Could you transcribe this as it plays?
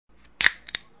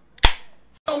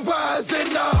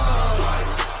rising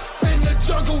up. In the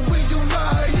jungle we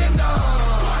unite and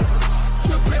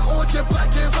tripping orange and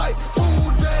black and white.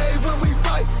 All day when we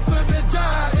fight, live and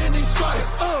die in these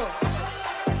stripes.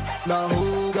 Now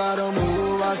who gotta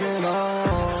move rockin'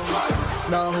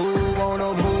 on? Now who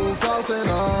wanna move crossing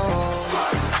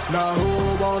on? Now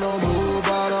who wanna move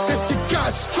out on? If you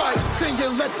got stripes and you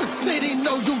let the city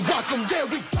know you rock them, there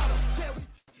we got them.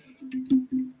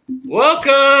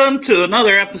 Welcome to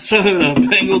another episode of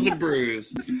Bengals and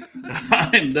Brews.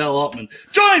 I'm Dell Altman,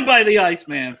 joined by the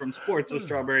Iceman from Sports with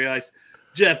Strawberry Ice,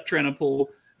 Jeff Trenipool,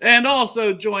 and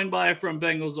also joined by from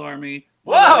Bengals Army,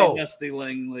 Dusty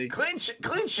Langley. Clean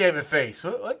shaven face.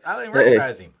 What? I don't even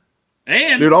recognize him.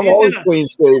 And dude, I'm always clean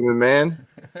shaven, man.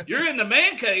 You're in the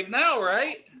man cave now,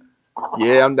 right?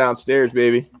 Yeah, I'm downstairs,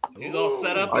 baby. He's all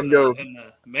set up in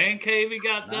the man cave he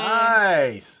got done.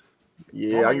 Nice.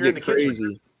 Yeah, I can get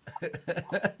crazy.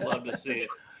 Love to see it.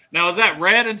 Now, is that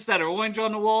red instead of orange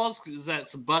on the walls? Is that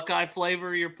some Buckeye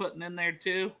flavor you're putting in there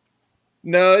too?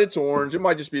 No, it's orange. It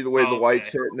might just be the way the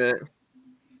white's hitting it.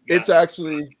 It's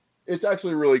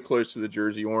actually really close to the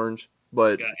jersey orange,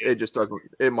 but it just doesn't.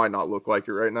 It might not look like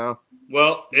it right now.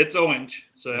 Well, it's orange,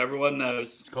 so everyone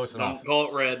knows. It's close enough. Don't call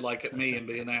it red like at me and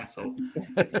be an asshole.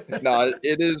 No,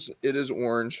 it is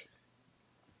orange.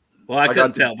 Well, I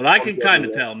couldn't tell, but I can kind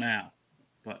of tell now.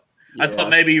 But I thought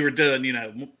maybe you were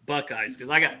doing, Buckeyes, because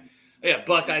I got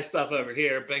Buckeye stuff over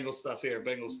here, Bengal stuff here,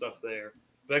 Bengal stuff there,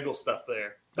 Bengal stuff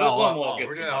there.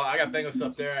 I got Bengal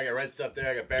stuff there. I got red stuff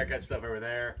there. I got Bearcat stuff over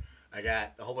there. I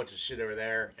got a whole bunch of shit over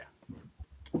there. Yeah,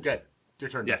 good. Your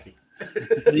turn, Dusty.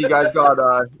 You guys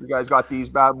got these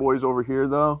bad boys over here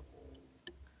though.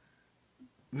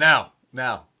 No.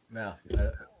 Are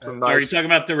you talking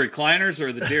about the recliners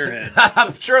or the deer head?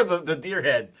 I'm sure the deer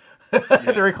head. The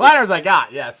recliners I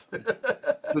got, yes. How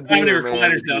many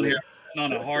recliners down here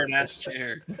on a hard ass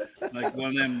chair? Like one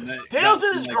of them. Dale's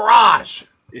in his garage.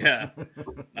 Yeah.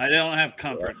 I don't have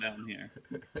comfort down here.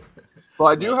 Well,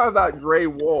 I do have that gray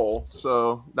wall,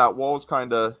 so that wall's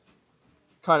kind of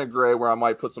gray where I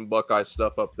might put some Buckeye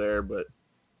stuff up there, but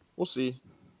we'll see.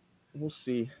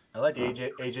 I like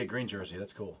the AJ Green jersey.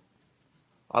 That's cool.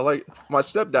 My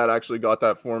stepdad actually got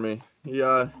that for me.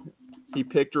 He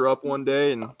picked her up one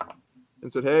day and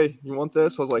said, "Hey, you want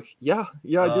this?" I was like, "Yeah,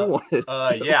 I do want it."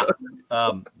 Yeah.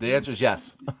 The answer is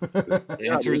yes. The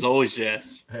answer is always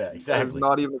yes. Yeah, exactly.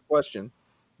 Not even a question.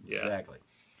 Yeah. Exactly.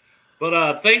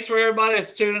 But thanks for everybody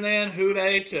that's tuning in.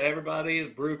 Hooday to everybody, the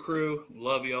Brew Crew.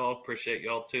 Love y'all. Appreciate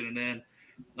y'all tuning in.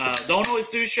 Don't always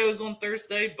do shows on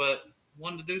Thursday, but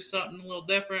wanted to do something a little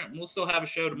different. We'll still have a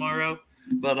show tomorrow.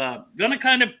 But going to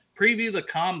kind of preview the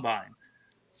Combine.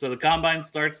 So the Combine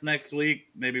starts next week,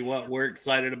 maybe what we're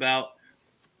excited about.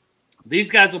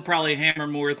 These guys will probably hammer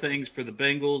more things for the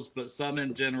Bengals, but some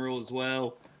in general as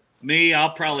well. Me, I'll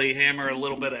probably hammer a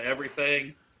little bit of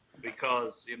everything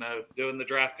because, doing the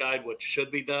draft guide, which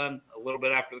should be done a little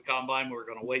bit after the Combine. We're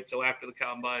going to wait till after the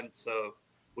Combine so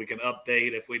we can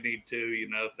update if we need to,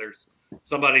 if there's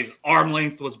somebody's arm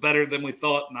length was better than we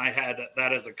thought, and I had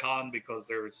that as a con because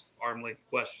there was arm length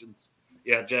questions.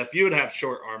 Yeah, Jeff, you would have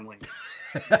short arm length.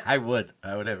 I would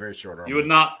have very short arm. You would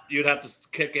not. You'd have to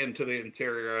kick into the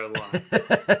interior of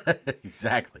the line.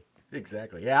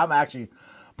 Exactly. Yeah, I'm actually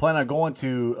planning on going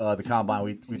to the Combine.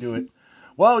 We do it.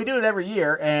 Well, we do it every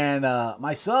year, and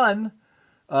my son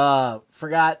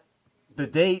forgot the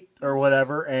date or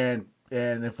whatever, and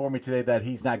informed me today that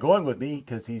he's not going with me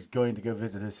because he's going to go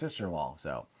visit his sister-in-law.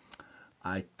 So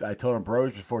I told him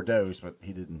bros before does, but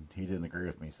he didn't agree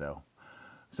with me. So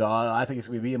I think it's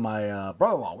going to be my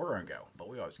brother-in-law. We're going to go, but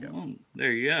we always go. Oh,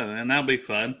 there you go, and that'll be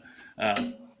fun.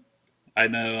 I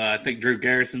know. I think Drew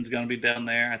Garrison's going to be down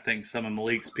there. I think some of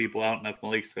Malik's people. I don't know if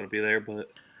Malik's going to be there,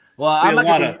 but I'm not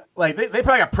going to be they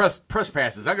probably got press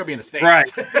passes. I'm going to be in the States, right?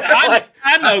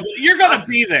 I know, but you're going to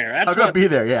be there. I'm going to be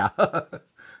there. Yeah.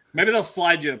 Maybe they'll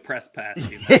slide you a press pass.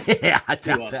 Yeah, I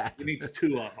doubt that. He needs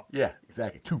 2 of them. Yeah,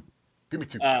 exactly. 2. Give me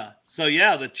 2. So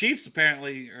yeah, the Chiefs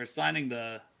apparently are signing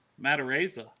the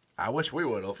Matareza. I wish we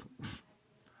would have.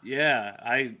 Yeah,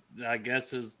 I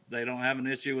guess they don't have an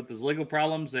issue with his legal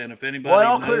problems, and if anybody, well, it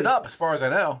all cleared up as far as I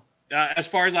know. As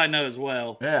far as I know as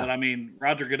well. Yeah. But I mean,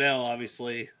 Roger Goodell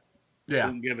obviously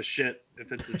wouldn't give a shit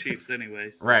if it's the Chiefs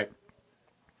anyways. Right.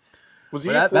 Was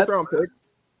he a 4th round pick?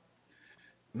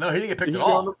 No, he didn't get picked at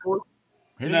all.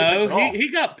 He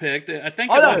got picked. I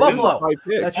think. Oh no, Buffalo.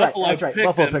 That's right.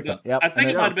 Buffalo him, picked him. Yep. I think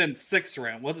it might have been 6th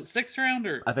round. Was it 6th round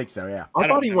or? I think so. Yeah. I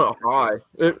thought he went high.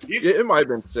 It might have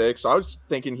been 6. I was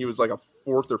thinking he was like a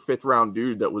 4th or 5th round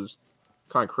dude that was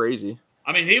kind of crazy.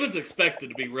 I mean, he was expected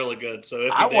to be really good. So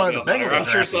if I wanted the Bengals, I'm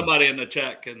sure somebody in the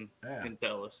chat can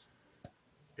tell us.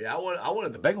 Yeah, I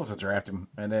wanted the Bengals to draft him,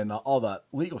 and then all the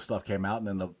legal stuff came out, and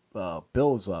then the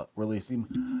Bills released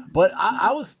him. But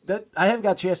I haven't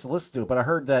got a chance to listen to it, but I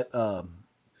heard that.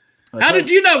 How did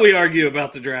you know we argue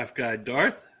about the draft guide,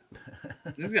 Darth?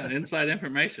 He's got inside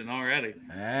information already.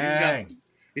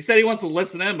 He said he wants to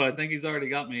listen in, but I think he's already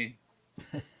got me.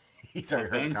 He's already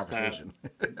heard the conversation.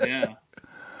 Yeah.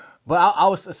 But I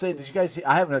was saying, did you guys see?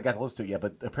 I haven't got to listen to it yet,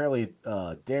 but apparently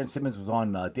Darren Simmons was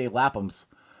on Dave Lapham's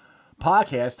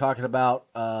podcast talking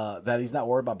about that he's not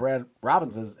worried about Brad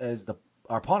Robbins as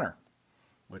our punter,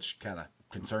 which kind of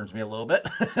concerns me a little bit.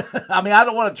 I mean, I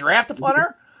don't want to draft a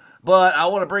punter, but I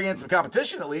want to bring in some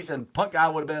competition at least, and punt guy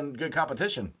would have been good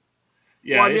competition.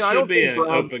 Yeah, well, I mean, it should be an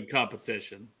open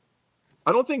competition.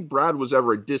 I don't think Brad was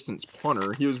ever a distance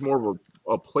punter. He was more of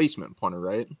a placement punter,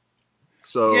 right?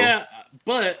 So yeah,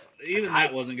 but even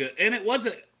that wasn't good. And it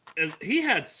wasn't – he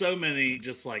had so many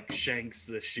just like shanks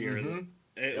this year. Mm-hmm.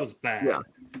 It was bad. Yeah.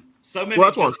 So many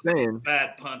that's what I'm saying.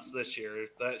 Bad punts this year.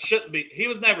 That shouldn't be – he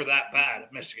was never that bad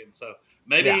at Michigan. So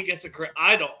maybe he gets it correct.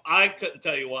 I couldn't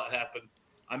tell you what happened.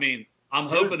 I mean, I'm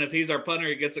hoping if he's our punter,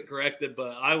 he gets it corrected,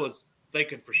 but I was –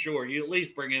 thinking for sure you at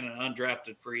least bring in an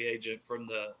undrafted free agent from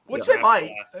the they might.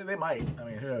 They might. I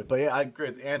mean, who knows? But yeah, I agree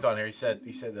with Anton here. He said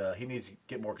he needs to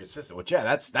get more consistent. Which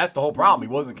that's the whole problem. He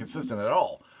wasn't consistent at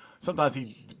all. Sometimes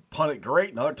he punted great,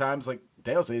 and other times, like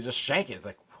Dale said, he just shank it. It's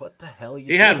like, what the hell?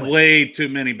 He had way too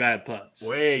many bad punts.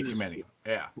 Way too many.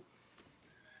 Yeah.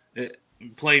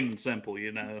 Plain and simple,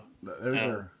 you know. Those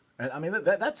are. And I mean,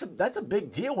 that's a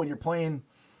big deal when you're playing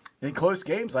in close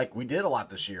games like we did a lot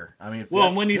this year. I mean,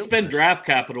 well, when you spend draft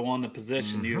capital on the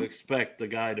position, you expect the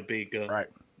guy to be good. Right.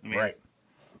 I mean, right.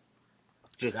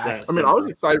 Just that. I mean, I was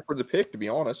excited for the pick, to be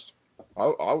honest.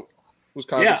 I was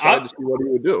kind of excited to see what he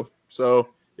would do. So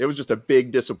it was just a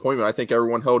big disappointment. I think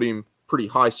everyone held him pretty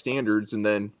high standards and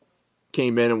then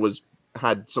came in and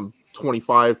had some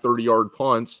 25, 30-yard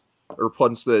punts or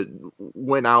punts that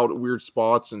went out at weird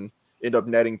spots and ended up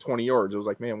netting 20 yards. It was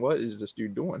like, man, what is this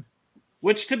dude doing?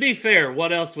 Which, to be fair,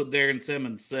 what else would Darren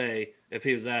Simmons say if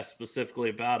he was asked specifically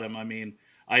about him? I mean,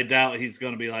 I doubt he's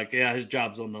going to be like, yeah, his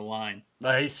job's on the line.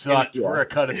 He sucked. We're going to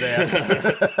cut his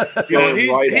ass.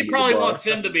 He probably wants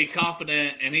him to be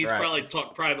confident, and he's probably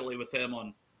talked privately with him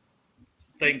on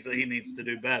things that he needs to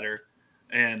do better.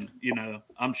 And,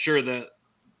 I'm sure that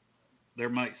there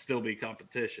might still be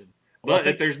competition. But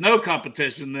if there's no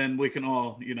competition, then we can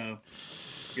all,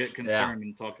 get concerned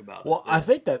and talk about it. Well, I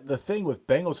think that the thing with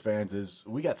Bengals fans is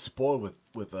we got spoiled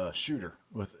with a shooter,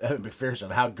 with Evan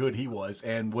McPherson, how good he was,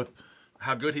 and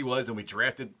we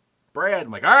drafted Brad.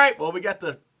 I'm like, all right, well, we got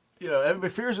the Evan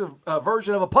McPherson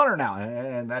version of a punter now,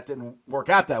 and that didn't work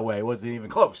out that way. It wasn't even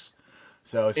close.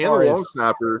 So as far as long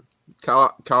snapper,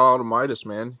 Kyle Automitis,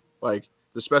 man, like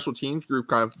the special teams group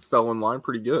kind of fell in line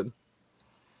pretty good.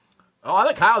 Oh, I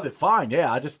think Kyle did fine.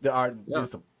 Yeah, just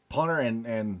the punter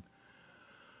and.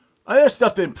 There's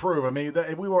stuff to improve. I mean,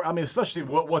 especially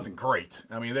what wasn't great.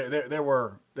 I mean, there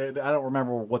were. I don't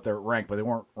remember what they're ranked, but they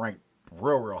weren't ranked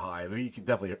real high. You can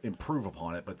definitely improve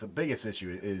upon it. But the biggest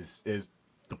issue is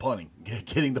the punting,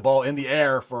 getting the ball in the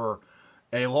air for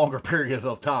a longer period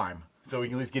of time, so we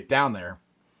can at least get down there.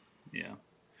 Yeah.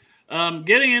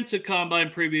 Getting into combine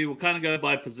preview, we'll kind of go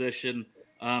by position.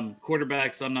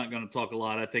 Quarterbacks, I'm not going to talk a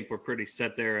lot. I think we're pretty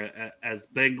set there as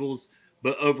Bengals.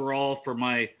 But overall, for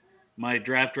my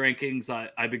draft rankings,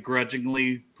 I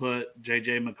begrudgingly put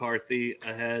J.J. McCarthy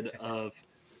ahead of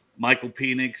Michael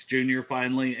Penix Jr.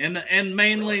 finally. And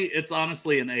mainly, it's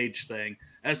honestly an age thing.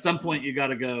 At some point, you got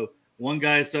to go, one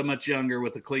guy is so much younger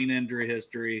with a clean injury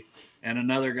history, and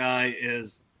another guy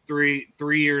is three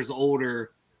years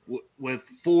older with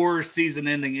 4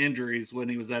 season-ending injuries when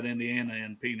he was at Indiana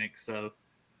and Penix. So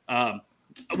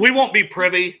we won't be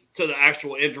privy to the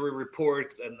actual injury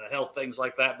reports and the health things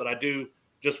like that, but I do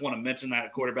just want to mention that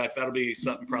at quarterback. That'll be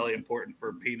something probably important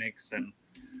for Penix and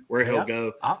where he'll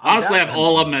go. Honestly, I have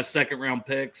all of them as second-round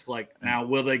picks. Like, now,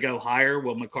 will they go higher?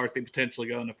 Will McCarthy potentially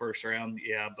go in the first round?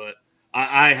 Yeah, but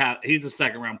he's a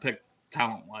second-round pick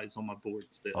talent-wise on my board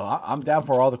still. I'm down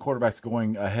for all the quarterbacks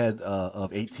going ahead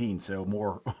of 18, so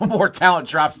more talent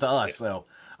drops to us. Yeah. So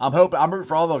I'm rooting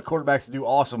for all the quarterbacks to do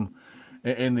awesome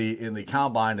in the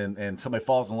combine, and somebody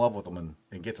falls in love with them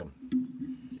and gets them.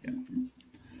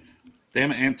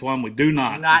 Damn it, Antoine, we do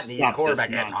not need a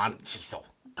quarterback, Antoine.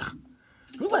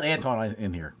 Who let Antoine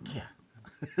in here? Yeah.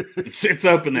 It's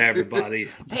open to everybody.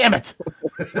 Damn it.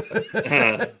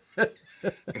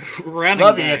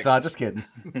 Love you, Antoine. Just kidding.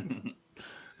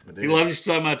 He loves you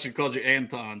so much he calls you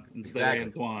Anton instead of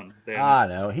Antoine. I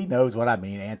know. He knows what I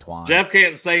mean, Antoine. Jeff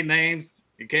can't say names.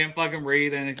 He can't fucking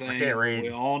read anything. I can't read. We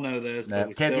all know this. No,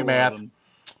 but can't do math.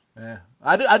 Yeah.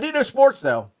 I do know sports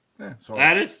though. Yeah,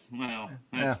 that's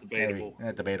debatable.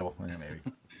 Maybe. Debatable. Yeah, maybe.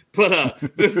 But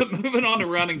moving on to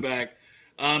running back,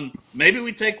 maybe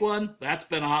we take one. That's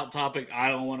been a hot topic. I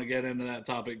don't want to get into that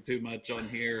topic too much on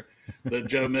here. The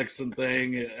Joe Mixon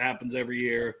thing, it happens every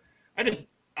year.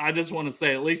 I just want to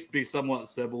say, at least be somewhat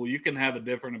civil. You can have a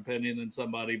different opinion than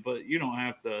somebody, but you don't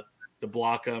have to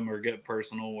block them or get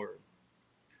personal or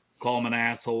call them an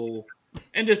asshole.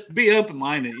 And just be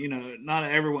open-minded. You know, not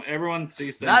everyone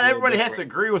sees things. Not everybody has to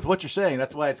agree with what you're saying.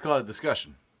 That's why it's called a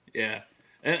discussion. Yeah.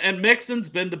 And Mixon's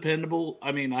been dependable.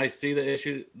 I mean, I see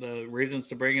the reasons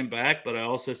to bring him back, but I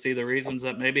also see the reasons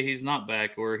that maybe he's not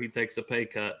back or he takes a pay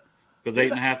cut. Because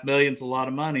 $8.5 million is a lot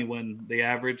of money when the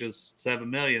average is $7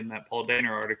 million, that Paul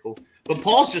Dehner article. But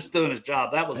Paul's just doing his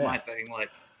job. That was my thing. Like,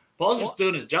 Paul's just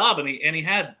doing his job, and he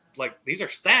had, like, these are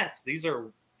stats. He's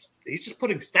just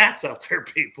putting stats out there,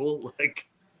 people. Like,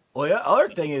 well, the other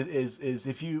thing is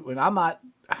if you, and I'm not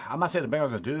saying the Bengals are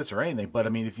going to do this or anything, but I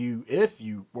mean, if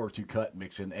you were to cut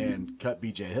Mixon and cut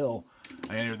B.J. Hill,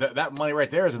 I mean that money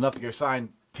right there is enough to go sign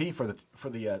T for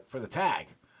the tag.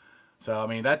 So I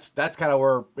mean that's kind of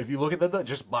where, if you look at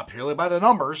just purely by the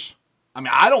numbers, I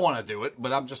mean I don't want to do it,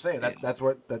 but I'm just saying that's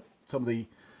where some of the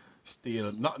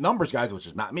numbers guys, which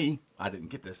is not me, I didn't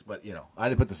get this, but I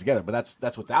didn't put this together, but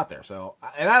that's what's out there. So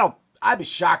I'd be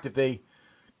shocked if they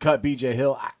cut B.J.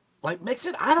 Hill. Like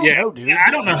Mixon, I don't know, dude.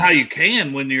 I don't know how you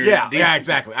can when you're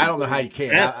exactly. I don't know how you can.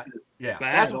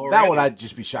 That one I'd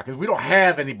just be shocked because we don't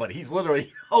have anybody. He's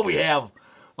literally all we have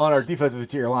on our defensive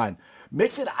interior line.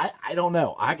 Mixon, I don't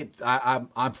know.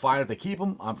 I'm fine if they keep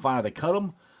him. I'm fine if they cut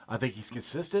him. I think he's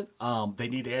consistent. They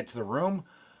need to add to the room,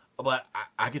 but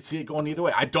I could see it going either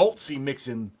way. I don't see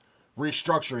Mixon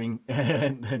restructuring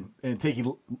and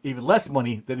taking even less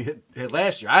money than he had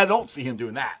last year. I don't see him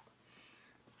doing that.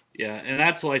 Yeah, and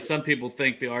that's why some people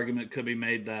think the argument could be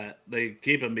made that they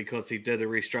keep him because he did the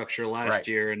restructure last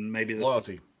year, and maybe this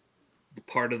is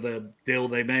part of the deal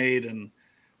they made and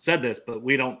said this, but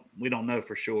we don't know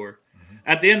for sure. Mm-hmm.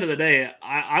 At the end of the day,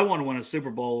 I want to win a Super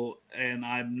Bowl, and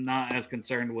I'm not as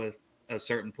concerned with a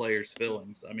certain player's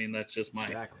feelings. I mean, that's just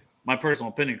my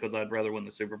personal opinion because I'd rather win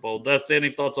the Super Bowl. Dusty, any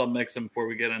thoughts on Mixon before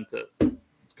we get into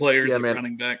players and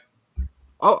running back?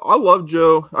 I love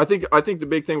Joe. I think the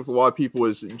big thing with a lot of people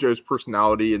is Joe's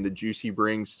personality and the juice he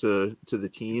brings to the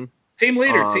team. Team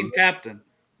leader, team captain.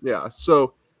 Yeah.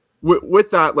 So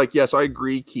with that, like, yes, I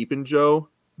agree keeping Joe,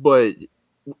 but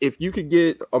if you could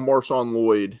get a Marshawn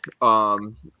Lloyd,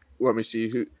 let me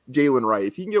see, Jalen Wright,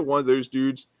 if you can get one of those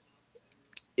dudes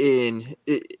restructure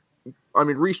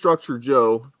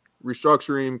Joe,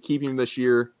 restructure him, keep him this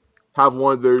year, have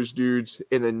one of those dudes,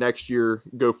 and then next year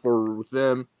go forward with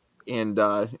them. And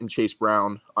Chase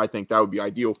Brown, I think that would be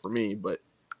ideal for me. But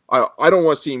I don't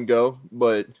want to see him go.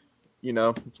 But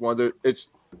it's one of the it's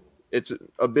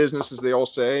a business, as they all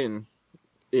say. And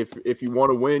if you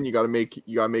want to win, you got to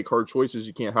make hard choices.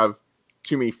 You can't have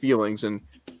too many feelings. And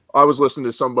I was listening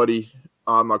to somebody.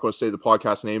 I'm not going to say the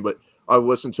podcast name, but I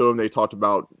listened to them. They talked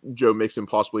about Joe Mixon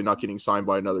possibly not getting signed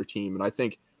by another team, and I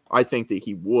think that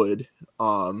he would.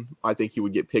 I think he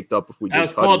would get picked up if we did. That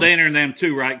was Paul Dehner and them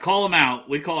too, right? Call them out.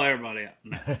 We call everybody out.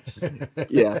 No.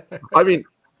 Yeah. I mean,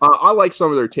 I like some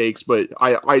of their takes, but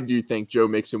I do think Joe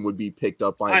Mixon would be picked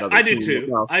up by another team. I do too.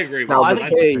 Now, I agree with now that.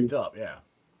 The pay, picked up, yeah.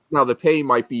 Now the pay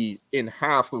might be in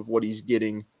half of what he's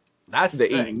getting. That's the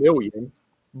 $8 million.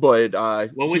 But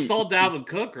we saw Dalvin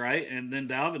Cook, right? And then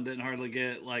Dalvin didn't hardly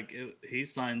get he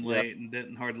signed late and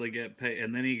didn't hardly get paid,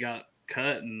 and then he got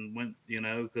cut and went,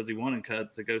 because he wanted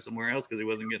cut to go somewhere else because he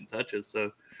wasn't getting touches.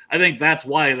 So I think that's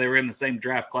why they were in the same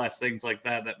draft class, things like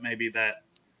that maybe that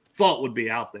thought would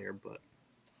be out there. But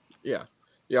yeah,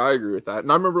 I agree with that.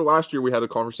 And I remember last year we had a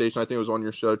conversation, I think it was on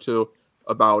your show too,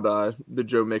 about the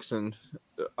Joe Mixon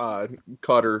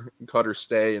cutter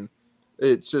stay, and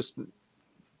it's just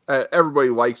everybody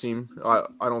likes him. I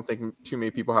don't think too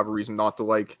many people have a reason not to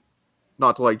like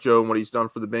Joe and what he's done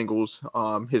for the Bengals.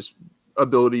 His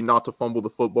ability not to fumble the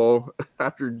football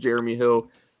after Jeremy Hill's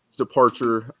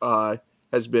departure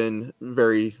has been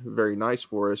very, very nice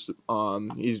for us.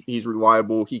 He's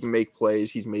reliable. He can make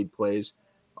plays. He's made plays.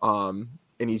 And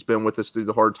he's been with us through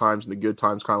the hard times and the good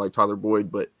times, kind of like Tyler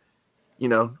Boyd. But,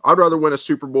 I'd rather win a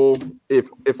Super Bowl.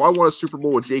 If I won a Super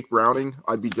Bowl with Jake Browning,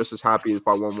 I'd be just as happy if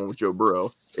I won one with Joe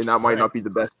Burrow. And that might not be the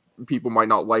best. People might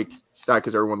not like that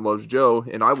because everyone loves Joe,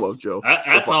 and I love Joe.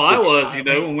 That's how I was,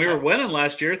 when we were winning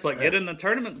last year. It's like, get in the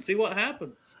tournament and see what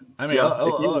happens. I mean,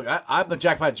 look, I'm the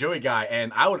Jackpot Joey guy,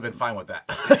 and I would have been fine with that.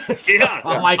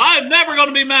 I'm never going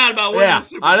to be mad about winning the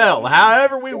Super Bowl. I know.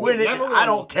 However we win it, I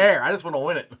don't care. I just want to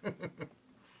win it.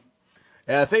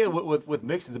 And I think with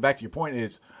Mixon, back to your point,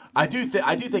 is I do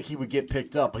think he would get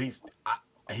picked up, but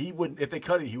he wouldn't, if they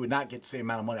cut it, he would not get the same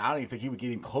amount of money. I don't even think he would get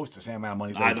even close to the same amount of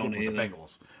money that he's getting with the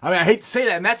Bengals. I mean, I hate to say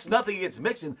that, and that's nothing against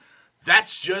Mixon.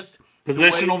 That's just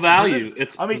positional value.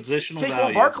 It's positional value.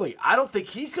 Saquon Barkley, I don't think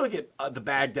he's going to get the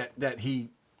bag that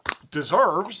he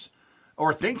deserves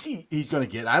or thinks he's going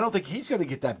to get. I don't think he's going to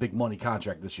get that big money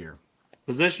contract this year.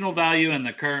 Positional value in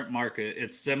the current market.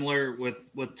 It's similar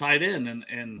with tight end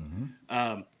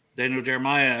and Daniel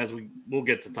Jeremiah, as we'll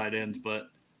get to tight ends, but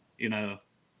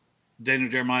Daniel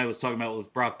Jeremiah was talking about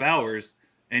with Brock Bowers,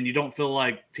 and you don't feel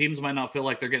like teams might not feel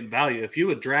like they're getting value. If you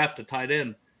would draft a tight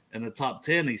end in the top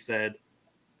 10, he said,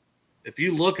 if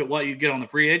you look at what you get on the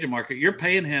free agent market, you're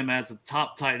paying him as a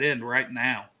top tight end right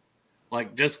now.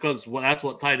 Like, just because that's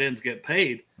what tight ends get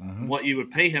paid, what you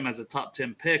would pay him as a top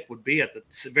 10 pick would be at the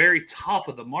very top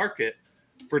of the market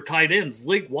for tight ends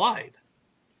league-wide.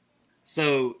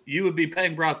 So you would be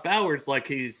paying Brock Bowers like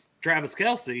he's Travis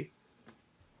Kelce,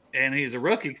 and he's a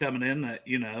rookie coming in that,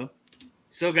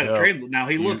 still got to train. Now,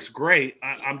 he looks great.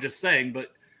 I'm just saying, but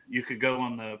you could go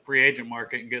on the free agent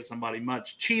market and get somebody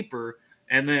much cheaper.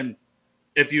 And then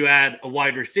if you add a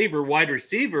wide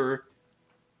receiver,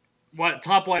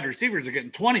 top wide receivers are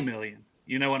getting $20 million.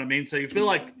 You know what I mean? So you feel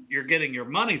like you're getting your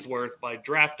money's worth by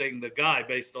drafting the guy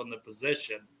based on the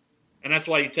position. And that's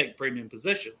why you take premium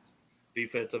positions.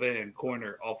 Defensive end,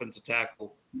 corner, offensive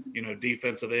tackle,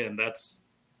 defensive end.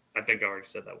 I think I already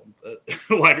said that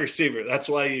one. Wide receiver. That's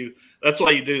why you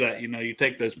do that. You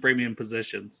take those premium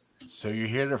positions. So you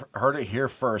heard it here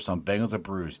first on Bengals and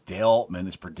Brews. Dale Altman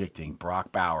is predicting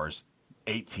Brock Bowers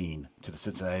 18 to the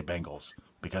Cincinnati Bengals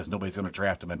because nobody's going to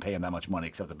draft him and pay him that much money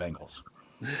except the Bengals.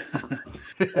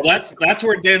 Well, that's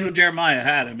where Daniel Jeremiah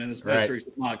had him in his most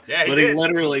recent mock. Yeah, but he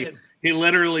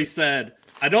literally said,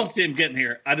 "I don't see him getting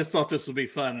here. I just thought this would be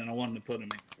fun, and I wanted to put him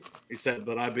in." He said,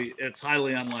 "But it's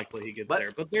highly unlikely he gets there.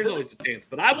 But there's always a chance.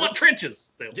 But I want trenches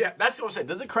still." Yeah, that's what I'm saying.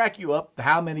 Does it crack you up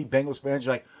how many Bengals fans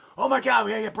are like, "Oh my God,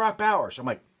 we gotta get Brock Bowers"? I'm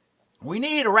like, we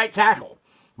need a right tackle.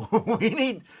 We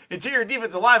need interior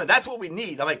defensive lineman. That's what we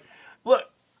need. I'm like,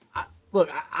 look,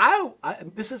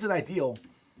 this isn't ideal,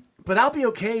 but I'll be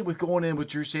okay with going in with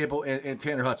Drew Sample and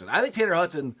Tanner Hudson. I think Tanner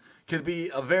Hudson could be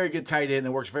a very good tight end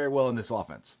and works very well in this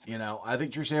offense. I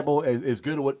think Drew Sample is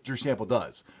good at what Drew Sample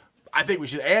does. I think we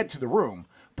should add to the room,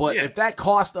 but if that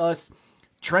cost us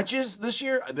trenches this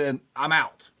year, then I'm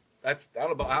out. I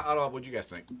don't know what you guys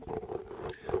think.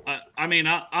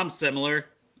 I'm similar.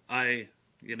 I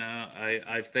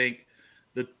think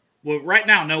that right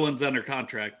now no one's under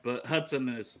contract, but Hudson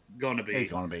is going to be.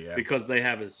 He's going to be, yeah, because they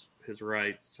have his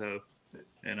rights. So,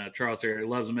 and Charles here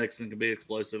loves Mixon, can be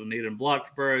explosive and need him block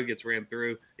for Burrow, gets ran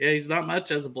through. Yeah, he's not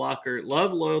much as a blocker.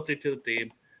 Love loyalty to the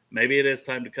team. Maybe it is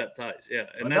time to cut ties. Yeah,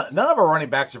 and none of our running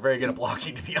backs are very good at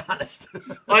blocking, to be honest.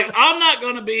 I'm not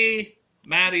going to be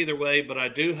mad either way, but I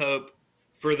do hope,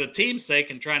 for the team's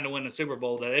sake and trying to win the Super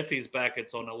Bowl, that if he's back,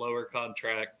 it's on a lower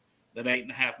contract than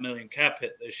 $8.5 million cap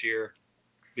hit this year,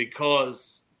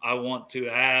 because I want to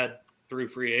add through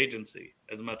free agency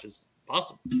as much as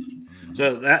possible.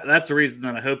 So that's the reason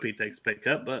that I hope he takes a pay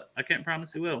cut, but I can't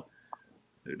promise he will.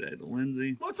 Who did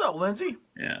Lindsay? What's up, Lindsay?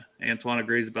 Yeah, Antoine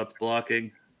agrees about the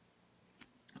blocking.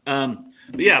 But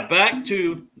yeah, back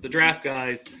to the draft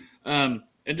guys. And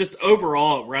just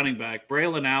overall at running back,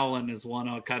 Braylon Allen is one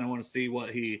I kind of want to see what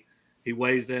he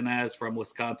weighs in as from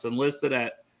Wisconsin, listed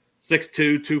at 6'2",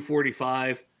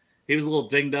 245. He was a little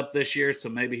dinged up this year, so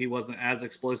maybe he wasn't as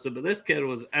explosive. But this kid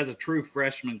was, as a true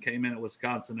freshman, came in at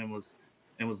Wisconsin and was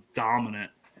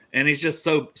dominant. And he's just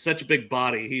such a big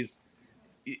body.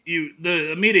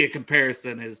 The immediate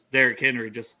comparison is Derrick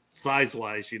Henry, just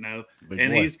size-wise, big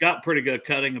and boy. He's got pretty good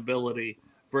cutting ability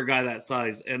for a guy that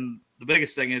size. And the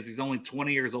biggest thing is he's only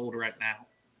 20 years old right now.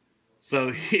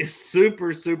 So he's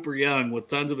super, super young with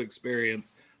tons of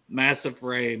experience, massive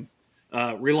frame,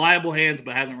 reliable hands,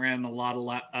 but hasn't ran a lot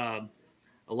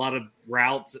of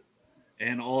routes,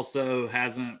 and also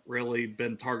hasn't really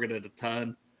been targeted a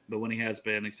ton. But when he has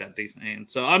been, he's had decent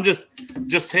hands. So I'm just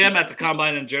him at the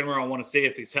combine in general. I want to see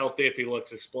if he's healthy, if he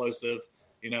looks explosive,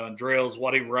 and drills.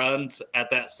 What he runs at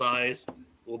that size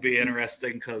will be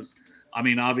interesting because,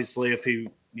 obviously, if he,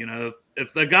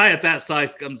 if the guy at that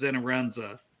size comes in and runs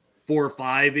a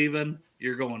 4.5 even,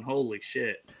 you're going, holy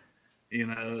shit.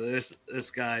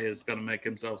 This guy is going to make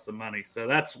himself some money. So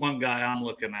that's one guy I'm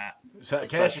looking at. So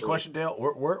can I ask you a question, Dale?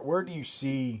 Where do you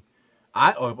see?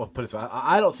 I'll put it this way.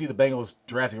 I don't see the Bengals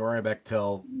drafting a running back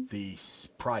till the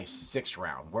probably 6th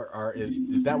round.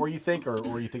 Is that where you think, or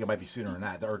where you think it might be sooner than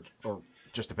that, or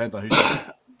just depends on who's?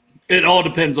 It all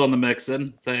depends on the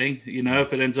Mixon thing.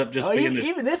 If it ends up just being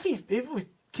even if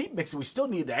keep Mixon, we still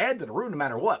need to add to the room no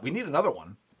matter what. We need another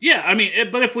one. Yeah, I mean,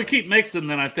 but if we keep Mixon,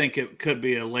 then I think it could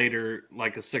be a later,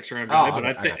 like a 6th-round guy. But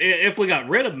I think if we got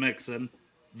rid of Mixon,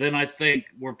 then I think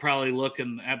we're probably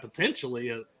looking at potentially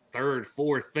a 3rd,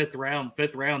 4th,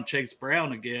 5th round Chase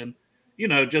Brown again.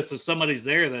 Just if somebody's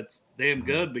there that's damn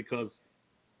good, because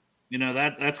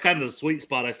that's kind of the sweet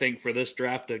spot I think for this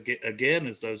draft again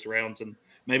is those rounds, and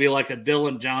maybe like a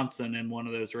Dylan Johnson in one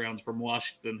of those rounds from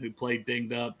Washington who played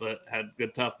dinged up but had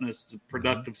good toughness,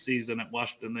 productive season at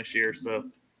Washington this year. So.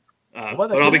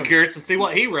 But I'll be curious to see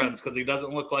what he runs because he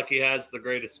doesn't look like he has the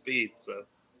greatest speed. So,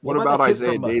 what about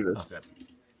Isaiah Davis?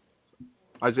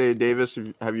 Isaiah Davis,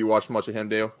 have you watched much of him,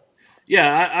 Dale?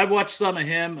 Yeah, I watched some of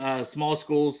him. Small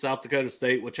school, South Dakota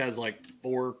State, which has like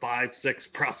 4, 5, 6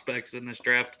 prospects in this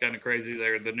draft. Kind of crazy.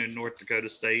 They're the new North Dakota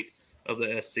State of the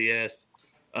SCS.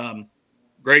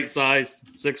 Great size,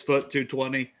 6 foot,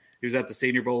 220. He was at the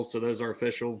Senior Bowl, so those are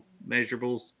official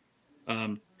measurables.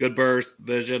 Good burst,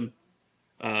 vision.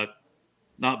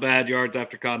 Not bad yards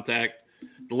after contact.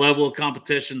 The level of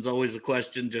competition is always a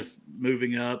question, just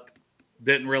moving up.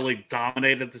 Didn't really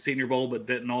dominate at the Senior Bowl, but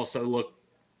didn't also look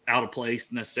out of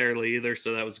place necessarily either,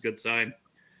 so that was a good sign.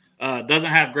 Doesn't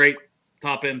have great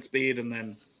top-end speed, and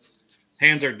then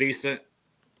hands are decent.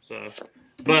 So,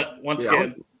 but once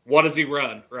again, what does he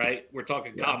run, right? We're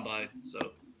talking combine, so.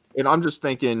 And I'm just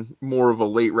thinking more of a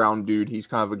late-round dude. He's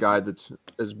kind of a guy that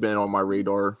has been on my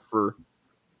radar for –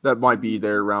 that might be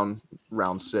there around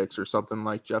round 6 or something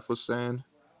like Jeff was saying.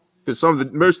 Because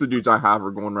most of the dudes I have are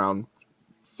going around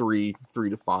 3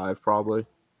 to 5 probably.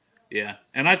 Yeah,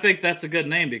 and I think that's a good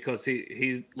name because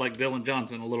he's like Dylan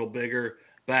Johnson, a little bigger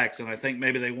backs, and I think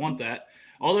maybe they want that.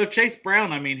 Although Chase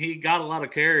Brown, I mean, he got a lot of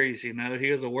carries. He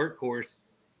is a workhorse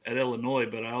at Illinois,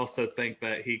 but I also think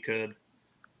that he could.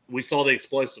 We saw the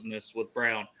explosiveness with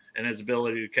Brown and his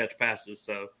ability to catch passes,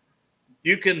 so.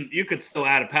 You could still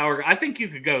add a power. I think you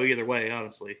could go either way,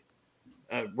 honestly.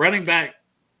 Running back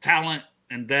talent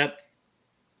and depth,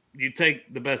 you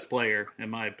take the best player,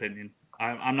 in my opinion.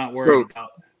 I'm not worried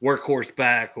about workhorse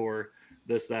back or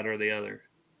this, that, or the other.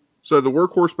 So the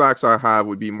workhorse backs I have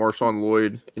would be Marshawn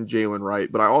Lloyd and Jalen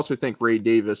Wright, but I also think Ray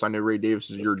Davis. I know Ray Davis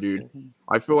is your dude.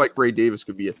 I feel like Ray Davis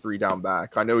could be a 3-down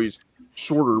back. I know he's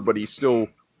shorter, but he's still.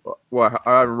 Well,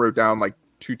 I haven't wrote down like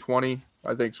 220.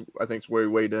 I think it's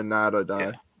way than that.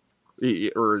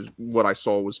 Or what I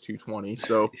saw was 220.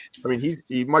 So I mean,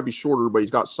 he might be shorter, but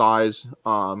he's got size.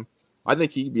 I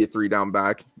think he'd be a 3-down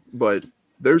back. But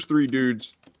those 3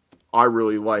 dudes I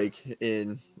really like,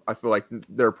 and I feel like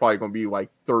they're probably going to be like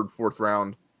 3rd, 4th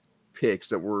round picks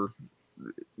that we're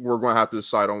going to have to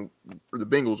decide on, or the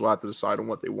Bengals will have to decide on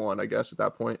what they want, I guess, at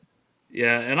that point.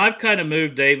 Yeah, and I've kind of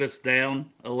moved Davis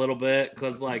down a little bit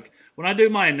because, like, when I do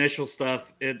my initial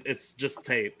stuff, it's just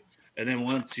tape. And then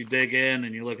once you dig in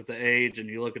and you look at the age and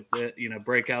you look at the,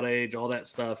 breakout age, all that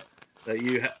stuff,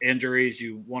 that injuries,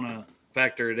 you want to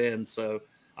factor it in. So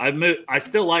I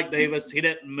still like Davis. He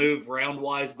didn't move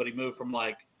round-wise, but he moved from,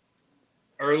 like,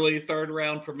 early 3rd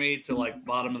round for me to, like,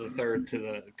 bottom of the 3rd to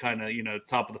the kind of,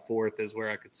 top of the 4th is where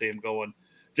I could see him going.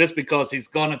 Just because he's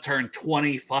going to turn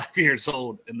 25 years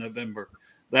old in November.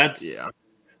 That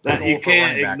you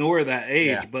can't ignore that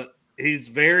age, but he's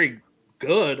very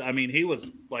good. I mean, he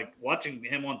was like watching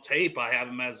him on tape. I have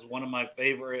him as one of my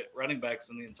favorite running backs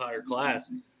in the entire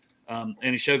class. And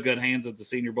he showed good hands at the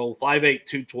Senior Bowl. 5'8",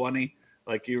 220,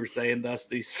 like you were saying,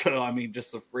 Dusty. So, I mean,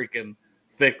 just a freaking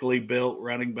thickly built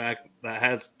running back that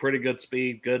has pretty good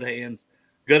speed, good hands,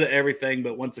 good at everything.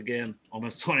 But once again,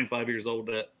 almost 25 years old.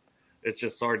 It's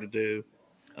just hard to do.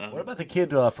 What about the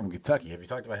kid from Kentucky? Have you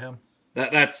talked about him?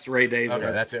 That's Ray Davis.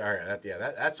 Okay, that's it. All right,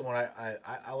 that's the one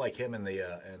I like him in the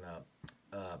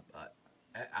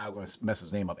I'm going to mess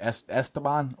his name up.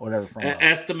 Esteban, whatever from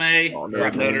Estime from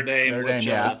Notre Dame.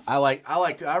 Yeah,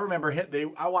 I remember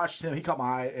him. I watched him. He caught my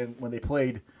eye, and when they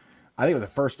played, I think it was the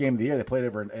first game of the year. They played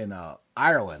over in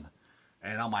Ireland.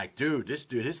 And I'm like, dude,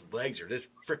 his legs are this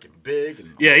freaking big.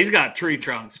 And he's got tree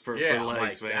trunks for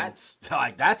legs, like, man.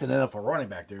 That's an NFL running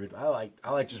back, dude. I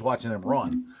like just watching him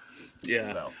run.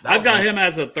 Yeah, so I've got him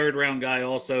as a 3rd round guy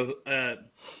also.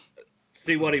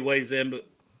 See what he weighs in,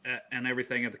 and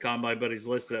everything at the combine, but he's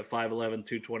listed at 5'11",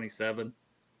 227.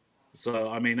 So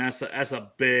I mean, that's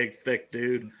a big, thick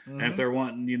dude. Mm-hmm. And if they're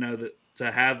wanting,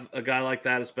 to have a guy like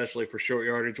that, especially for short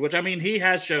yardage, which I mean, he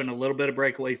has shown a little bit of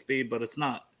breakaway speed, but it's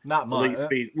not much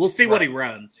speed. We'll see what he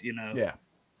runs, Yeah.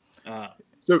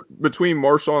 So between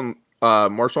Marshawn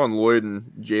Lloyd and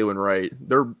Jalen Wright,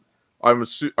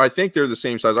 I think they're the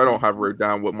same size. I don't have wrote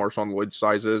down what Marshawn Lloyd's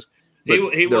size is. He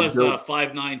was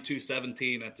 5'9",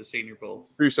 217 at the Senior Bowl.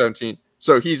 217.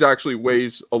 So he's actually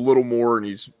weighs a little more, and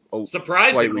he's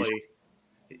surprisingly.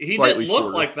 He didn't look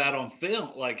shorter. like that on film.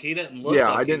 Like, he didn't look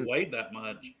like he weighed that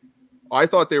much. I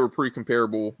thought they were pretty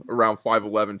comparable, around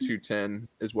 5'11", 210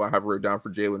 is what I have wrote down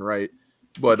for Jalen Wright.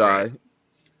 But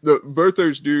both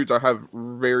those dudes, I have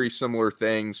very similar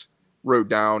things wrote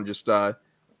down, just how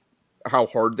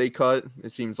hard they cut.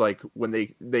 It seems like when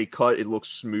they cut, it looks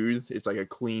smooth. It's like a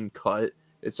clean cut.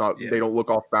 It's not they don't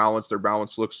look off balance. Their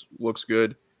balance looks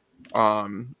good.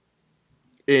 In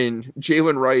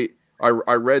Jalen Wright, I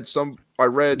read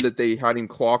that they had him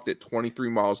clocked at 23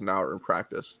 miles an hour in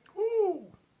practice. Ooh.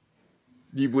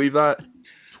 Do you believe that?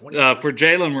 For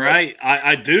Jalen Wright,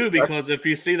 I do, because if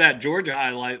you see that Georgia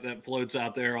highlight that floats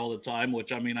out there all the time,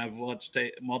 which, I mean, I've watched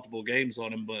multiple games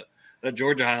on him, but that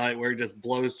Georgia highlight where he just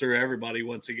blows through everybody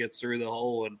once he gets through the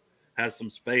hole and has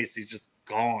some space, he's just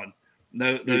gone.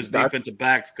 No, those defensive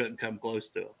backs couldn't come close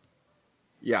to him.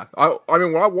 Yeah, I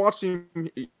mean, when I watched him,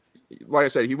 like I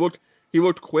said, he looked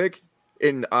quick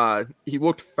and he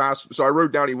looked fast. So I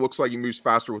wrote down he looks like he moves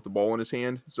faster with the ball in his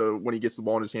hand. So when he gets the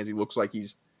ball in his hands, he looks like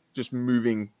he's just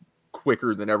moving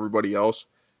quicker than everybody else.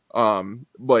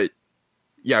 But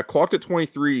yeah, clocked at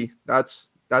 23. That's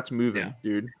moving,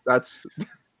 dude. That's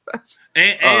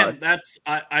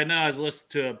I know I was listening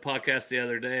to a podcast the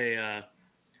other day.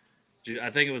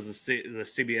 I think it was the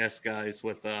CBS guys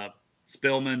with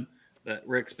Spillman, that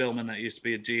Rick Spillman that used to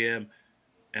be a GM,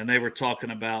 and they were talking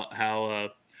about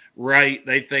how Wright,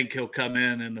 they think he'll come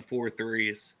in the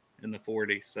 4.3s in the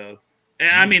 40. So, and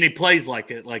I mean, he plays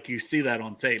like it, like you see that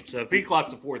on tape. So if he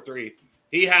clocks a 4.3,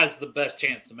 he has the best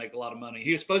chance to make a lot of money.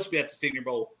 He was supposed to be at the Senior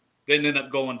Bowl, didn't end up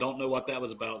going. Don't know what that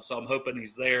was about. So I'm hoping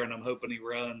he's there, and I'm hoping he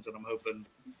runs, and I'm hoping,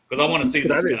 because I want to see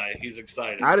this guy. He's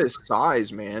excited. At his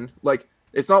size, man. Like,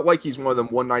 it's not like he's one of them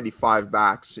 195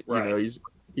 backs. Right. You know,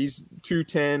 he's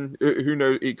 210. Who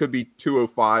knows? It could be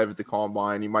 205 at the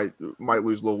combine. He might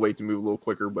lose a little weight to move a little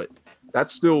quicker, but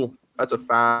that's a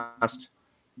fast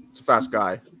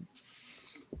guy.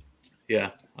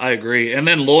 Yeah, I agree. And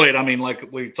then Lloyd, I mean, like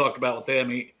we talked about with him,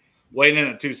 he weighing in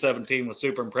at 217 was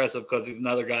super impressive because he's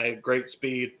another guy, great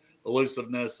speed,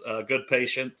 elusiveness, good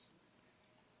patience.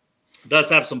 Does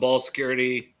have some ball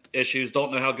security issues.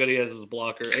 Don't know how good he is as a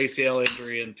blocker. ACL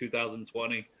injury in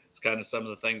 2020 is kind of some of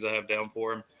the things I have down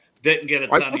for him. Didn't get a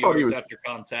ton of yards after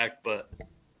contact, but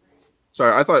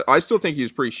sorry, I still think he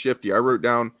was pretty shifty. I wrote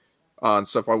down on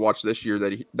stuff I watched this year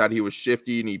that he was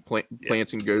shifty and he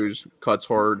plants and goes, cuts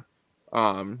hard.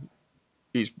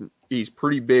 He's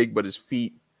pretty big, but his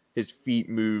feet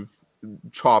move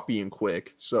choppy and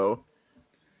quick. So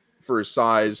for his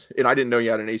size, and I didn't know he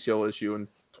had an ACL issue in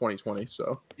 2020.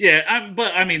 So yeah,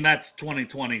 but I mean that's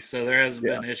 2020, so there hasn't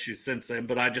been issues since then.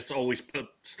 But I just always put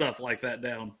stuff like that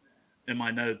down in my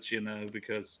notes, you know,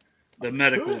 because the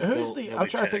medical. I'm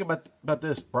trying to think about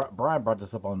this. Brian brought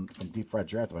this up from Deep Fried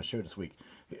Draft on my show this week,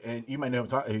 and you might know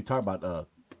who talking about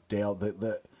Dale,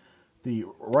 the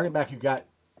running back who got.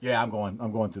 Yeah, I'm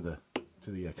going to the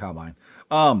combine.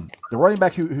 The running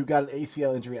back who got an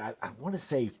ACL injury. I want to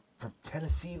say from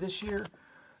Tennessee this year.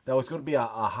 That was going to be a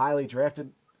highly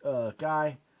drafted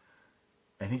guy,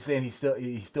 and he's saying he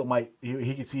still might.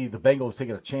 He could see the Bengals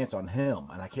taking a chance on him,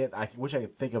 and I wish I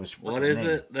could think of his. What is name.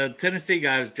 It? The Tennessee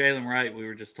guy was Jalen Wright. We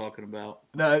were just talking about.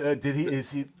 No, did he?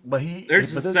 Is he? But he.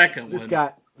 There's the second this one.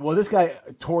 Guy. Well, this guy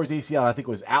tore his ACL. I think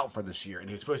was out for this year, and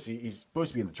he's supposed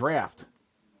to be in the draft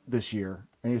this year,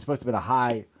 and he was supposed to be a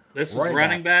high. This was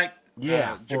running back.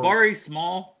 Yeah, Jabari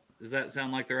Small. Does that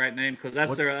sound like the right name? Because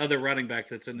that's their other running back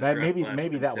that's in the draft.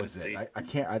 Maybe that was it. I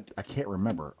can't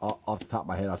remember off the top of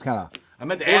my head. I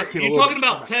meant to ask him. You're talking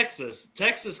about Texas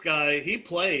guy. He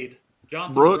played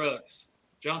Jonathan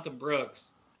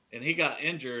Brooks, and he got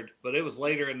injured, but it was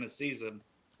later in the season.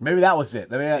 Maybe that was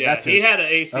it. That's he had an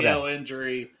ACL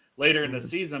injury later in the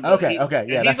season. Okay.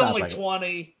 Yeah, he's only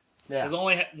 20. Yeah. He's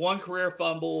only had one career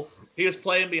fumble. He was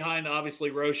playing behind, obviously,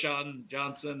 Roschon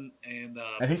Johnson and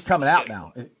he's coming out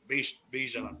now.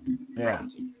 Bijan. Yeah.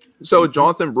 Robinson. So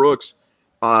Jonathan Brooks,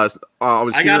 I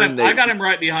got him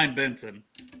right behind Benson.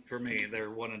 For me,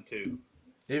 they're 1 and 2.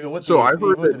 I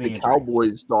heard that the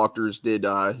Cowboys doctors did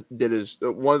his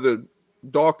one of the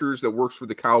doctors that works for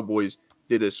the Cowboys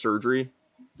did his surgery.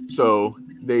 So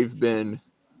they've been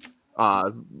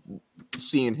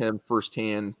seeing him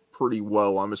firsthand pretty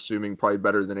well. I'm assuming probably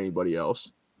better than anybody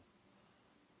else.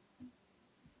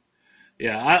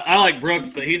 Yeah, I like Brooks,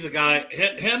 but he's a guy.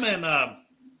 Him and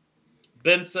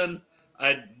Benson,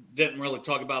 I didn't really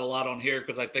talk about a lot on here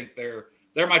because I think they're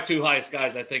my two highest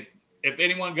guys. I think if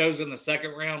anyone goes in the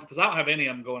second round, because I don't have any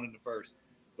of them going into first,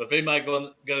 But if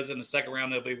anybody goes in the second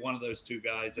round, it'll be one of those two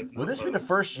guys. Will this be the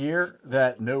first year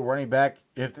that no running back,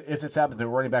 if this happens, no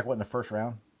running back went in the first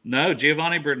round? No,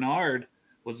 Giovanni Bernard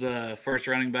was the first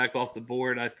running back off the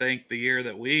board, I think, the year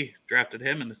that we drafted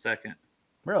him in the second.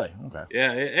 Really? Okay.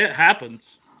 Yeah, it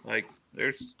happens. Like,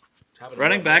 there's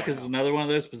running back is another one of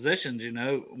those positions,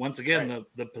 Once again,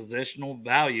 the positional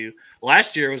value.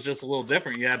 Last year was just a little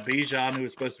different. You had Bijan, who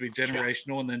was supposed to be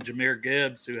generational, and then Jahmyr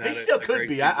Gibbs, who had he still could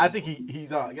be. I think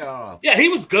he's on. Yeah, he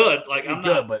was good. Like, I'm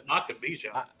good, but knocking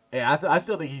Bijan. I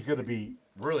still think he's going to be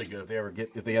really good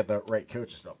if they have the right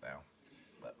coach and stuff now.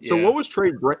 But, so what was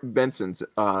Trey Benson's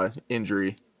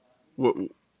injury?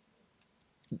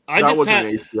 I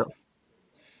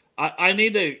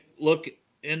need to look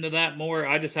into that more.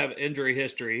 I just have injury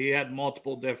history. He had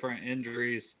multiple different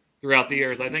injuries throughout the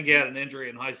years. I think he had an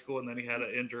injury in high school, and then he had an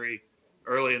injury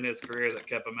early in his career that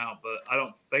kept him out. But I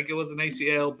don't think it was an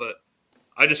ACL, but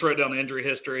I just wrote down the injury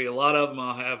history. A lot of them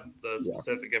I'll have the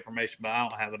specific information, but I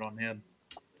don't have it on him.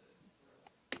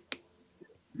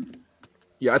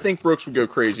 Yeah, I think Brooks would go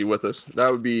crazy with us.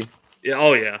 That would be... Yeah,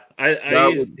 oh yeah.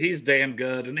 He's damn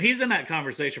good, and he's in that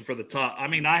conversation for the top. I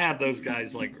mean, I have those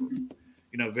guys like –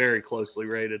 very closely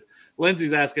rated.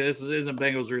 Lindsay's asking, this isn't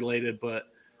Bengals related, but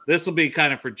this will be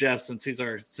kind of for Jeff since he's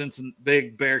our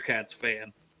big Bearcats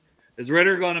fan. Is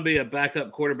Ritter going to be a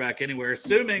backup quarterback anywhere?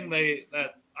 Assuming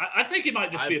I think he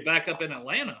might just be a backup in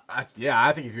Atlanta. I think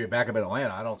he's going to be a backup in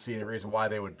Atlanta. I don't see any reason why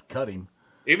they would cut him.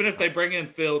 Even if they bring in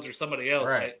Fields or somebody else.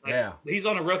 Right. He's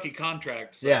on a rookie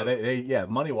contract. So. Yeah,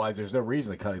 money-wise, there's no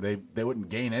reason to cut him. They wouldn't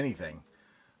gain anything.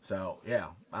 So yeah,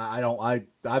 I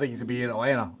think he's gonna be in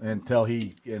Atlanta until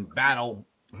he can battle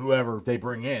whoever they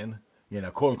bring in,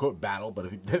 quote unquote battle. But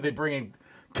if they bring in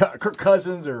Kirk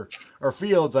Cousins or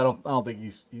Fields, I don't think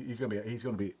he's gonna be.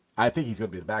 I think he's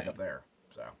gonna be the backup there.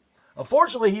 So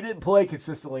unfortunately, he didn't play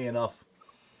consistently enough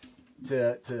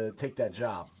to take that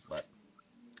job. But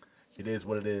it is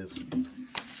what it is.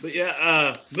 But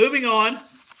yeah, moving on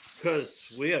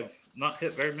because we have not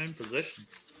hit very many positions.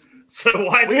 So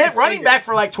we hit running back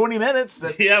for like 20 minutes.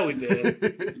 Yeah, we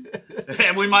did.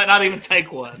 And we might not even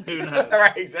take one. Who knows?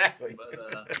 Right, exactly.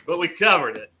 But we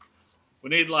covered it. We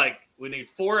need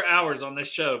 4 hours on this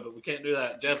show, but we can't do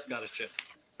that. Jeff's got a show.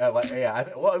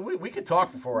 We could talk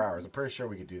for 4 hours. I'm pretty sure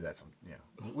we could do that.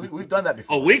 We've done that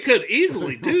before. Oh, we could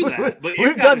easily do that. But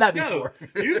we've done that before.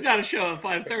 You've got a show at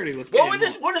 5:30 with. Well, we'll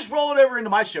just roll it over into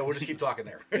my show. We'll just keep talking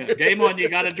there. Yeah, game on. You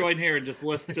got to join here and just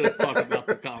listen to us talk about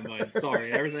the combine.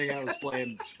 Sorry, everything I was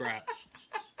playing scrap.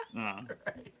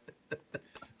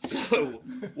 So,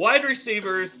 wide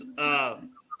receivers. I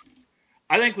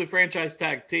think we franchise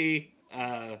tag T.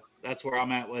 That's where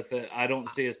I'm at with it. I don't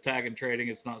see us tag and trading.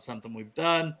 It's not something we've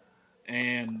done,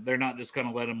 and they're not just going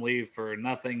to let him leave for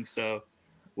nothing. So,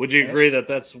 would you agree that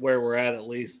that's where we're at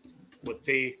least with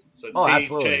T? So T,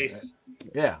 absolutely. Chase.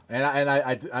 Yeah, and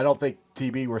I don't think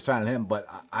TB we're signing him, but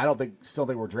I still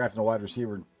think we're drafting a wide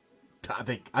receiver. I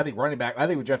think running back. I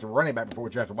think we drafted running back before we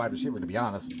drafted wide receiver, to be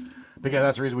honest, because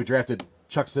that's the reason we drafted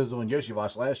Chuck Sizzle and Yoshi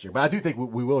Vosh last year. But I do think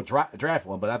we will draft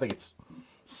one, but I think it's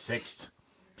 6th,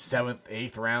 7th,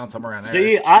 8th round, somewhere around there.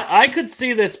 See, I could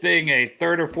see this being a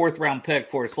 3rd or 4th round pick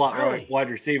for a slot wide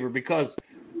receiver because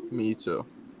me too.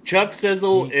 Chuck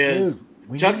Sizzle is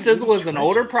an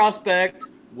older prospect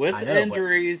with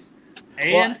injuries,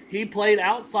 and he played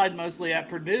outside mostly at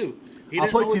Purdue. He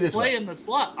didn't always play in the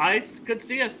slot. I could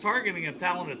see us targeting a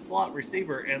talented slot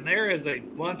receiver, and there is a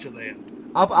bunch of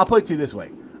them. I'll put it to you this way.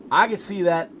 I can see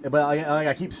that, but like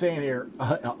I keep saying here,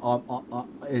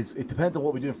 it depends on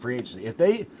what we do in free agency. If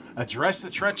they address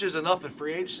the trenches enough in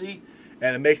free agency,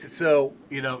 and it makes it so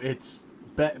it's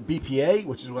BPA,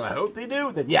 which is what I hope they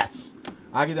do, then yes,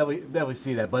 I can definitely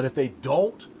see that. But if they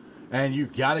don't, and you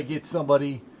got to get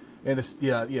somebody in this,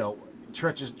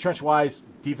 trench wise,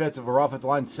 defensive or offensive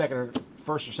line,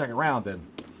 first or second round, then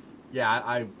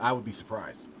yeah, I would be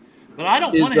surprised. But I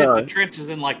don't want to hit the trenches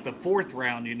in like the 4th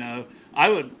round.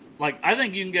 I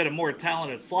think you can get a more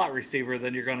talented slot receiver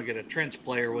than you're going to get a trench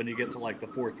player when you get to like the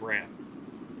 4th round.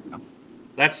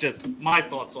 That's just my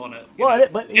thoughts on it.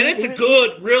 It's a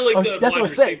good, really good wide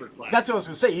receiver class. That's what I was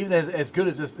going to say. Even as good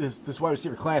as this wide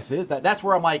receiver class is, that's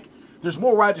where I'm like, there's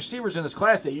more wide receivers in this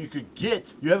class that you could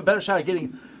get. You have a better shot at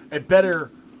getting a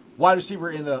better wide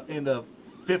receiver in the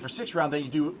 5th or 6th round than you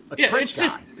do a trench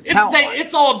guy.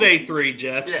 It's all day 3,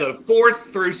 Jeff. Yeah. So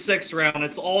 4th through 6th round,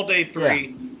 it's all day 3. Yeah.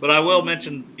 But I will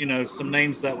mention, some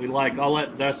names that we like. I'll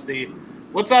let Dusty.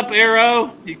 What's up,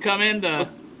 Arrow? You come in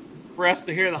for us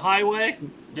to hear the highway?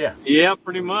 Yeah. Yeah,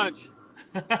 pretty much.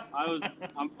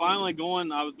 I'm finally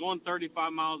going. I was going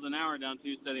 35 miles an hour down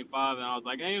 275, and I was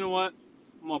like, hey, you know what?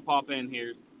 I'm gonna pop in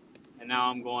here. and now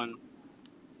I'm going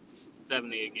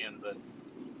 70 again. But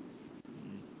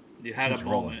you had a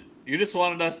moment. You just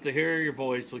wanted us to hear your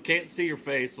voice. We can't see your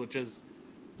face, which is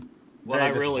what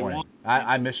Very I really want.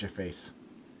 I miss your face.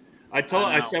 I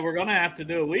said we're gonna have to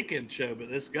do a weekend show, but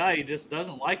this guy, he just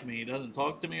doesn't like me. He doesn't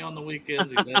talk to me on the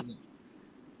weekends. He doesn't.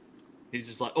 He's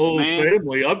just like, oh, man.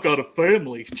 Family. I've got a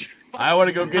family. I want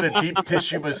to go get a deep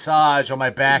tissue massage on my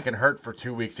back and hurt for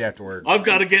 2 weeks afterwards. I've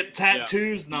got to get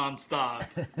tattoos nonstop.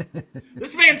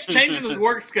 This man's changing his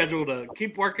work schedule to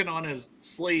keep working on his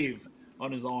sleeve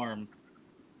on his arm.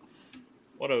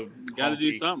 What a got to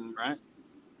do something, right?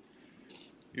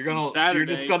 You're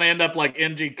just gonna end up like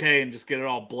MGK and just get it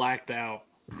all blacked out.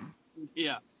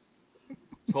 Yeah.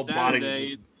 His whole body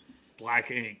is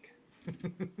black ink.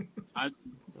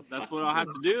 That's what I'll have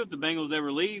to do if the Bengals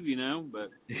ever leave,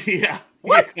 But yeah.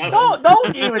 What?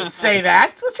 Don't even say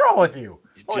that. What's wrong with you?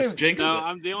 Just jinxed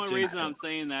it. The only reason I'm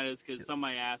saying that is because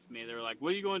somebody asked me. They were like,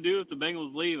 "What are you going to do if the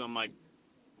Bengals leave?" I'm like,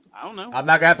 I don't know. I'm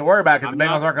not gonna have to worry about it because the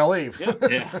Bengals aren't gonna leave.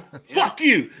 Yeah. Fuck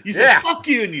you. You said fuck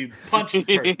you and you punched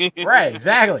the person. Right,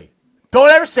 exactly. Don't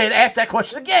ever ask that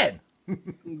question again.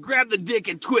 Grab the dick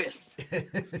and twist.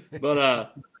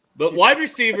 But wide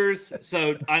receivers.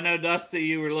 So I know Dusty,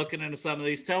 you were looking into some of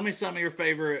these. Tell me some of your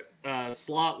favorite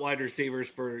slot wide receivers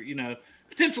for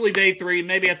potentially day 3,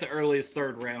 maybe at the earliest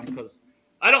 3rd round, because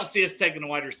I don't see us taking a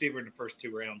wide receiver in the first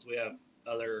 2 rounds. We have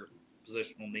other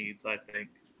positional needs, I think,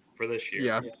 for this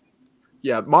year.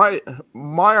 Yeah.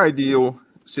 My ideal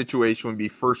situation would be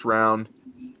first round,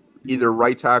 either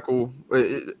right tackle.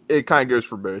 It kind of goes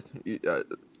for both.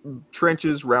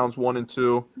 Trenches, rounds 1 and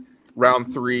 2.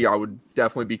 Round 3, I would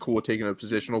definitely be cool with taking a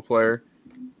positional player.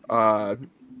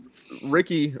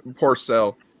 Ricky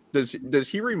Parcell, does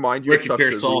he remind you Ricky of Chuck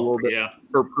Pearsall, a little bit? Yeah.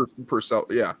 Or Purcell,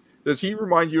 yeah. Does he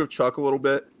remind you of Chuck a little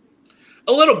bit?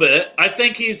 A little bit. I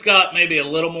think he's got maybe a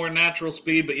little more natural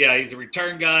speed, but yeah, he's a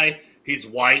return guy. He's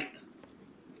white.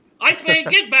 Iceman,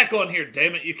 get back on here,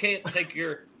 damn it. You can't take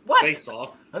your face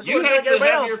off. You have to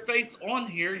have your face on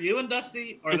here. You and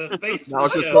Dusty are the face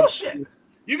of the show. Bullshit.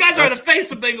 You guys are the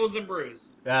face of Bengals and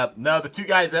Brews. No, the 2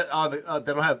 guys that that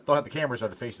don't have the cameras are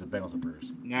the faces of Bengals and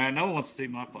Brews. Nah, no one wants to see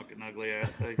my fucking ugly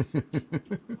ass face.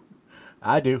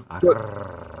 I do. All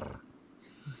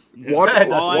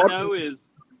I know is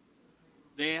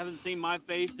they haven't seen my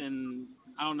face in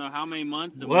I don't know how many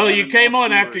months. Well, you came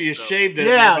on after you shaved it.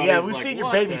 Yeah, we've seen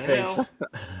your baby face.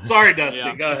 Sorry, Dusty.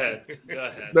 Yeah. Go ahead.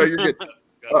 No, you're good.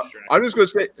 I'm just going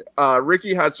to say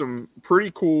Ricky had some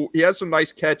pretty cool – he had some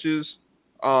nice catches.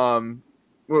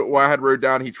 What I had wrote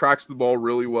down, he tracks the ball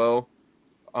really well.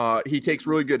 He takes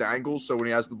really good angles, so when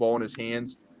he has the ball in his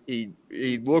hands, he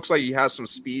looks like he has some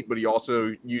speed, but he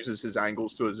also uses his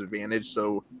angles to his advantage.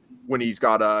 So when he's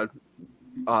got a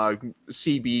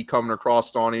CB coming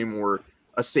across on him or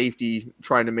a safety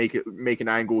trying to make an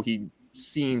angle, he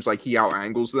seems like he out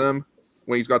angles them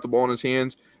when he's got the ball in his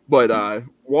hands. But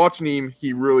watching him,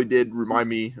 he really did remind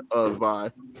me of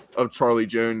Charlie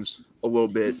Jones a little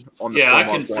bit on the yeah, I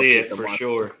can see it for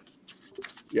sure.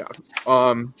 Yeah.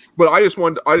 But I just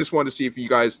wanted to see if you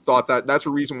guys thought that. That's a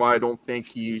reason why I don't think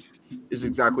he is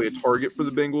exactly a target for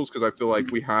the Bengals, because I feel like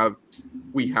we have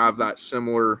that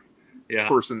similar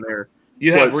person there.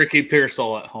 You have Ricky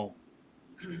Pearsall at home.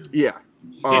 Yeah.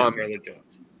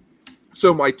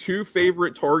 So my 2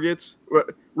 favorite targets,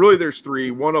 really there's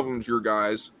 3. One of them is your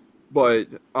guys, but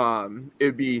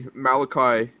it'd be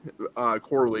Malachi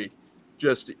Corley.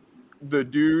 Just the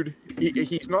dude,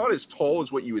 he's not as tall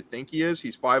as what you would think he is.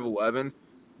 He's 5'11",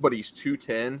 but he's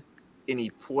 210, and he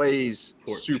plays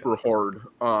super hard.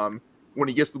 When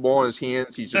he gets the ball in his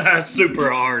hands, he's just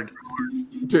super hard.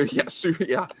 Dude,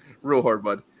 yeah, real hard,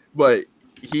 bud. But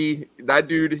that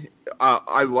dude,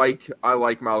 I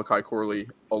like Malachi Corley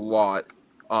a lot.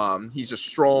 He's just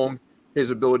strong.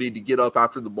 His ability to get up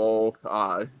after the ball,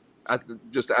 at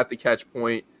the catch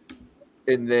point,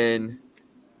 and then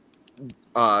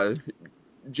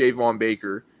Javon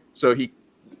Baker. So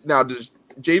does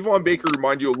Javon Baker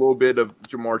remind you a little bit of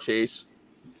Jamar Chase?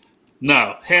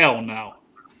 No, hell no.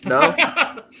 No,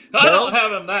 I don't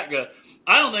have him that good.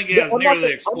 I don't think he has near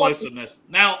the explosiveness.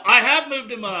 Now I have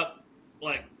moved him up.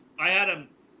 Like I had him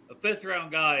a 5th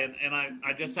round guy, and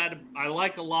I just had him. I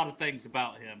like a lot of things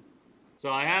about him,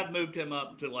 so I have moved him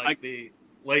up to like the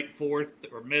late 4th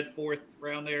or mid 4th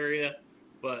round area.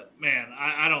 But man,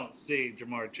 I don't see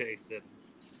Jamar Chase in.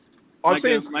 I'm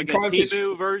saying like a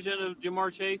Tebow version of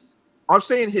Jamar Chase. I'm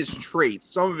saying his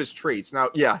traits, some of his traits. Now,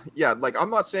 yeah. Like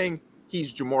I'm not saying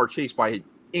he's Jamar Chase by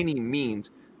any means,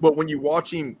 but when you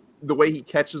watch him, the way he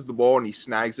catches the ball and he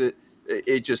snags it,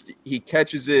 he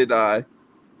catches it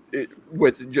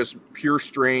with just pure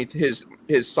strength. His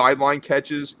sideline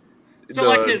catches. So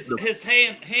like his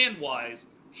hand wise,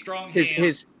 strong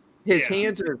hands. His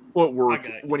hands and his footwork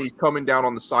when he's coming down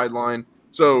on the sideline.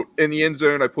 So in the end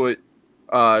zone, I put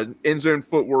end zone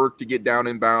footwork to get down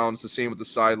in bounds. The same with the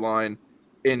sideline,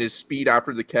 and his speed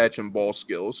after the catch and ball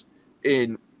skills.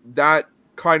 And that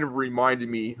kind of reminded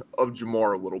me of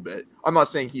Ja'Marr a little bit. I'm not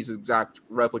saying he's an exact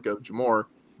replica of Ja'Marr,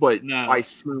 but I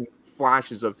see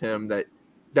flashes of him that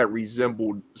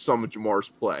resembled some of Jamar's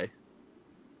play.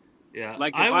 Yeah,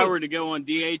 like if I were to go on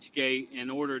DHgate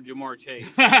and order Ja'Marr Chase.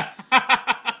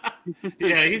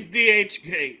 Yeah, he's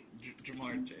DHgate,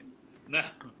 Ja'Marr Chase. No,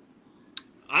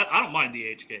 I don't mind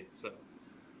DHgate. So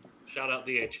shout out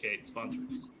DHgate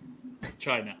sponsors.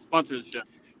 China sponsors the show.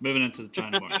 Moving into the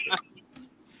China market.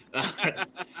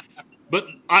 But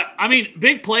I mean,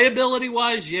 big playability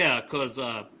wise, yeah, because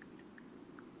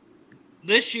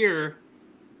this year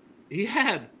he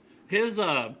had his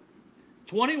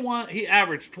 21. He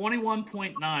averaged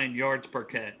 21.9 yards per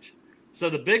catch. So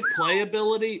the big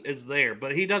playability is there,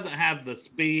 but he doesn't have the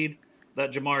speed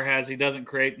that Ja'Marr has. He doesn't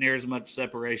create near as much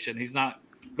separation. He's not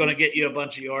going to get you a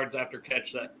bunch of yards after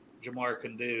catch that Ja'Marr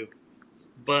can do.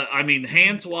 But, I mean,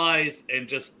 hands-wise and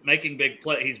just making big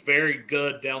plays, he's very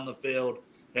good down the field,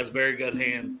 has very good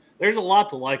hands. There's a lot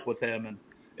to like with him. And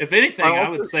if anything, I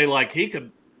would say, like, he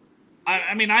could –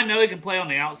 I mean, I know he can play on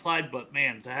the outside, but,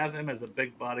 man, to have him as a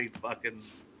big-bodied fucking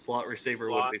slot receiver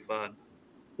would be fun.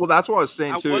 Well, that's what I was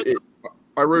saying, too.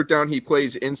 I wrote down he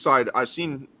plays inside. I've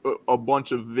seen a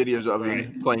bunch of videos of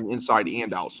him playing inside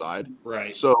and outside.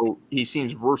 Right. So he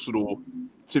seems versatile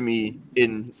to me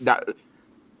in that –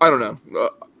 I don't know.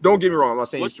 Don't get me wrong. I'm not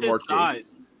saying what's he's Ja'Marr his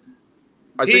size?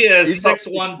 He is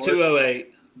 6'1",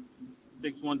 208.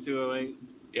 6'1", 208.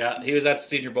 Yeah, he was at the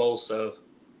Senior Bowl, so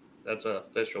that's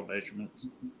official measurements.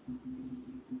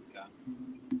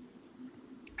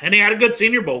 And he had a good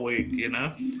Senior Bowl week, you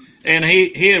know. And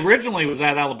he originally was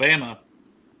at Alabama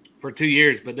for 2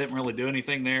 years, but didn't really do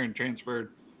anything there and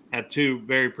transferred. Had 2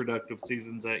 very productive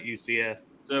seasons at UCF.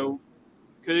 So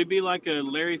could it be like a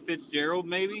Larry Fitzgerald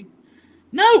maybe?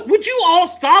 No, would you all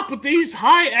stop with these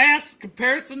high-ass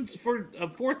comparisons for a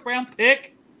 4th-round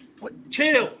pick? What?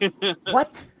 Chill.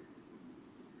 What?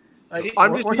 Like,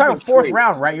 we're talking 4th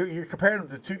round, right? You're comparing them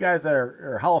to 2 guys that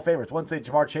are Hall of Famers. One said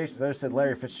Ja'Marr Chase, the other said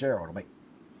Larry Fitzgerald. I'm like,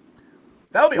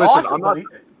 that would be awesome, but he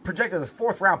projected as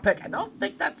 4th-round pick. I don't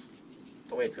think that's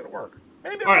the way it's going to work.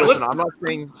 Maybe. All right, listen, I'm not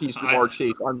saying he's Ja'Marr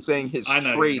Chase. I'm saying his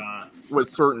trait with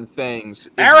certain things.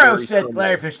 Arrow said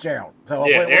Larry Fitzgerald. So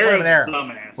we'll blame Arrow.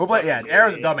 Dumbass.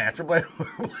 Arrow's a dumbass. We're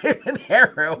blaming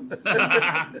Arrow.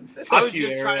 I was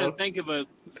just trying to think of a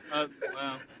well,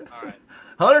 all right.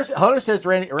 Hunter says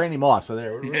Randy Moss. So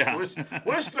there, we'll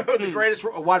just throw the greatest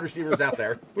wide receivers out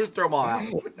there. We'll just throw them all out.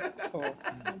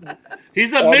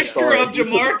 He's a mixture of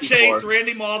Ja'Marr Chase,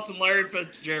 Randy Moss, and Larry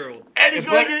Fitzgerald. And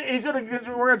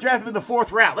we're gonna draft him in the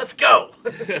 4th round. Let's go.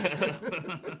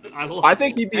 I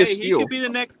think he'd be a steal. He could be the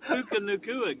next Puka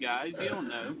Nacua, guys. You don't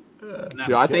know.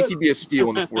 Yeah, I think he'd be a steal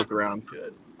in the 4th round.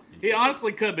 Good. He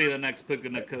honestly could be the next Puka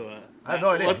Nacua. I have no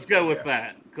idea. Let's go with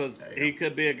that because he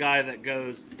could be a guy that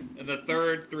goes in the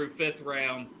 3rd through 5th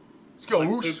round. Let's go,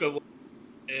 like Puka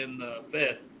in the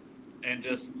 5th, and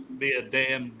just be a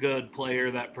damn good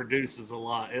player that produces a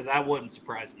lot. That wouldn't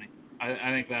surprise me. I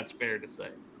think that's fair to say.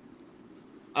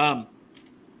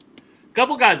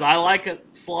 Couple guys I like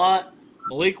at slot.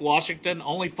 Malik Washington,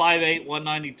 only 5'8",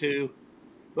 192.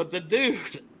 But the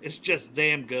dude is just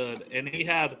damn good. And he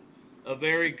had a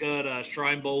very good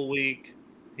Shrine Bowl week.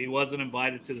 He wasn't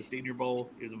invited to the Senior Bowl.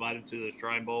 He was invited to the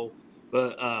Shrine Bowl.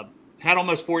 But had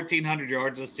almost 1,400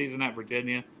 yards this season at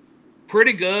Virginia.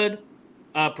 Pretty good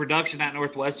production at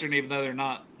Northwestern, even though they're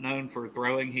not known for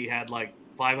throwing. He had like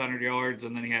 500 yards,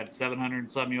 and then he had 700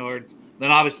 and some yards.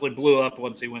 Then obviously blew up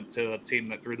once he went to a team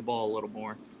that threw the ball a little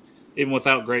more, even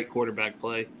without great quarterback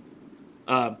play.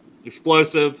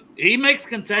 Explosive. He makes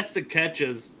contested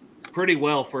catches pretty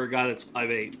well for a guy that's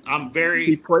 5'8".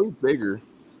 He plays bigger.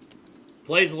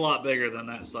 Plays a lot bigger than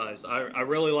that size. I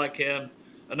really like him.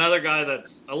 Another guy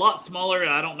that's a lot smaller.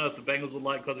 I don't know if the Bengals would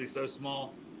like because he's so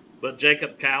small, but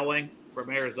Jacob Cowing from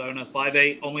Arizona,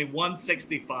 5'8", only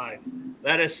 165.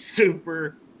 That is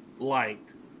super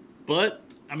light. But,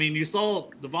 I mean, you saw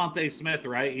Devontae Smith,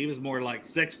 right? He was more like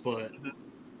 6 foot,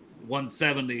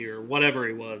 170 or whatever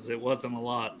he was. It wasn't a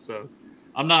lot. So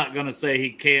I'm not going to say he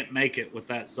can't make it with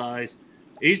that size.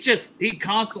 He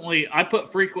constantly, I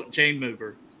put frequent chain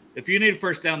mover. If you need a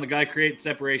first down, the guy creates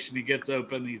separation. He gets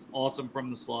open. He's awesome from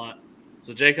the slot.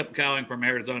 So Jacob Cowing from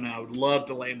Arizona, I would love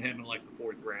to land him in like the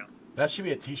 4th round. That should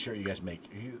be a T-shirt you guys make.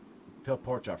 You tell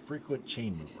Porch a frequent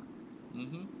chain mover.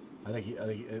 Mm-hmm. I think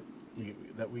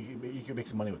you could make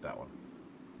some money with that one.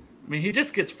 I mean, he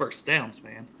just gets first downs,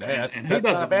 man. Yeah, and that's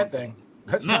not a bad thing.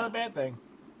 That's No. not a bad thing.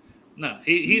 No,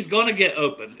 he's going to get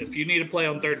open. If you need to play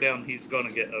on third down, he's going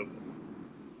to get open.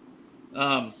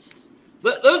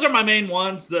 Those are my main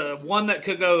ones. The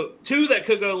two that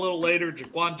could go a little later.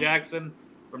 Jaquan Jackson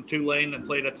from Tulane that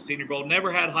played at the Senior Bowl.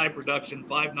 Never had high production,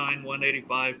 5'9",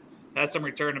 185. Has some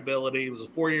return ability. He was a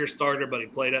 4-year starter, but he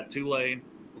played at Tulane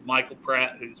with Michael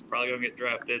Pratt, who's probably going to get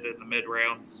drafted in the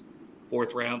mid-rounds,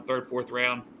 fourth round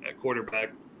at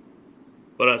quarterback.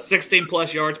 But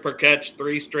 16-plus yards per catch,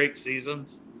 3 straight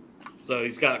seasons. So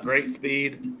he's got great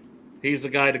speed. He's the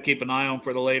guy to keep an eye on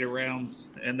for the later rounds.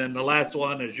 And then the last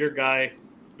one is your guy,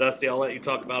 Dusty. I'll let you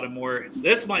talk about him more.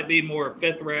 This might be more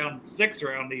 5th round, 6th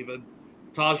round even,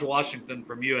 Taj Washington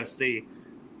from USC.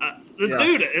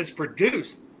 Dude is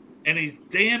produced, and he's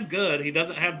damn good. He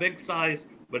doesn't have big size,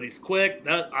 but he's quick.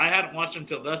 I hadn't watched him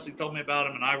until Dusty told me about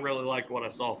him, and I really liked what I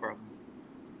saw from him.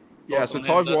 Yeah, so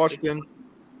Taj Washington,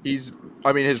 his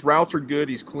routes are good.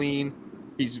 He's clean.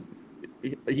 He's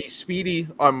speedy.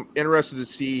 I'm interested to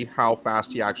see how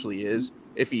fast he actually is.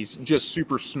 If he's just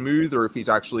super smooth or if he's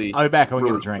actually I'll be back. I'll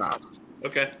really get a drink. fast.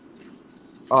 Okay.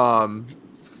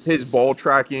 His ball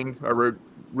tracking, I wrote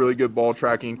really good ball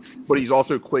tracking, but he's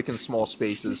also quick in small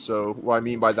spaces. So what I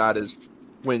mean by that is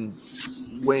when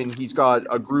he's got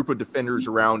a group of defenders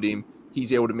around him,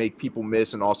 he's able to make people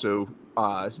miss and also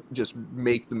just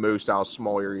make the most out of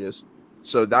small areas.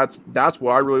 So that's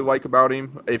what I really like about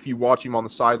him. If you watch him on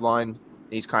the sideline and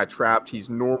he's kind of trapped, he's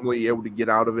normally able to get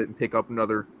out of it and pick up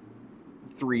another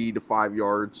 3 to 5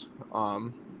 yards.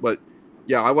 But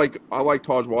yeah, I like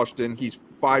Taj Washington. He's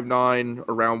 5'9",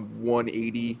 around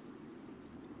 180.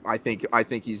 I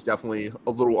think he's definitely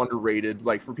a little underrated.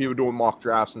 Like for people doing mock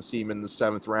drafts and see him in the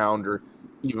 7th round or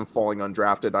even falling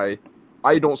undrafted,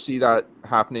 I don't see that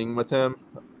happening with him.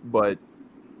 But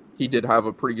he did have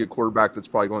a pretty good quarterback that's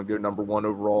probably going to go number 1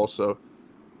 overall. So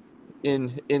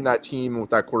in that team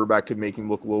with that quarterback could make him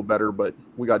look a little better. But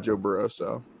we got Joe Burrow,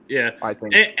 so yeah, I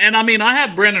think. And I mean, I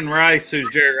have Brendan Rice, who's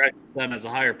Jerry Rice's son, as a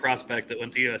higher prospect that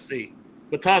went to USC.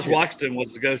 But Taj Washington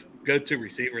was the go-to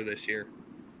receiver this year.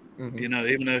 Mm-hmm. You know,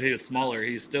 even though he is smaller,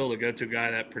 he's still the go-to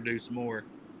guy that produced more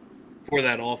for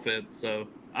that offense. So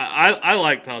I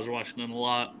like Taj Washington a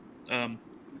lot.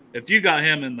 If you got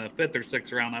him in the 5th or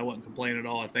 6th round, I wouldn't complain at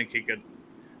all. I think he could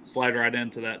slide right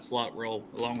into that slot role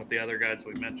along with the other guys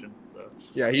we mentioned. So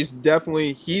yeah,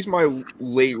 he's my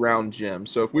late round gem.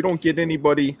 So if we don't get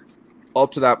anybody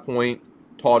up to that point,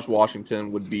 Taj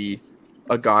Washington would be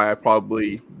a guy I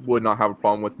probably would not have a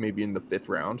problem with maybe in the 5th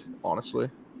round, honestly.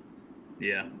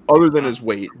 Yeah. Other than his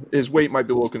weight. His weight might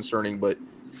be a little concerning, but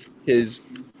his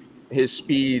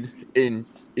speed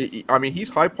he's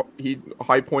high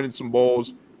pointed some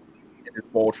balls, and his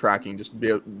ball tracking, just be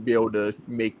able to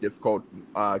make difficult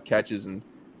catches and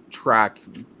track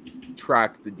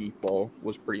the deep ball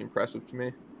was pretty impressive to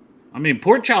me. I mean,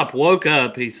 Pork Chop woke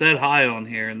up, he said hi on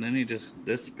here, and then he just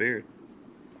disappeared.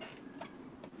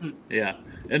 Yeah.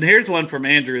 And here's one from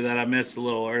Andrew that I missed a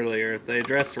little earlier. If they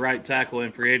address the right tackle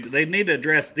in free agent, they need to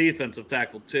address defensive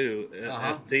tackle too,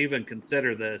 to even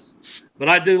consider this. But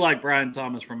I do like Brian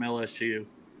Thomas from LSU.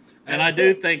 And I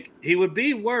do think he would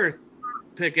be worth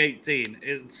pick 18.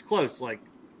 It's close. Like,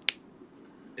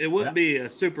 it wouldn't be a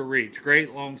super reach.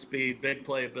 Great long speed, big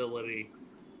playability.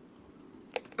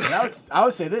 And I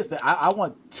would say this, that I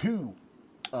want 2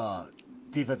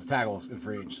 defensive tackles in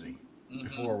free agency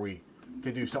before we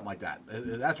could do something like that.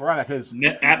 That's where I'm at. Because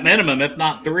at minimum, if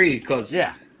not 3, because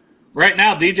right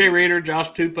now DJ Reader,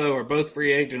 Josh Tupou are both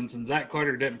free agents, and Zach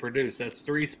Carter didn't produce. That's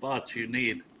 3 spots you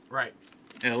need. Right.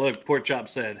 Yeah, look, Pork Chop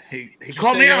said he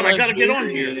called me out. I got to get on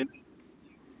here.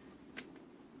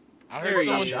 I heard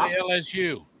someone say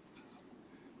LSU.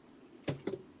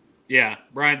 Yeah,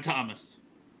 Brian Thomas.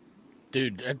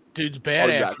 Dude, that dude's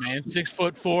badass, man.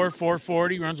 6'4",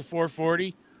 440, runs a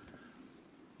 440.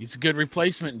 He's a good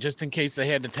replacement just in case they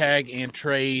had to tag and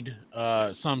trade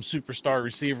some superstar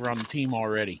receiver on the team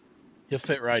already. He'll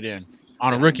fit right in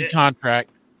on a rookie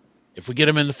contract. If we get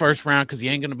him in the 1st round, because he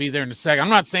ain't going to be there in the 2nd. I'm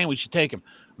not saying we should take him.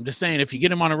 I'm just saying if you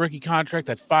get him on a rookie contract,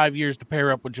 that's 5 years to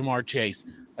pair up with Jamar Chase.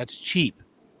 That's cheap.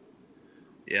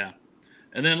 Yeah.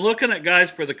 And then looking at guys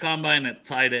for the combine at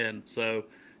tight end. So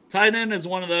tight end is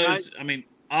one of those. I mean,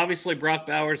 obviously Brock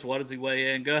Bowers, what does he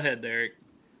weigh in? Go ahead, Derek.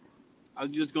 I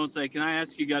was just going to say, can I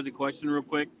ask you guys a question real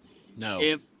quick?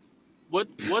 No.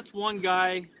 What's one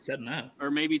guy said no, or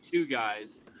maybe 2 guys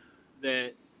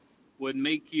that would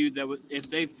make you if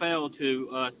they fell to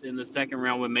us in the 2nd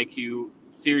round would make you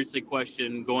seriously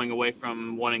question going away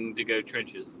from wanting to go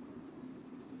trenches?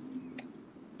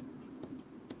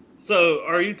 So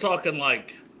are you talking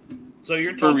like? So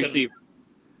you're talking receiver.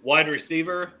 Wide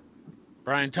receiver.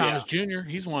 Brian Thomas Jr.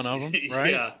 He's one of them,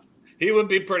 right? Yeah, he would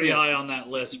be pretty high on that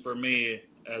list for me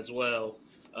as well.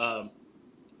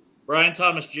 Brian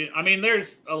Thomas Jr. I mean,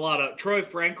 there's a lot of Troy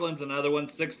Franklin's another one,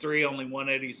 6'3", only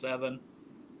 187,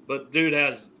 but dude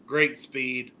has great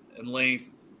speed and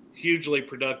length, hugely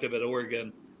productive at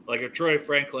Oregon. Like if Troy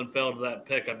Franklin fell to that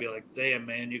pick, I'd be like, damn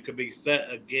man, you could be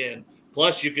set again.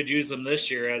 Plus, you could use him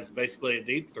this year as basically a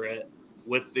deep threat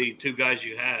with the two guys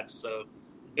you had. So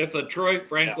if a Troy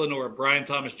Franklin or a Brian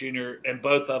Thomas Jr. and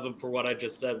both of them, for what I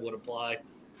just said, would apply,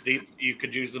 you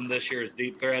could use them this year as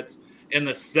deep threats. In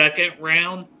the second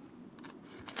round,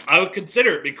 I would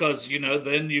consider it because,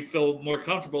 then you feel more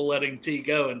comfortable letting T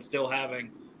go and still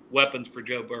having weapons for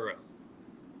Joe Burrow.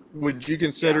 Would you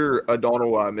consider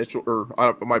Adonai Mitchell, or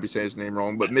I might be saying his name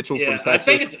wrong, but Mitchell from Texas? I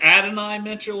think it's Adonai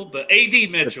Mitchell, but A.D.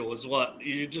 Mitchell is what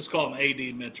you just call him.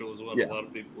 A.D. Mitchell is what a lot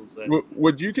of people say.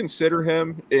 Would you consider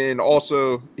him? And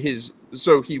also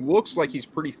so he looks like he's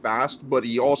pretty fast, but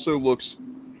he also looks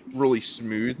really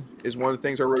smooth. Is one of the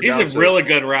things I wrote down. He's a really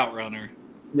good route runner.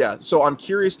 Yeah, so I'm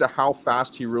curious to how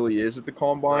fast he really is at the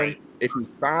combine. Right. If he's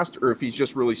fast or if he's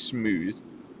just really smooth.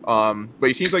 But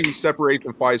he seems like he separates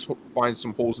and finds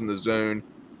some holes in the zone.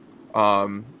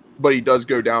 But he does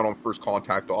go down on first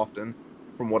contact often,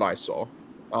 from what I saw.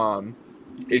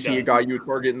 Is he a guy you would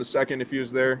target in the second if he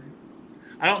was there?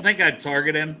 I don't think I'd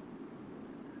target him.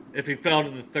 If he fell to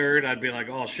the third, I'd be like,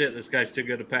 oh, shit, this guy's too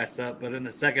good to pass up. But in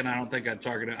the second, I don't think I'd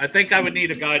target him. I think I would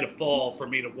need a guy to fall for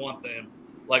me to want them,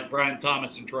 like Brian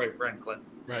Thomas and Troy Franklin.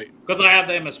 Right. Because I have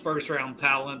them as first-round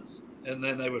talents, and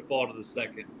then they would fall to the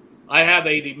second. I have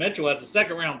A.D. Mitchell as a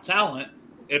second-round talent.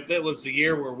 If it was the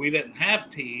year where we didn't have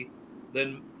T,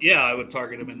 then, I would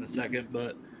target him in the second.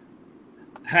 But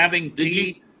having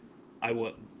T, I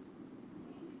wouldn't.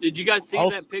 Did you guys see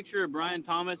that picture of Brian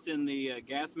Thomas in the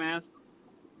gas mask?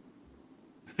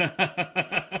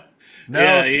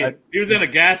 No, he was in a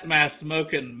gas mask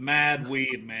smoking mad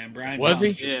weed, man. Brian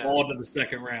Thomas fall to the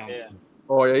second round. Yeah.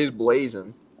 Oh, yeah, he's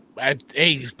blazing.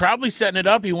 Hey, he's probably setting it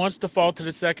up. He wants to fall to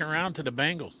the second round to the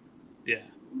Bengals. Yeah,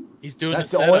 he's doing that's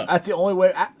the only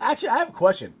way. Actually, I have a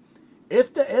question.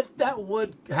 If that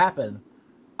would happen,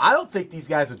 I don't think these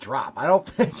guys would drop. I don't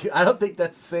think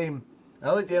that's the same. I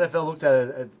don't think the NFL looks at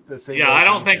it as the same. Yeah, I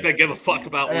don't think they give a fuck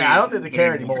about. Yeah, I don't think they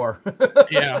care anymore.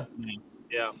 Yeah,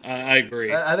 I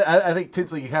agree. I think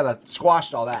Tinsley kind of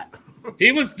squashed all that.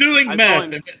 He was doing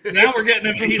meth, and now we're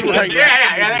getting him. He's like,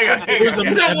 yeah. You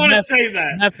don't want to say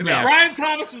that. Brian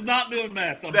Thomas was not doing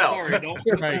meth. I'm sorry. Don't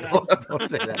put that out. Don't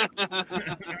say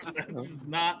that. That's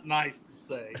not nice to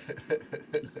say.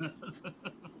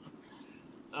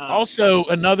 Also,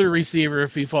 another receiver,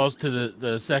 if he falls to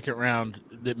the second round,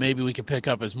 that maybe we could pick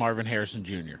up is Marvin Harrison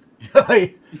Jr.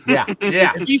 Yeah.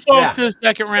 If he falls to the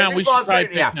second round, we should probably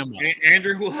pick him up.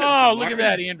 Andrew Woods. Oh, look at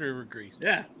that. Andrew agrees.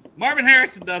 Yeah. Marvin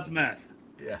Harrison does meth.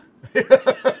 Yeah.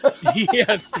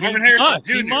 Yes. Marvin Harrison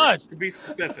Jr. He must. To be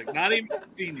specific. Not even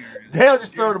senior. They'll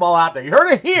just throw them all out there. You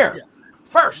heard it here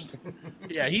first.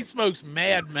 Yeah, he smokes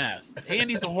mad meth. And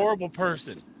he's a horrible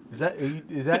person. Is that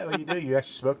what you do? You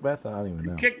actually smoke meth? I don't even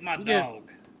know. Kick my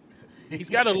dog. He's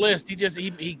got a list.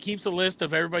 He keeps a list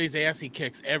of everybody's ass he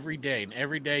kicks every day, and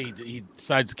every day he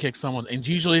decides to kick someone, and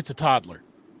usually it's a toddler.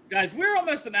 Guys, we're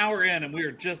almost an hour in, and we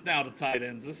are just now to tight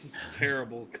ends. This is a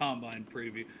terrible combine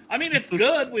preview. I mean, it's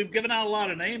good. We've given out a lot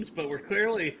of names, but we're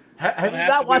clearly have you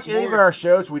not watched any of our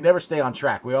shows? We never stay on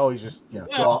track. We always just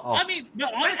I mean,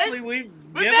 honestly, we've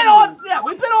been on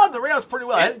the rails pretty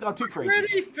well. It hasn't gone too crazy.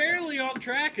 Pretty fairly on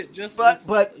track. It just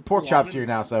but Pork Chop's here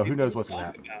now, so who knows what's going to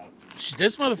happen.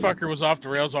 This motherfucker was off the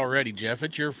rails already, Jeff.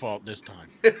 It's your fault this time.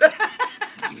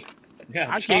 Yeah,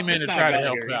 I came in to try to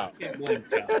help out.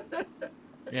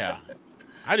 Yeah,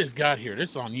 I just got here.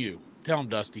 This is on you. Tell him,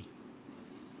 Dusty.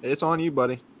 It's on you,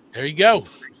 buddy. There you go.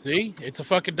 See? It's a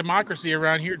fucking democracy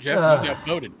around here, Jeff. You got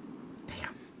voted.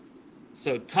 Damn.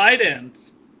 So, tight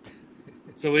ends.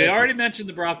 So, we already mentioned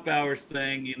the Brock Bowers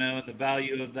thing, and the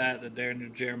value of that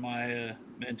Darren Jeremiah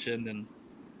mentioned. And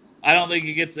I don't think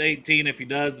he gets 18. If he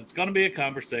does, it's going to be a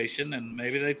conversation, and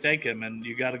maybe they take him, and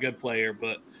you got a good player.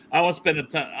 But I won't spend a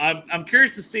ton. I'm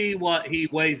curious to see what he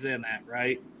weighs in at,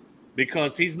 right?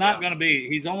 Because he's not going to be –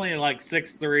 he's only like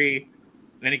 6'3",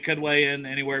 and he could weigh in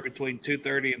anywhere between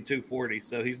 230 and 240.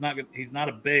 So he's not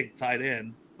a big tight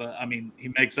end, but, I mean,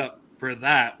 he makes up for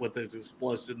that with his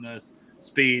explosiveness,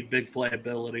 speed, big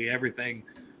playability, everything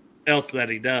else that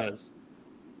he does.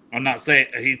 I'm not saying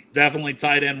 – he's definitely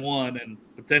tight end 1 and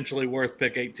potentially worth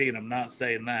pick 18. I'm not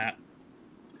saying that.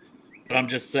 But I'm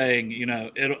just saying,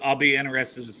 I'll be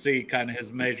interested to see kind of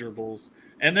his measurables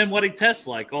and then what he tests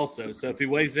like also. So if he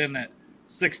weighs in at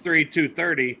 6'3",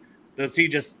 230, does he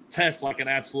just test like an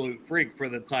absolute freak for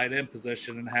the tight end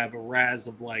position and have a RAS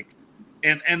of like,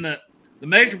 and the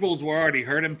measurables were already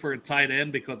hurt him for a tight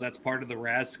end because that's part of the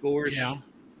RAS scores. Yeah.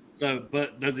 So,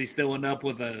 but does he still end up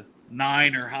with a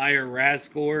 9 or higher RAS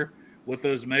score with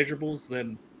those measurables?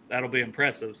 Then that'll be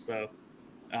impressive. So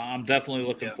I'm definitely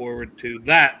looking forward to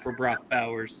that for Brock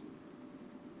Bowers.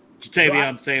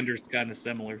 Jatavion Sanders, kind of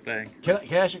similar thing. Can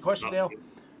I ask you a question, Dale?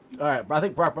 All right, but I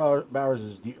think Brock Bowers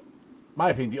is, my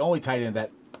opinion, the only tight end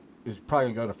that is probably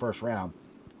going to go in the first round.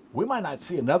 We might not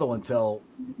see another one until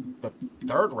the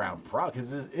third round, probably,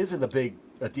 because this isn't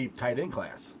a deep tight end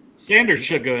class. Sanders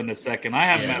should go in the second. I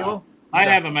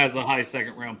have him as a high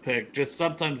second round pick. Just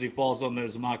sometimes he falls on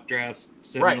those mock drafts.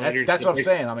 Right, that's what I'm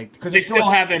saying. I mean, because they still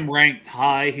have him ranked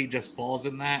high. He just falls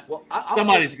in that. Well,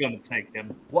 somebody's going to take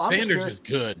him. Well, Sanders is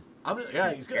good.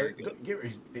 He's good.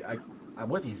 I'm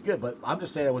with you. He's good, but I'm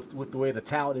just saying with the way the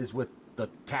talent is with the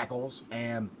tackles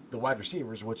and the wide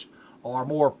receivers, which are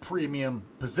more premium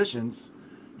positions,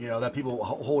 that people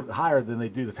hold higher than they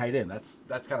do the tight end. That's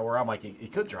kind of where I'm like, he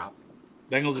could drop.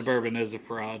 Bengals of Bourbon is a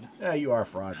fraud. Yeah, you are a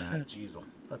fraud, man. Jeez,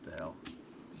 what the hell?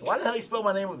 Why the hell you spell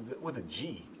my name with a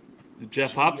G?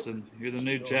 Jeff Hobson. You're the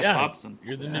new Jeff Hobson.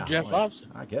 You're the new Jeff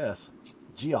Hobson. I guess.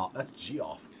 G off. That's G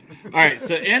off. All right.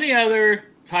 So, any other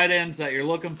tight ends that you're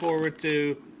looking forward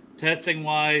to, testing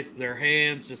wise, their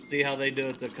hands, just see how they do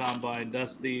at the combine?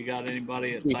 Dusty, you got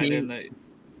anybody at tight end that?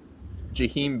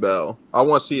 Jaheim Bell. I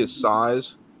want to see his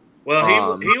size.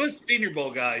 Well, he was Senior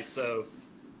Bowl guy, so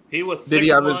he was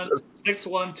 6'1",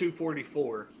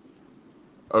 244.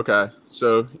 Okay,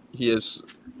 so he is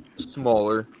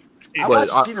smaller. I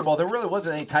watched Senior Bowl. There really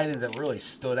wasn't any tight ends that really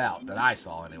stood out that I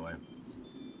saw anyway.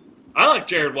 I like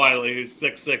Jared Wiley, who's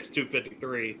 6'6",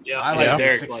 253. Yeah, I like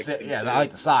Derek. 6'6". Yeah, I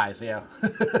like the size. Yeah,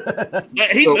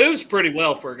 he moves pretty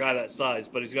well for a guy that size,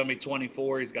 but he's going to be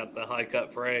 24. He's got the high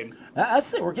cut frame. I'd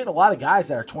say we're getting a lot of guys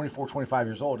that are 24, 25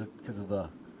 years old because of the.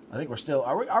 I think we're still.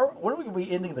 When are we going to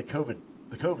be ending the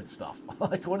COVID stuff?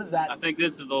 Like, what is that? I think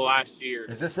this is the last year.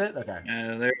 Is this it? Okay.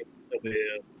 And there's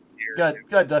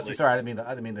Good, Dusty. Sorry, I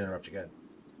didn't mean to interrupt you. Good.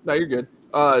 No, you're good.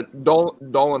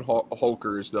 Dolan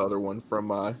Holker is the other one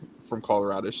from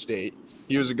Colorado State.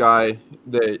 He was a guy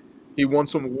that he won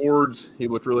some awards. He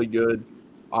looked really good.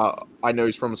 I know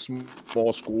he's from a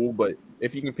small school, but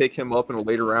if you can pick him up in a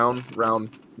later round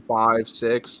 5,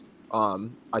 6,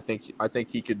 I think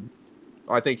he could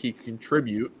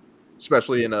contribute,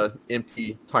 especially in a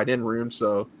empty tight end room.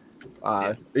 So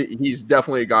he's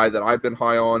definitely a guy that I've been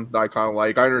high on, that I kind of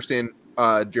like. I understand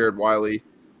Jared Wiley.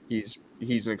 He's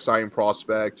an exciting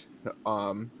prospect.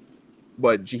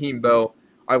 But Jaheim Bell,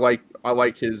 I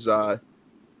like his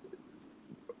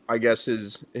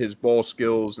his ball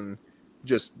skills, and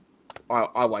just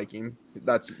I like him.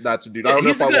 That's a dude. I don't know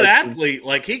if he's a good athlete. Him.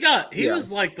 Like he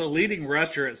was like the leading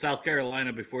rusher at South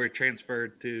Carolina before he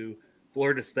transferred to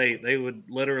Florida State. They would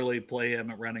literally play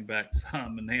him at running back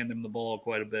some and hand him the ball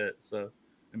quite a bit. So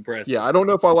impressive. Yeah, I don't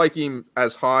know if I like him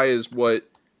as high as what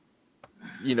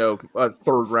a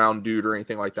third round dude or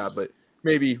anything like that, but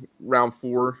maybe round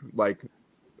 4, like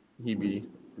he'd be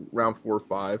round 4 or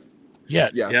 5. Yeah.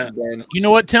 Then, you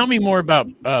know what? Tell me more about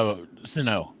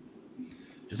Sino.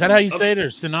 Is that how you say it, or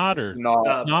Sinat, or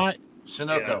not?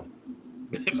 Sunoco.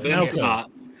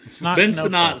 Ben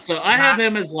Sinnott. So I have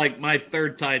him as like my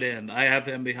third tight end. I have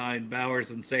him behind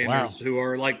Bowers and Sanders, who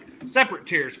are like separate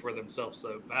tiers for themselves.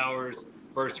 So Bowers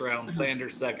first round,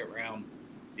 Sanders second round.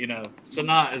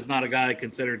 Sinnott is not a guy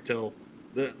considered till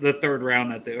the third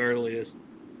round at the earliest.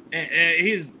 And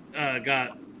he's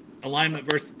got alignment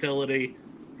versatility.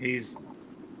 He's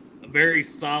very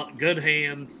solid, good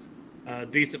hands,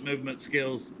 decent movement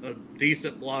skills, a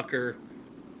decent blocker.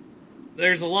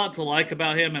 There's a lot to like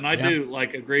about him, and I do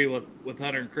agree with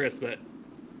Hunter and Chris that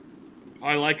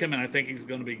I like him, and I think he's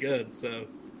going to be good. So,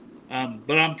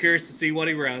 but I'm curious to see what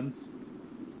he runs.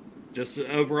 Just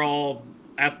overall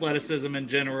athleticism in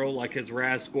general, like his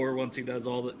RAS score once he does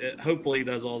hopefully he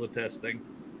does all the testing.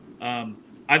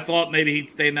 I thought maybe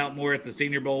he'd stand out more at the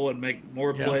Senior Bowl and make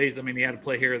more plays. I mean, he had to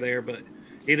play here or there, but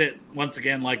he didn't. Once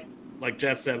again, like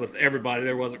Jeff said, with everybody,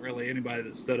 there wasn't really anybody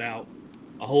that stood out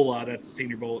a whole lot at the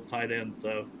Senior Bowl at tight end.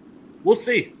 So we'll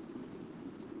see.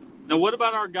 Now, what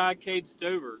about our guy Cade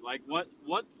Stover? Like,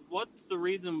 what's the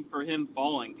reason for him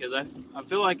falling? Because I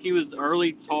feel like he was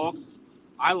early talks.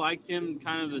 I liked him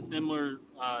kind of the similar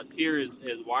tier as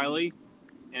Wiley,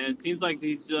 and it seems like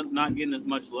he's not getting as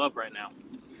much love right now.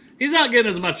 He's not getting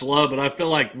as much love, but I feel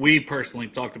like we personally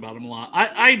talked about him a lot.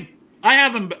 I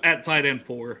have him at tight end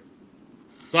 4.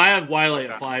 So I have Wiley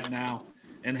at 5 now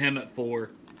and him at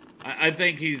 4. I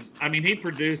think he's. I mean, he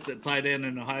produced at tight end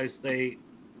in Ohio State.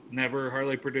 Never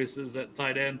hardly produces at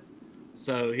tight end.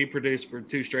 So he produced for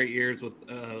 2 straight years with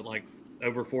like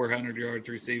over 400 yards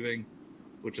receiving,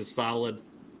 which is solid.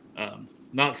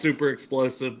 Not super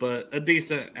explosive, but a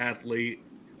decent athlete.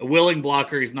 A willing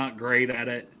blocker. He's not great at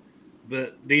it,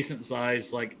 but decent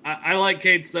size. Like I like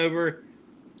Cade Stover.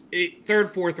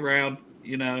 3rd, 4th round.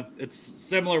 You know, it's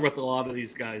similar with a lot of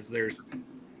these guys. There's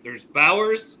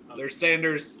Bowers, there's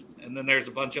Sanders, and then there's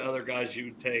a bunch of other guys you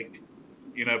would take.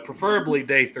 You know, preferably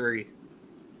day 3.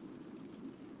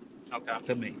 Okay.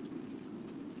 To me.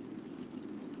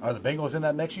 Are the Bengals in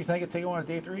that mix, you think, at taking one on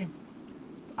day 3?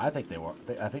 I think they were.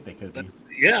 I think they could be.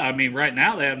 Yeah, I mean, right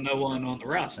now they have no one on the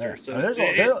roster. Yeah. So I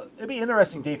mean, it'd be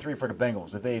interesting day 3 for the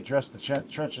Bengals if they address the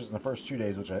trenches in the first 2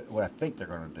 days, what I think they're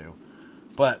going to do.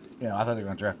 But, you know, I thought they were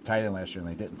going to draft a tight end last year,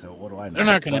 and they didn't, so what do I know? They're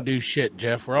not going to do shit,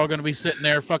 Jeff. We're all going to be sitting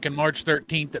there fucking March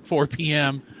 13th at 4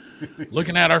 p.m.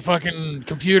 looking at our fucking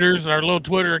computers, our little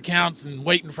Twitter accounts, and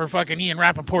waiting for fucking Ian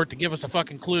Rappaport to give us a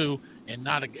fucking clue, and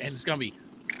it's going to be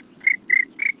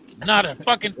not a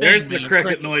fucking thing. There's the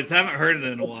cricket noise. Haven't heard it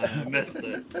in a while. I missed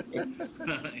it.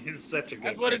 He's such a good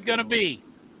That's what it's going to be.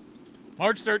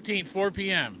 March 13th, 4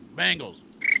 p.m. Bengals.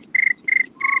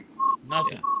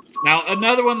 Nothing. Yeah. Now,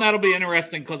 another one that'll be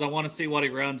interesting because I want to see what he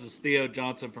runs is Theo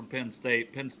Johnson from Penn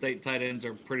State. Penn State tight ends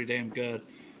are pretty damn good.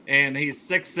 And he's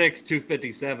 6'6",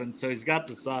 257, so he's got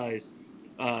the size.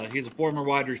 He's a former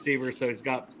wide receiver, so he's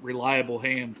got reliable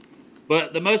hands.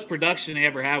 But the most production he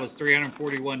ever had was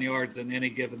 341 yards in any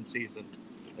given season.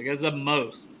 Like, that's the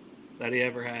most that he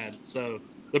ever had. So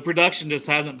the production just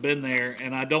hasn't been there,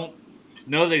 and I don't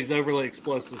know that he's overly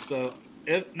explosive. So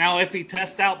if he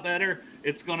tests out better,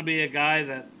 it's going to be a guy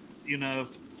that, you know,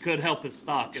 could help his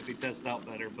stock if he tests out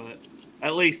better. But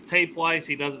at least tape-wise,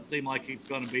 he doesn't seem like he's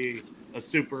going to be a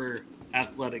super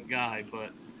athletic guy.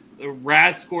 But the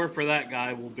RAS score for that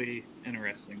guy will be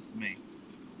interesting to me.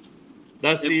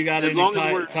 Dusty, you got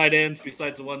any tight ends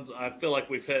besides the ones I feel like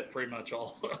we've hit pretty much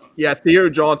all? Yeah,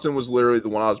 Theo Johnson was literally the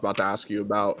one I was about to ask you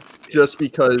about, just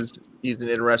because he's an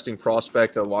interesting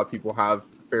prospect that a lot of people have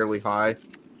fairly high,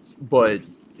 but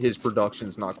his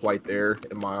production's not quite there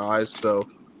in my eyes. So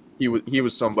he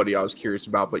was somebody I was curious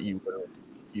about, but you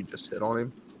just hit on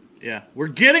him. Yeah, we're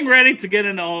getting ready to get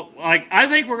into I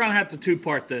think we're gonna have to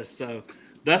 2-part this. So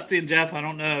Dusty and Jeff, I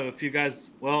don't know if you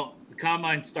guys. Well, the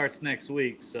combine starts next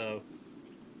week, so.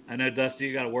 I know, Dusty,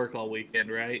 you got to work all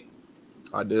weekend, right?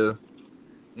 I do.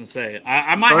 And say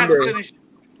I might have to finish.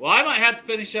 Well, I might have to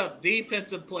finish up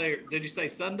defensive player. Did you say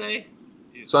Sunday?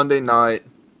 Sunday night.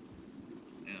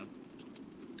 Yeah.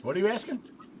 What are you asking?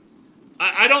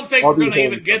 I don't think we're going to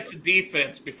even get to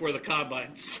defense before the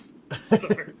combine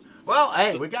starts. Well,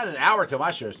 hey, we got an hour till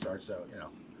my show starts, so you know.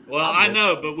 Well, I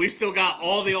know, but we still got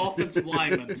all the offensive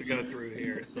linemen to go through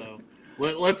here, so.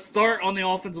 Let's start on the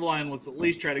offensive line. Let's at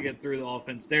least try to get through the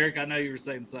offense. Derek, I know you were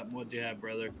saying something. What'd you have,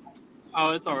 brother?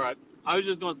 Oh, it's all right. I was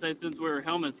just going to say, since we were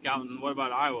helmet scouting, what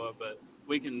about Iowa? But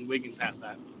we can pass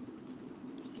that.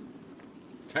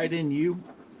 Tight end you?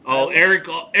 Oh,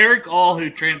 Eric All, who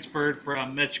transferred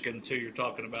from Michigan, who you're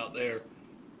talking about there.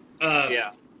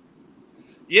 Yeah.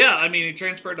 Yeah, I mean, he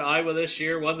transferred to Iowa this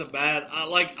year. Wasn't bad. I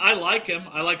like him.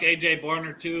 I like A.J.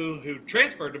 Barner, too, who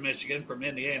transferred to Michigan from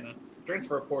Indiana.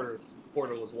 Transfer portal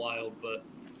was wild, but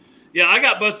yeah, I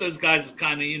got both those guys as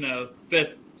kind of, you know,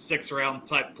 5th, 6th round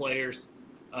type players.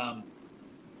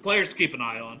 Players to keep an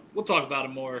eye on. We'll talk about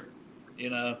them more, you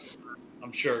know,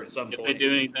 I'm sure at some point. If they do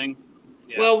anything.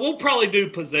 Yeah. Well, we'll probably do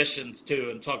positions too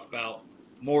and talk about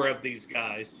more of these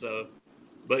guys. So,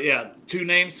 but yeah, 2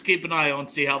 names to keep an eye on,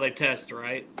 see how they test,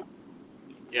 right?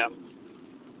 Yeah.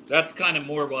 That's kind of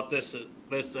more what this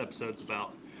episode's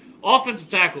about. Offensive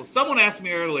tackles. Someone asked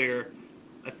me earlier,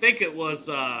 I think it was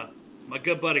my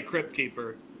good buddy Crypt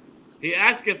Keeper. He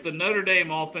asked if the Notre Dame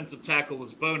offensive tackle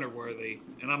was boner worthy,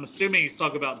 and I'm assuming he's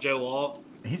talking about Joe Alt.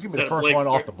 He's going to be the first one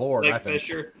off the board, I think.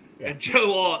 Fisher. Yeah. And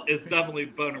Joe Alt is definitely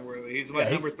boner worthy. He's my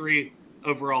number 3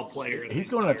 overall player. He's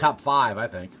going to the top 5, I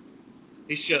think.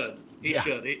 He should. He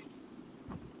should.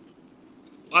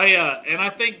 And I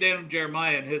think Dan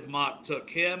Jeremiah in his mock took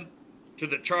him to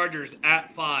the Chargers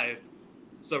at 5.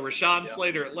 So Rashawn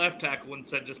Slater at left tackle and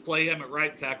said just play him at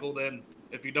right tackle. Then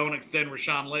if you don't extend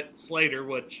Rashawn Slater,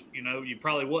 which, you know, you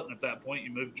probably wouldn't at that point,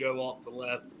 you move Joe Alt to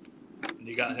left and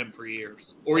you got him for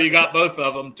years. Or you got both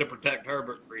of them to protect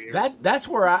Herbert for years. That's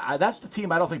where that's the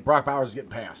team I don't think Brock Bowers is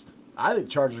getting past. I think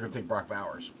Chargers are going to take Brock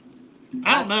Bowers.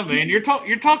 I don't know, man. You're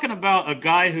talking about a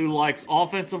guy who likes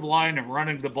offensive line and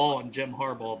running the ball and Jim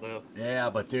Harbaugh, though. Yeah,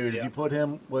 but, dude, if you put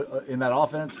him in that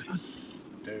offense,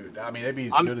 dude, I mean, they'd be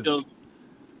as good as...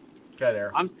 Go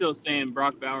there. I'm still saying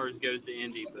Brock Bowers goes to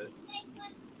Indy, but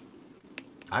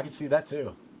I can see that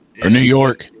too. Or New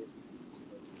York.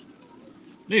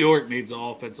 New York needs an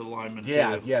offensive lineman.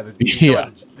 Yeah, too. yeah.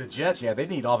 The Jets, yeah, they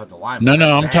need offensive linemen.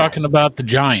 No, I'm talking about the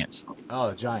Giants. Oh,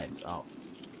 the Giants. Oh,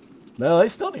 no, they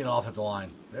still need an offensive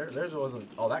line. Theirs wasn't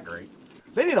all that great.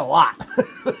 They need a lot.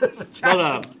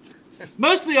 But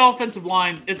most of the offensive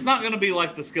line, it's not going to be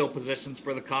like the skill positions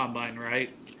for the combine, right?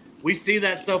 We see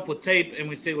that stuff with tape, and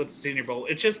we see it with the Senior Bowl.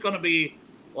 It's just going to be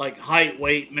like height,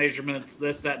 weight, measurements,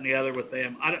 this, that, and the other with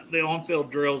them. The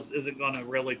on-field drills isn't going to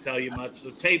really tell you much.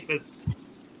 The tape is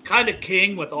kind of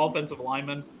king with offensive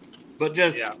linemen, but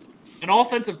just an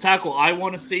offensive tackle I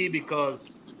want to see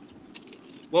because,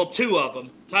 well, two of them,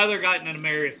 Tyler Guyton and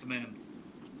Amarius Mims.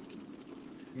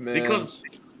 Because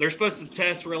they're supposed to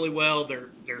test really well. They're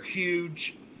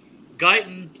huge.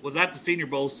 Guyton was at the Senior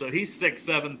Bowl, so he's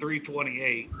 6'7",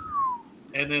 328.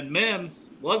 And then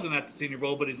Mims wasn't at the Senior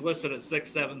Bowl, but he's listed at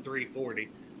 6'7", 340.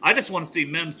 I just want to see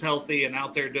Mims healthy and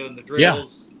out there doing the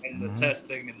drills and the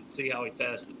testing and see how he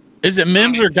tests. Is it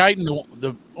Mims or Guyton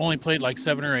the only played like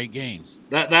 7 or 8 games?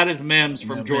 That is Mims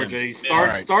from Georgia. He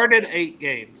started 8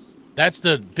 games. That's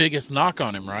the biggest knock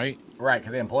on him, right? Right,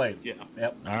 because they haven't played. Yeah.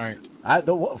 Yep. All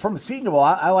right. From the Senior Bowl,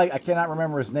 I cannot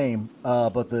remember his name,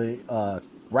 but the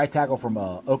right tackle from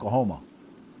Oklahoma.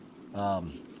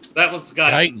 That was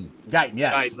Guyton. Guyton,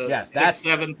 yes, yes. That's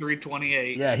 6'7",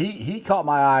 328. Yeah, he caught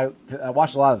my eye. I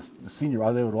watched a lot of the Senior. I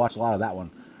was able to watch a lot of that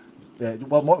one.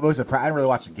 Well, most of I didn't really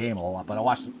watch the game a lot, but I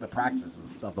watched the practices and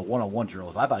stuff, the one-on-one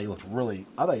drills. I thought he looked really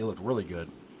good.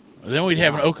 Then we'd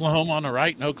have an Oklahoma on the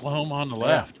right and Oklahoma on the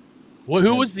left. Well,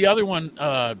 who was the other one?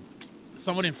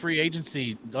 Someone in free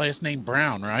agency, last name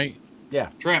Brown, right? Yeah,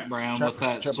 Trent Brown with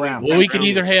that. Trent Brown. Well, we could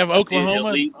either have Oklahoma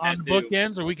on the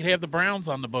bookends, or we could have the Browns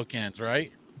on the bookends,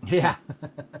 right? Yeah,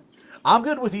 I'm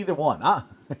good with either one.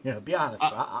 Be honest.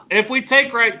 If we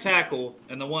take right tackle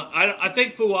and the one, I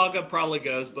think Fuaga probably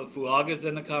goes, but Fuaga's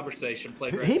in the conversation.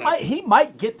 Played right tackle. He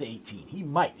might get to 18. He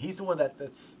might. He's the one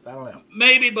that's I don't know.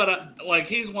 Maybe, but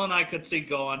he's one I could see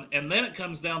going. And then it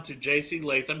comes down to J.C.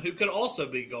 Latham, who could also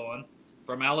be going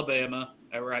from Alabama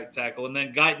at right tackle, and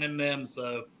then Guyton and Mims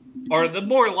though are the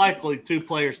more likely 2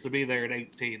 players to be there at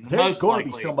 18. There's going to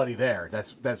be somebody there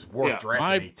that's worth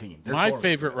drafting at 18. My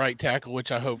favorite right tackle,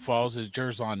 which I hope falls, is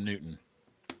Jerzon Newton.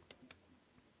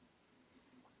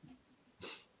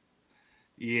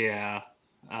 Yeah,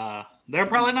 they're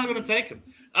probably not going to take him.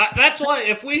 That's why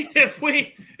if we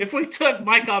took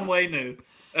Mike Onwenu,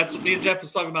 that's me and Jeff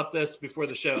was talking about this before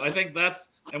the show. I think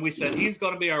and we said he's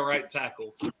going to be our right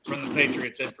tackle from the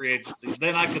Patriots in free agency.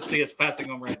 Then I could see us passing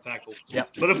on right tackle. Yep.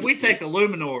 But if we take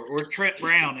Illuminor or Trent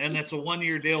Brown, and it's a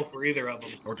 1-year deal for either of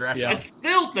them, or draft, I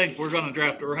still think we're going to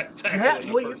draft a right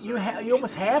tackle. You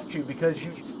almost have to because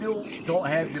you still don't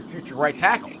have your future right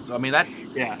tackle. So I mean that's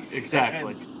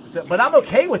exactly. But I'm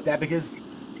okay with that because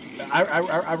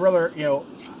I rather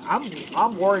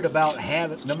I'm worried about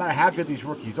having, no matter how good these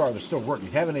rookies are, they're still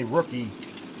rookies. Having a rookie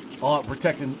on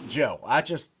protecting Joe.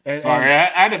 Sorry, I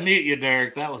had to mute you,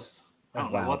 Derek. I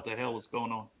don't know what the hell was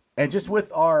going on. And just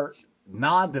with our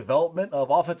non-development of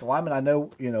offensive linemen, I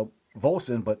know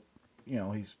Volson, but you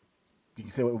can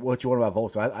say what you want about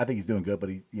Volson. I think he's doing good, but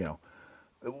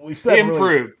we still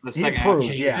improved.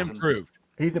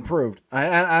 He's improved.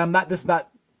 I'm not. This is not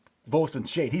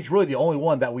Volson's shade. He's really the only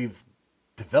one that we've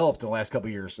developed in the last couple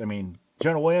of years. I mean,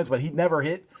 Jonah Williams, but he never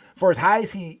hit for as high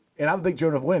as and I'm a big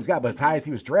Jonah Williams guy, but as high as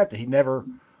he was drafted, he never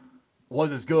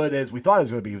was as good as we thought he was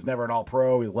going to be. He was never an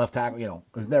all-pro. He was left tackle, he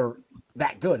was never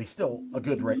that good. He's still a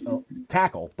good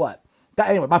tackle. But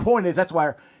anyway, my point is that's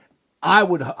why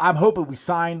I'm hoping we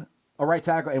sign a right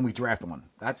tackle and we draft one.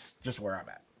 That's just where I'm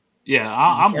at. Yeah,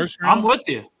 I'm with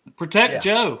you. Protect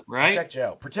Joe, right?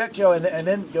 Protect Joe, and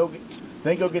then go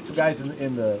get some guys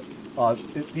in the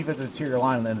defensive interior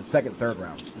line in the second, third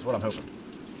round. Is what I'm hoping.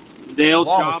 Dale,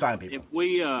 Chop, if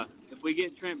we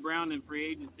get Trent Brown in free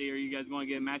agency, are you guys going to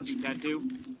get a matching tattoo?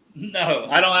 No,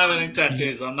 I don't have any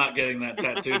tattoos. I'm not getting that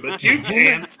tattoo, but you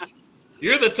can.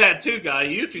 You're the tattoo guy.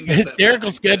 You can get that. Derek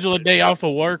will schedule a day off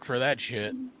of work for that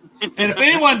shit. And if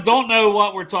anyone don't know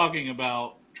what we're talking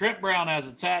about, Trent Brown has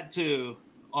a tattoo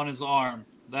on his arm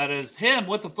that is him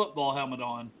with a football helmet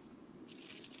on,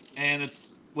 and it's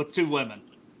with 2 women.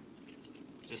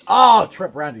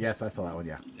 Trent Brown. Yes, I saw that one.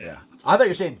 Yeah. I thought you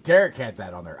were saying Derek had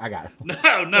that on there. I got it.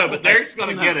 No, but Derek's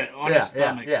going to get it on his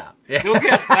stomach. Yeah. He'll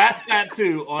get that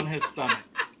tattoo on his stomach.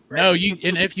 No,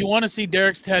 and if you want to see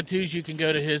Derek's tattoos, you can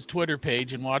go to his Twitter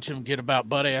page and watch him get about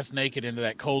butt ass naked into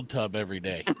that cold tub every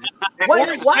day.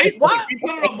 Why? He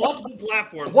put it on multiple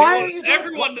platforms. Why he are you doing,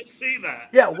 everyone to see that?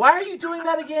 Yeah, why are you doing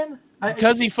that again?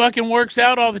 Because he fucking works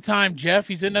out all the time, Jeff.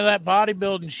 He's into that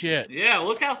bodybuilding shit. Yeah,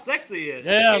 look how sexy he is.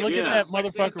 Yeah, look at that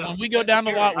motherfucker. When we go down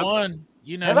to lot 1,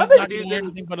 you know, he's not going to wear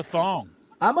anything but a thong.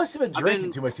 I must have been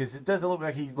drinking too much because it doesn't look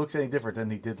like he looks any different than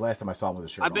he did last time I saw him with a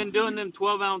shirt I've been doing them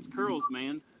 12-ounce curls,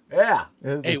 man. Yeah.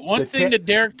 Hey, one thing that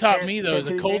Derek taught me, though, is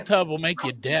a cold tub will make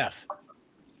you deaf.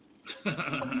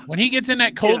 When he gets in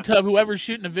that cold tub, whoever's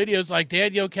shooting the video is like,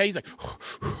 Dad, you okay? He's like,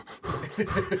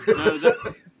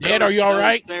 Dad, are you all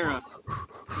right? That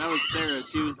was Sarah.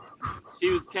 She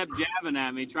was kept jabbing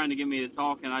at me, trying to get me to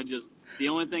talk, and the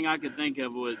only thing I could think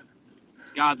of was,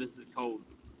 God, this is cold.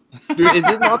 Dude, is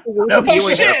it not the worst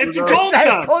feeling? Shit, it's a cold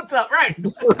tub. Cold tub, right?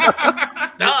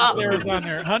 Sarah's on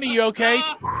there. Honey, you okay?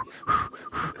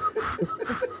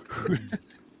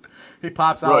 He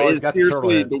pops out. It's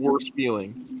seriously the worst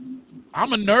feeling.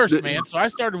 I'm a nurse, man, so I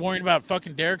started worrying about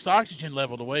fucking Derek's oxygen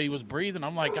level, the way he was breathing.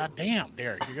 I'm like, God damn,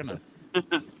 Derek, you're gonna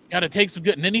gotta take some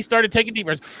good. And then he started taking deep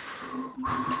breaths.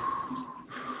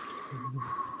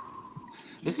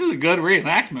 This is a good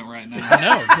reenactment right now. I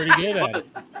know, pretty good at it.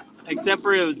 Except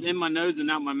for it was in my nose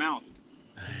and out my mouth.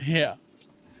 Yeah.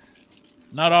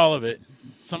 Not all of it.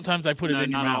 Sometimes I put it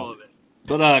in your mouth. Not all of it.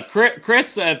 But Chris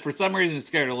said for some reason he's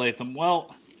scared of Latham.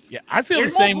 Well, yeah, I feel the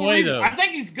same way though. I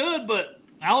think he's good, but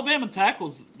Alabama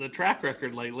tackles the track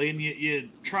record lately, and you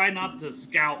try not to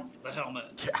scout the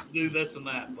helmet, do this and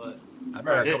that. But I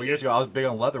remember a couple years ago I was big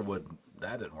on Leatherwood.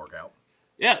 That didn't work out.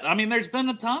 Yeah, I mean, there's been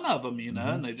a ton of them, you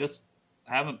know, and they just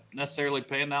haven't necessarily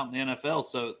panned out in the NFL.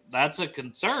 So that's a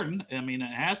concern. I mean,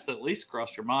 it has to at least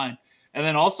cross your mind. And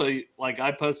then also, like,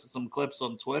 I posted some clips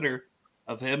on Twitter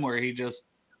of him where he just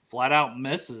flat out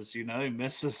misses, you know, he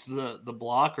misses the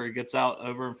block, or he gets out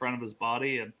over in front of his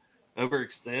body and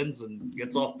overextends and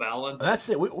gets off balance. That's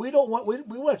it. We don't want we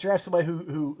want to draft somebody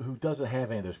who doesn't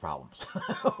have any of those problems.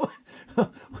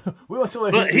 We want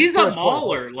somebody. But he's a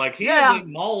mauler. Like, he is a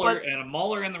mauler and a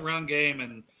mauler in the run game.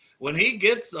 And when he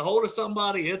gets a hold of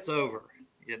somebody, it's over,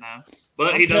 you know.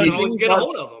 But he doesn't always get a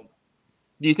hold of them.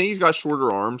 Do you think he's got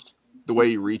shorter arms the way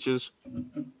he reaches?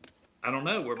 I don't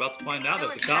know. We're about to find out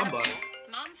at the combine.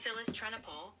 Mom Phyllis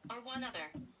Trenopole or one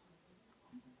other.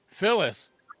 Phyllis.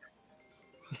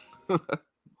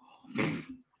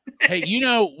 Hey, you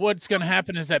know what's going to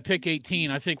happen is at pick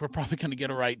 18, I think we're probably going to get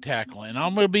a right tackle, and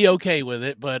I'm going to be okay with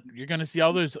it, but you're going to see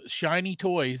all those shiny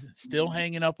toys still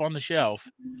hanging up on the shelf,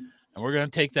 and we're going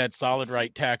to take that solid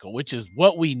right tackle, which is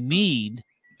what we need.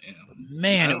 Yeah.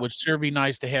 Man, it would sure be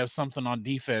nice to have something on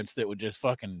defense that would just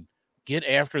fucking get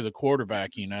after the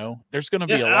quarterback, you know? There's going to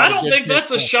be a lot I don't think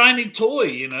that's a shiny toy,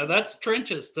 you know? That's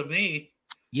trenches to me.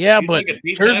 Yeah, but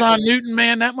Terzon Newton,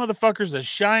 man, that motherfucker's a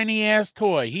shiny-ass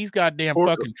toy. He's goddamn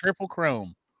fucking triple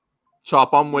chrome.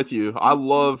 Chop, I'm with you. I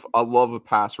love a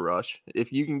pass rush.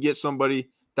 If you can get somebody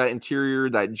that interior,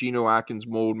 that Geno Atkins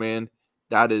mold, man,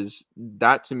 that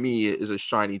to me is a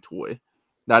shiny toy.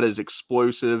 That is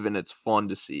explosive, and it's fun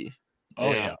to see.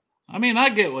 Oh, yeah. I mean, I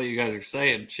get what you guys are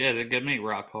saying. Shit, it get me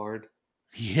rock hard.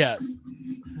 Yes.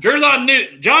 Terzon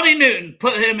Newton, Johnny Newton,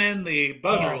 put him in the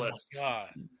boner list. God.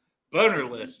 Boner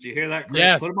list. You hear that, Chris?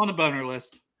 Yes. Put him on the boner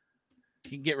list.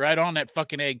 You can get right on that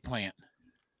fucking eggplant.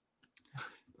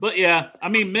 But, yeah, I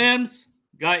mean, Mims,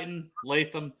 Guyton,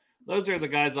 Latham, those are the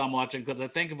guys I'm watching because I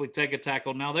think if we take a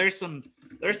tackle now, there's some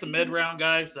mid-round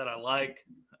guys that I like.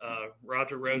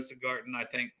 Roger Rosengarten, I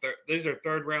think. These are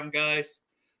third-round guys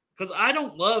because I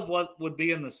don't love what would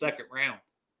be in the second round.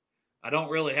 I don't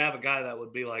really have a guy that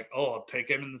would be like, oh, I'll take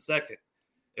him in the second.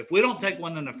 If we don't take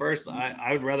one in the first,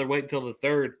 I would rather wait until the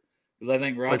third. Because I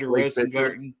think Roger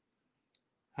Rosengarten,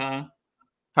 How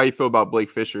you feel about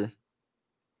Blake Fisher?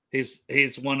 He's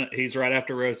right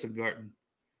after Rosengarten.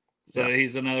 So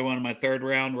he's another one of my third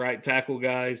round right tackle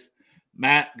guys.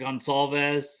 Matt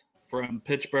Gonsalves from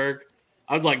Pittsburgh.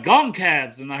 I was like,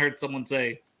 Goncalves, and I heard someone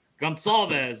say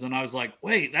Gonsalves, and I was like,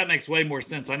 wait, that makes way more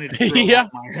sense. I need to throw it off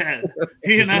my head.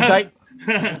 You know?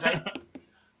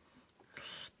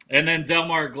 And then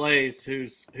Delmar Glaze,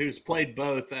 who's played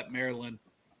both at Maryland.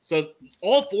 So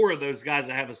all four of those guys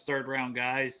I have as third-round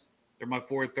guys. They're my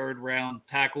 4 third-round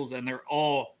tackles, and they're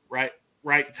all right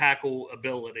tackle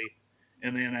ability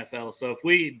in the NFL. So if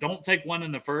we don't take one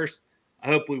in the first, I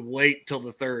hope we wait till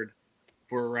the third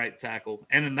for a right tackle.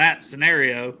 And in that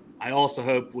scenario, I also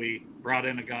hope we brought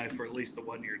in a guy for at least a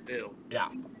 1-year deal. Yeah.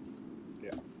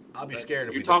 I'll be scared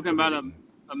if you're talking about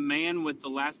a man with the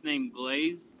last name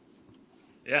Glaze.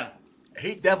 Yeah.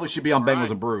 He definitely should be on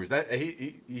Bengals and Brews. That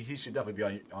he should definitely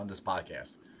be on this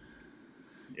podcast.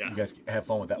 You guys have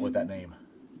fun with that name.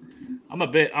 I'm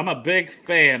a big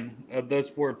fan of those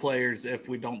 4 players if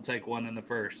we don't take one in the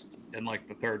first and like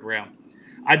the 3rd round.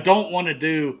 I don't want to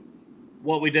do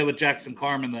what we did with Jackson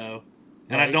Carman though,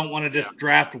 and I don't want to just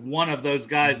draft one of those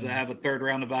guys that have a 3rd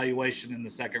round evaluation in the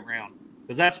 2nd round,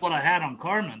 because that's what I had on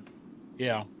Carman.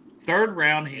 Yeah, 3rd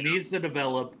round, he needs to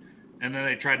develop, and then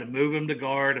they tried to move him to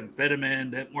guard and fit him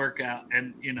in, didn't work out.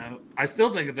 And I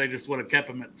still think if they just would have kept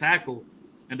him at tackle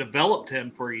and developed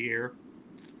him for a year,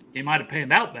 he might have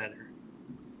panned out better.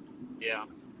 Yeah.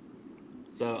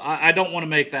 So I don't want to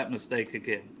make that mistake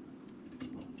again.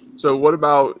 So what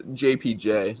about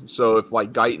JPJ? So if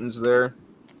like Guyton's there,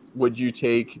 would you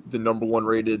take the number 1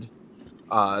 rated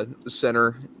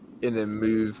center and then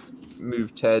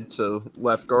move Ted to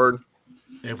left guard?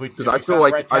 Because I feel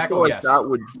like yes. That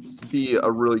would be a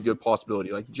really good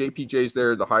possibility. Like JPJ's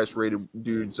there, the highest rated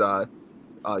dude's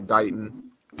Guyton.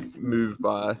 Move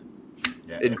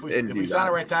if we sign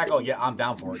a right tackle, I'm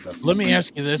down for it. Let me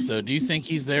ask you this though: do you think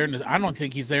he's there? I don't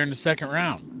think he's there in the 2nd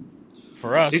round.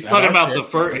 For us, he's talking about the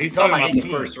first. He's talking about the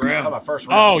first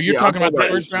round. Oh, you're talking about the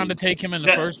first round to take him in the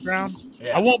first round.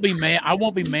 Yeah. I won't be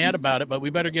mad about it, but we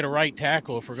better get a right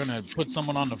tackle if we're going to put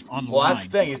someone on the line. Well, that's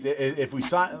the thing is if we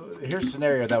sign. Here's a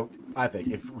scenario that I think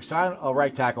if we sign a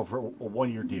right tackle for a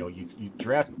 1-year deal, you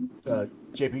draft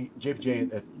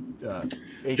JPJ at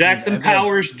 18, Jackson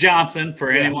Powers Johnson for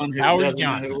anyone who Powers doesn't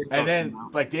know who we're and then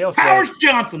about. like Dale said, Powers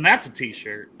Johnson, that's a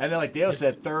T-shirt. And then like Dale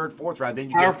said, 3rd, 4th round, then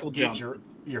you get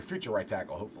your future right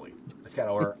tackle. Hopefully, that's kind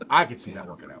of where I could see that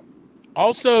working out.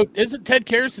 Also, isn't Ted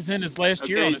Karras is in his last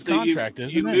year on his contract,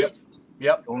 isn't it?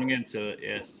 Yep. Going into it,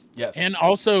 yes. And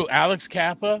also Alex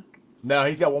Kappa. No,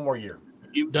 he's got 1 more year.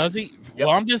 Does he? Yep.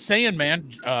 Well, I'm just saying, man.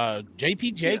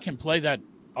 JPJ can play that.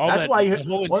 The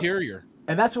whole interior.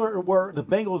 And that's where the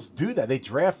Bengals do that. They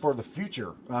draft for the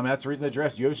future. I mean, that's the reason they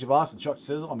draft Yoshi Voss and Chuck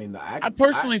Sizzle. I mean, I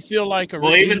personally feel like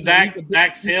even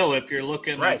Dax Hill, if you're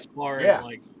looking as far as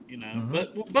like.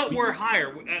 But we're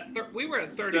higher. We were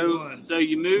at 31. So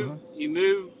you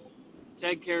move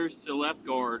Ted Karras to left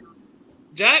guard.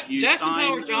 Jackson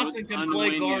Powers Johnson can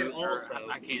play guard also.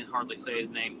 I can't hardly say his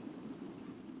name.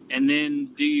 And then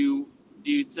do you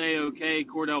say, okay,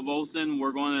 Cordell Volson,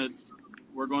 we're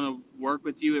gonna work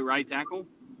with you at right tackle?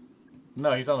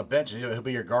 No, he's on the bench. He'll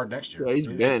be your guard next year. Yeah, he's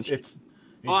benched. He's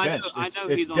benched. I know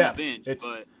he's depth. on the bench.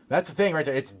 But that's the thing right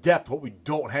there. It's depth. What we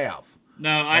don't have.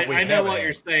 No, I know what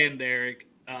you're saying, Derek.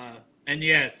 And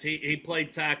yes, he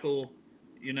played tackle,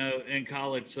 in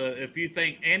college. So if you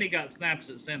think, and he got snaps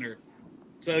at center,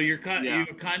 so you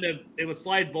it would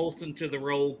slide Volson to the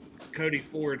role Cody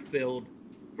Ford filled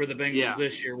for the Bengals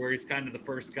this year, where he's kind of the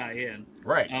first guy in.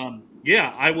 Right.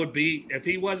 I would be if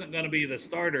he wasn't going to be the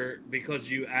starter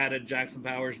because you added Jackson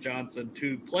Powers Johnson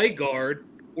to play guard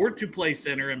or to play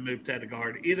center and move Ted to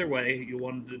guard. Either way, you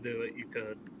wanted to do it, you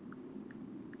could.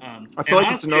 I feel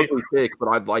like it's an ugly pick, but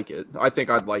I'd like it. I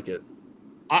think I'd like it.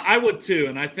 I would too,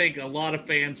 and I think a lot of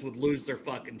fans would lose their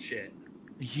fucking shit.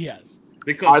 Yes.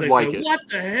 Because what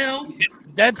the hell?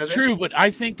 That's true, but I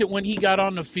think that when he got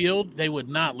on the field, they would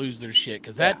not lose their shit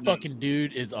because that fucking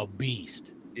dude is a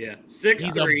beast. Yeah, 6'3".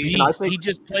 He's a beast. He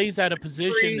just plays at a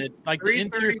position that, like the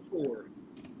interior.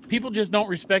 People just don't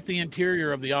respect the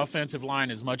interior of the offensive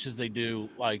line as much as they do,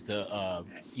 like the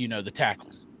the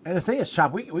tackles. And the thing is,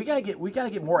 Chop, we gotta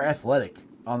get more athletic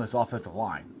on this offensive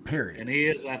line. Period. And he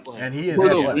is athletic. We're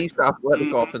the least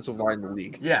athletic offensive line in the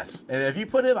league. Yes, and if you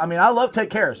put him, I mean, I love Ted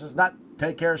Karras. It's not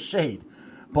Ted Karras shade,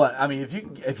 but I mean,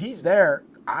 if he's there,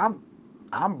 I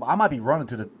might be running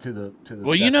to the.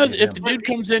 Well, if the dude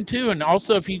comes in too, and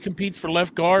also if he competes for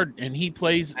left guard and he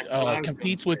plays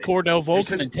competes with Cordell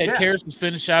Volson and Ted Karras has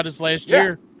finished out his last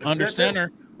year under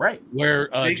center. Right. Where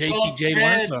JPJ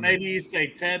learns on maybe you say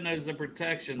Ted knows the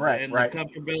protections and the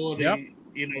comfortability,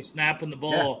 snapping the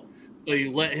ball. So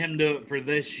you let him do it for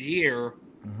this year,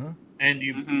 and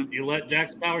you let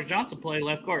Jackson Powers Johnson play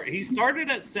left guard. He started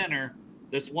at center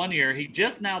this 1 year. He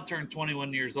just now turned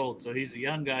 21 years old, so he's a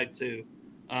young guy too.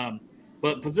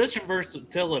 But position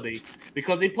versatility,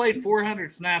 because he played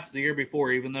 400 snaps the year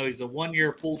before, even though he's a 1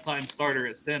 year full-time starter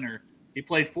at center. He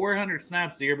played 400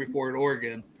 snaps the year before at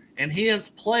Oregon. And he has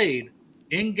played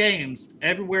in games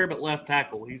everywhere but left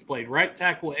tackle. He's played right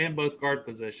tackle and both guard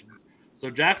positions. So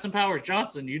Jackson Powers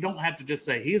Johnson, you don't have to just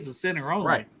say he's a center only.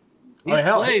 Right.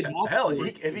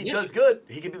 If he does good,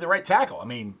 he could be the right tackle. I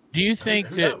mean, do you think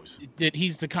that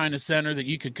he's the kind of center that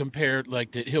you could compare,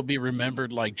 like that he'll be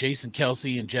remembered like Jason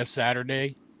Kelce and Jeff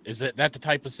Saturday? Is that the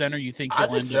type of center you think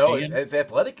he'll end up being? As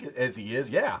athletic as he is,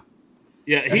 yeah.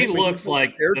 Yeah, he looks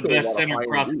like the best center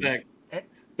prospect.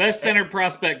 Best center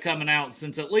prospect coming out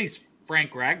since at least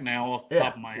Frank Ragnow off the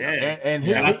top of my head. And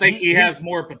I think he has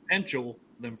more potential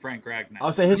than Frank Ragnow.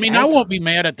 I'll say I won't be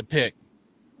mad at the pick.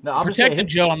 No, I'm Protecting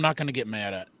Joe, I'm not going to get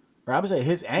mad at. I'm gonna say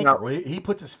his anchor. When he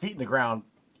puts his feet in the ground,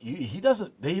 he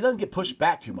doesn't get pushed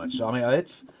back too much. So I mean,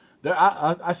 it's there.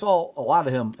 I saw a lot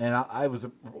of him, and I was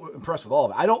impressed with all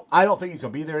of it. I don't think he's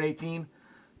gonna be there at 18,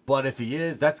 but if he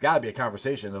is, that's got to be a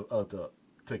conversation to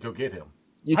go get him.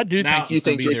 I do think he's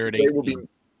gonna be there at 18.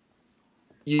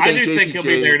 I do think he'll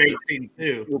be there at 18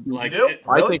 too. Like, really?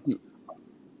 I think.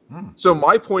 So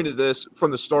my point of this,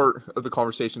 from the start of the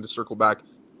conversation, to circle back,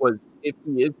 was if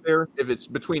he is there, if it's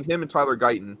between him and Tyler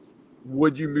Guyton,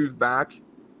 would you move back?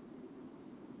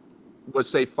 Let's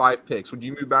say 5 picks. Would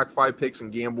you move back 5 picks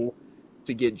and gamble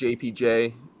to get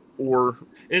JPJ? Or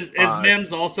is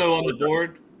Mims also on the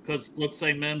board? Because let's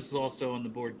say Mims is also on the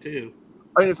board too.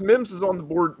 I mean, if Mims is on the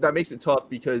board, that makes it tough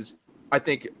because I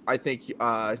think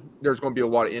there's going to be a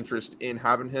lot of interest in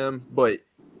having him. But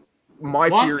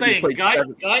I'm saying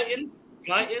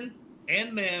Guyton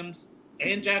and Mims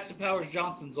and Jackson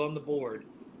Powers-Johnson's on the board.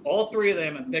 All 3 of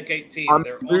them at pick 18.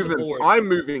 They're on the board. I'm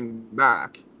moving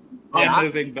back. I'm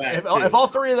moving back. If all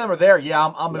 3 of them are there,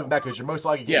 I'm moving back because you're most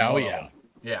likely getting one of them.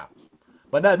 Yeah.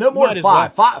 But no more than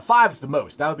 5. 5's the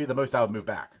most. That would be the most I would move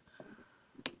back.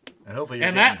 And hopefully,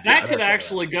 that could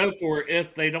actually go for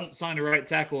if they don't sign a right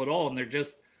tackle at all, and they're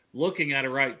just looking at a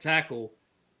right tackle.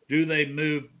 Do they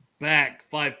move back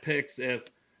 5 picks if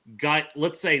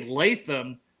let's say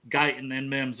Latham, Guyton, and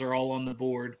Mims are all on the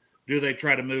board? Do they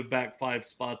try to move back 5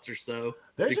 spots or so?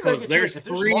 Because there's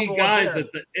 3 guys that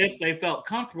if they felt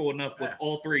comfortable enough with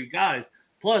all 3 guys.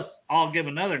 Plus, I'll give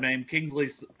another name: Kingsley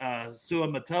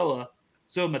Suamataia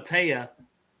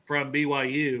from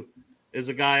BYU is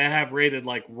a guy I have rated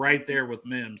like right there with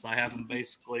Mims. I have him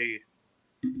basically.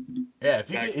 Yeah,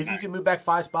 if you can move back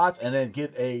 5 spots and then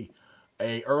get a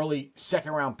early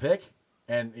 2nd round pick,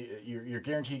 and you're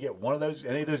guaranteed to get one of those,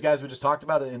 any of those guys we just talked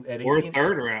about at 18. Or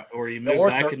 3rd round, or you move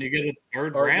back and you get a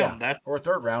 3rd round. Yeah, or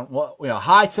 3rd round. Well,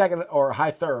 high 2nd or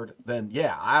high 3rd, then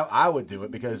yeah, I would do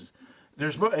it because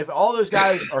if all those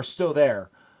guys are still there,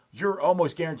 you're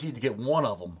almost guaranteed to get one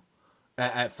of them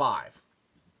at 5.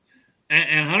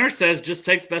 And Hunter says just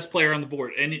take the best player on the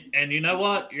board. And you know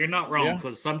what? You're not wrong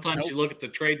because sometimes you look at the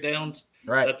trade downs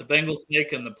that the Bengals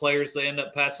make and the players they end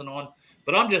up passing on.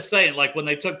 But I'm just saying, like when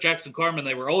they took Jackson Carman,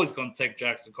 they were always going to take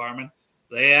Jackson Carman.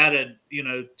 They added,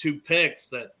 2 picks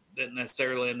that didn't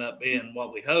necessarily end up being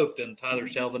what we hoped, and Tyler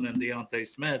Shelvin and Deontay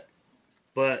Smith.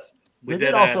 But we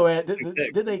did also add.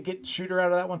 Did they get Shooter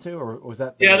out of that one too, or was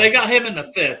that? They got him in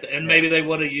the 5th, and maybe they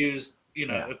would have used,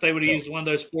 if they would have used one of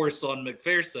those fourths on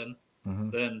McPherson,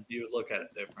 then you would look at it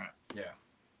different.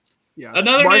 Yeah.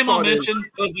 Another name I'll mention,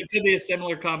 because it could be a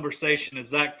similar conversation, is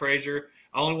Zach Frazier.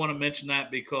 I only want to mention that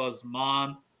because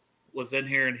Mon was in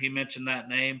here and he mentioned that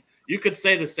name. You could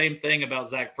say the same thing about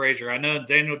Zach Frazier. I know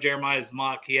Daniel Jeremiah's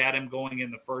mock, he had him going in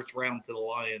the 1st round to the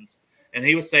Lions. And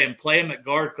he was saying play him at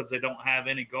guard because they don't have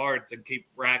any guards and keep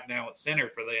Ragnow at center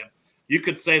for them. You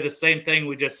could say the same thing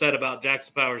we just said about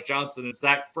Jackson Powers-Johnson. If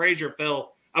Zach Frazier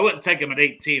fell, I wouldn't take him at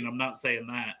 18. I'm not saying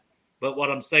that. But what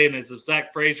I'm saying is if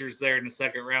Zach Frazier's there in the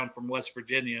 2nd round from West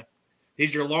Virginia,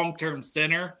 he's your long-term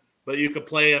center, but you could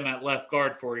play him at left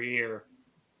guard for a year.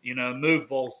 Move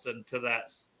Volson to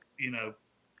that,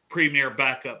 premier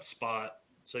backup spot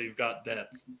so you've got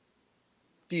depth.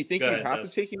 Do you think you'd have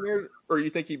to take him there, or you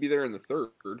think he'd be there in the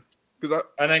 3rd? Because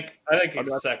I think he's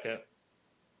 2nd.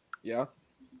 Yeah.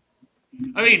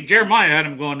 I mean, Jeremiah had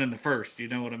him going in the 1st. You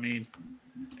know what I mean?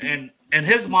 And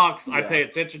his mocks I pay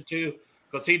attention to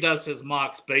because he does his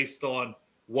mocks based on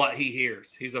what he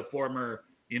hears. He's a former,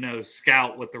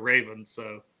 scout with the Ravens,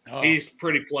 so he's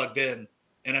pretty plugged in.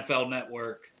 NFL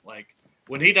Network. Like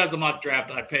when he does a mock draft,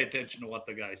 I pay attention to what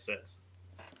the guy says.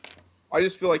 I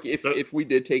just feel like if we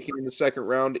did take him in the 2nd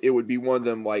round, it would be one of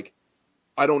them. Like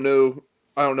I don't know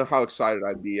how excited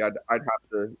I'd be. I'd have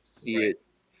to see it,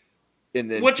 and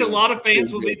then a lot of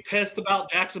fans would be pissed about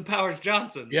Jackson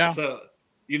Powers-Johnson. Yeah. So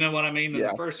you know what I mean in the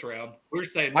 1st round. We're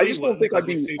saying I just don't think I'd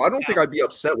be. I don't think I'd be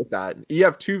upset with that. You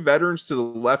have 2 veterans to the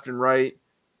left and right,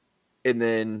 and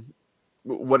then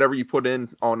whatever you put in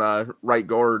on a right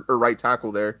guard or right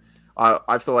tackle there,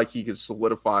 I feel like he could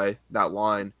solidify that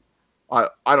line. I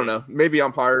don't know. Maybe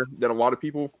I'm higher than a lot of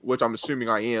people, which I'm assuming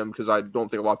I am because I don't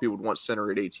think a lot of people would want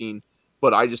center at 18.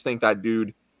 But I just think that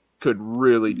dude could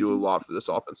really do a lot for this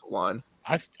offensive line.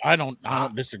 I don't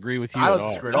disagree with you. I don't at all.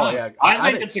 disagree at all. Yeah,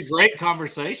 I think it's a great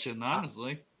conversation,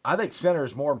 honestly. I think center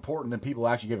is more important than people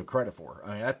actually give it credit for.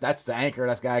 I mean, that's the anchor.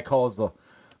 That's the guy calls the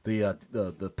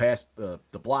pass, the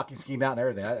blocking scheme out and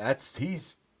everything.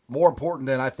 He's more important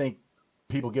than I think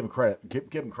people give him credit.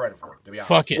 Give him credit for it. To be honest,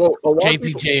 Fuck it. Well, a lot of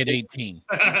JPJ at 18.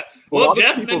 Well, of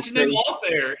Jeff people mentioned him say- off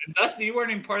air, and Dusty, you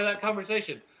weren't even part of that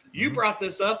conversation. You Mm-hmm. brought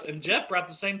this up, and Jeff brought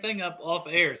the same thing up off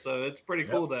air. So it's pretty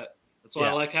cool that's why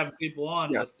I like having people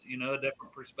on with a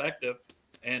different perspective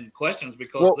and questions,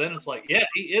 because then it's like, yeah,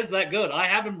 he is that good. I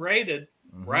have him rated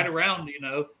right around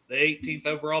the 18th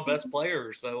overall best player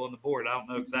or so on the board. I don't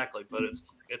know exactly, but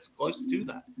it's close to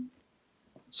that.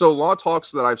 So a lot of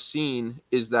talks that I've seen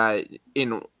is that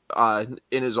in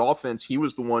his offense, he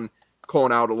was the one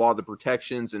calling out a lot of the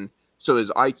protections, and so his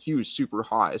IQ is super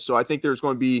high. So I think there's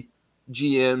going to be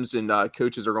GMs and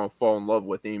coaches are going to fall in love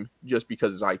with him just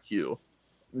because of his IQ,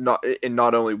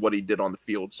 not only what he did on the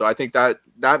field. So I think that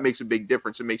makes a big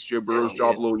difference. It makes Joe Burrow's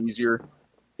job a little easier,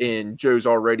 and Joe's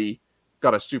already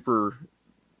got a super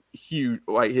huge,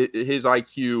 like his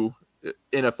IQ,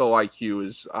 NFL IQ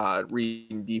is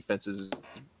reading defenses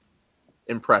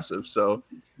impressive. So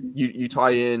you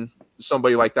tie in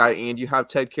somebody like that, and you have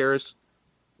Ted Karras,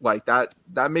 like that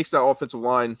makes that offensive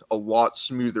line a lot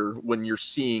smoother when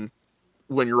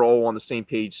you're all on the same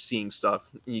page seeing stuff,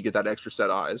 and you get that extra set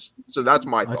of eyes. So that's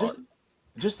my thought.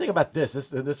 Just think about this.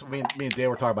 This me and Dan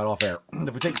were talking about off air.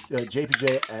 If we take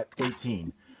JPJ at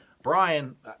 18,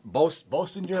 Brian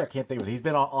Bosinger, I can't think of it. He's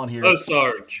been on here.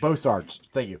 Bosarge.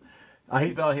 Thank you.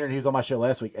 He's been on here, and he was on my show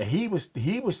last week. And he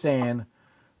was saying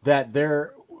that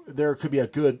there could be a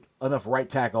good enough right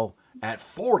tackle at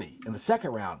 40 in the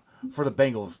second round for the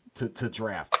Bengals to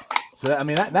draft. So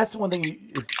that's the one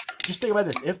thing. Just think about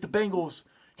this: if the Bengals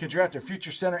can draft their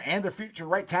future center and their future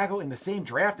right tackle in the same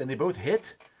draft, and they both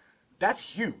hit, that's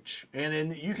huge. And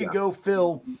then you can go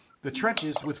fill the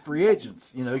trenches with free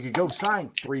agents. You could go sign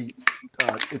 3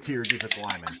 interior defensive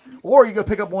linemen, or you go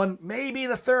pick up one, maybe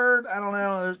the third. I don't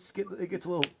know. It gets a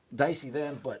little dicey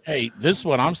then. But hey, this is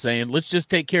what I'm saying. Let's just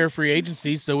take care of free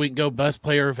agency so we can go best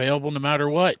player available no matter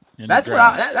what. That's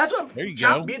what. There you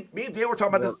John, go. Me and Dan were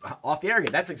talking about this off the air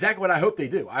again. That's exactly what I hope they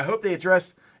do. I hope they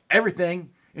address everything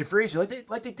in free agency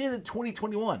like they did in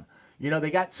 2021.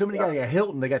 They got so many guys. They got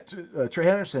Hilton. They got Trey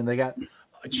Henderson. They got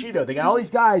Cheeto. They got all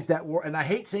these guys that were, and I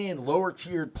hate saying lower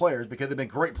tiered players because they've been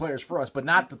great players for us, but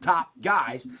not the top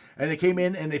guys. And they came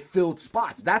in and they filled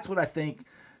spots. That's what I think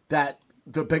that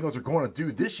the Bengals are going to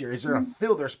do this year. Is they're going to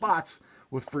fill their spots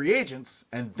with free agents,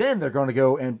 and then they're going to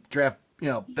go and draft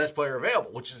best player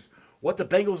available, which is what the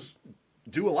Bengals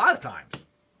do a lot of times.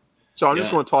 So I'm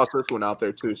just going to toss this one out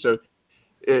there too. So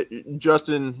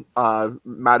Justin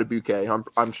Matabuke,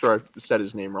 I'm sure I said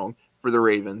his name wrong, for the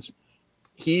Ravens.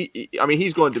 He's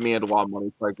going to demand a lot of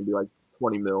money. Probably can be like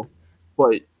 20 mil.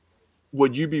 But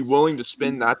would you be willing to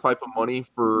spend that type of money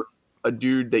for a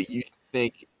dude that you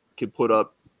think could put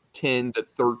up 10 to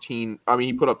 13?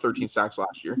 He put up 13 sacks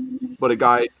last year. But a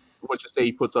guy, let's just say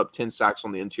he puts up 10 sacks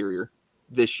on the interior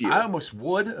this year. I almost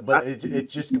would, but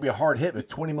it's just gonna be a hard hit. With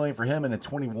 $20 million for him and then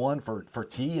 21 for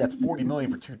T, that's $40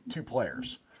 million for two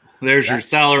players. There's your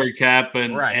salary cap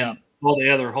and all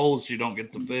the other holes you don't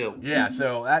get to fill. Yeah,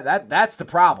 so that's the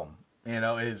problem,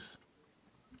 is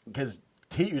because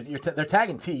T they're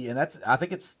tagging T, and I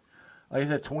think it's like I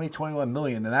said, 21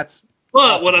 million, and that's.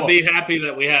 But would I be happy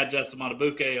that we had Justin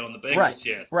Matabuke on the Bengals? Right,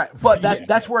 yes. right. But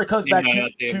that's where it comes back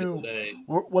to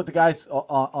what the guys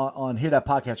on Hear That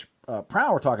Podcast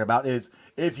Proud were talking about is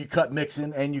if you cut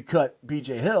Mixon and you cut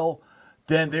B.J. Hill,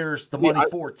 then there's the money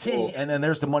for T, and then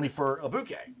there's the money for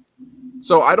Abuke.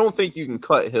 So I don't think you can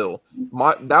cut Hill.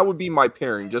 That would be my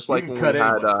pairing, just like when we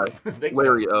had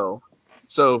Larry O.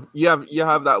 So you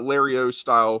have that Larry O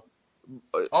style.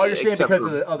 Oh, you're saying because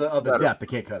of the depth, they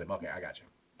can't cut him. Okay, I got you.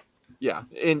 Yeah,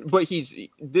 but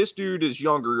this dude is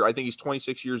younger. I think he's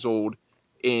 26 years old,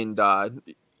 and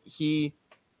he's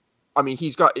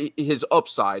got his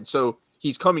upside. So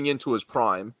he's coming into his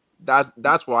prime.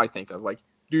 That's what I think of. Like,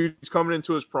 dude's coming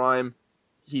into his prime.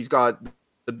 He's got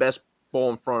the best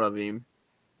ball in front of him.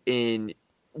 And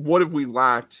what have we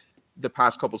lacked the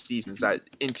past couple seasons? That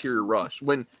interior rush.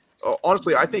 When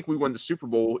honestly, I think we win the Super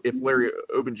Bowl if Larry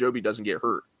Ogunjobi doesn't get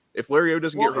hurt. If Larry O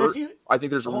doesn't get hurt, I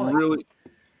think there's really.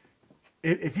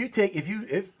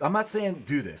 If I'm not saying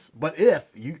do this, but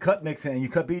if you cut Mixon and you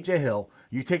cut B.J. Hill,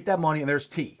 you take that money and there's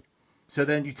T. So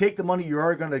then you take the money you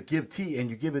are going to give T and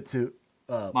you give it to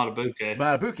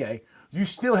Matabuke. You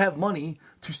still have money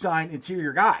to sign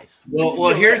interior guys.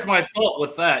 Well, here's my thought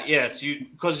with that. Yes,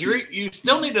 because you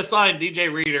still need to sign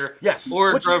DJ Reader,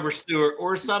 or Grover Stewart,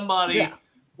 or somebody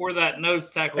for that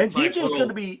nose tackle. And DJ's going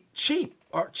to be cheap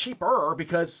or cheaper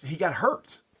because he got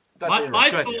hurt. My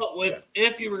thought with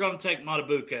if you were going to take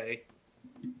Matabuke,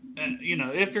 and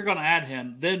if you're going to add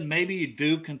him, then maybe you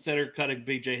do consider cutting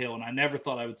B.J. Hill. And I never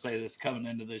thought I would say this coming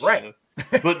into this show,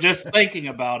 but just thinking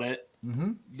about it,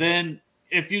 then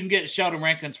if you can get Sheldon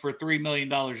Rankins for $3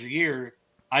 million a year,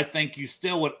 I think you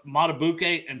still would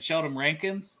Matabuke and Sheldon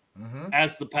Rankins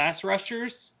as the pass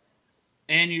rushers.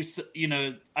 And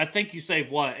I think you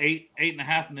save what,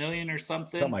 $8.5 million or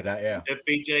something like that. Yeah. if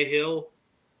BJ Hill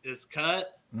is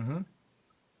cut.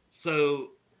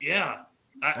 So yeah,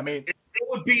 I mean, it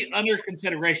would be under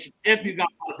consideration if you got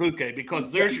Matabuke,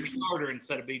 because there's your starter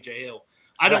instead of BJ Hill.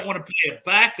 I don't want to pay a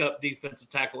backup defensive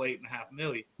tackle $8.5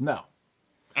 million. No.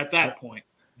 At that point,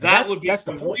 that's would be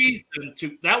the reason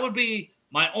to. That would be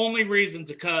my only reason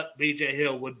to cut BJ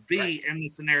Hill. Would be in the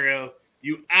scenario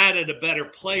you added a better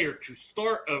player to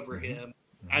start over him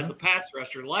as a pass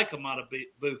rusher, like a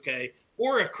Matabuke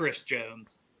or a Chris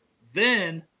Jones.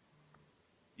 Then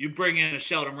you bring in a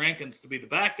Sheldon Rankins to be the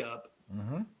backup,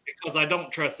 because I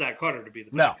don't trust Zach Carter to be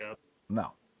the backup.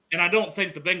 No. And I don't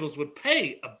think the Bengals would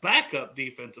pay a backup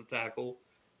defensive tackle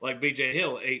like BJ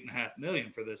Hill $8.5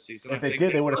 million for this season. If they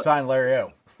did, they would have signed Larry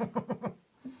O.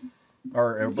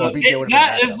 or BJ would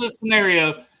have. That is the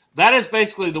scenario. That is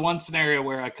basically the one scenario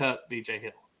where I cut BJ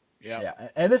Hill. Yeah.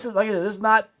 And this is this is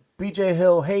not BJ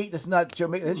Hill hate. This is not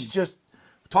Joe. It's just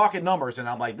talking numbers, and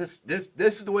I'm like, this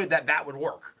is the way that would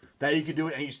work. That you could do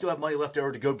it, and you still have money left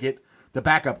over to go get the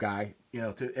backup guy.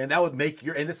 And that would make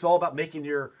and it's all about making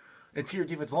your interior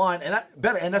defense line and that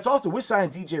better. And that's also with signing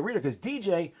DJ Reader, because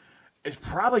DJ is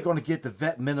probably going to get the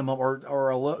vet minimum or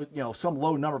a low, some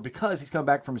low number, because he's come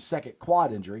back from his second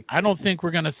quad injury. I don't think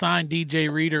we're going to sign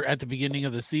DJ Reader at the beginning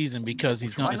of the season because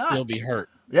he's going to still be hurt.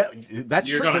 Yeah, that's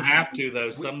You're true. going to have to, though.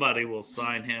 Somebody will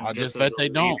sign him. I just bet they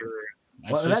don't.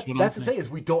 Well, that's the thing,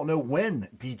 is we don't know when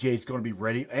DJ is going to be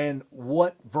ready and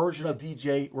what version of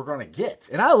DJ we're going to get.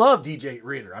 And I love DJ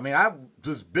Reader. I mean, I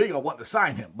was big on wanting to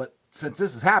sign him, but since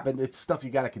this has happened, it's stuff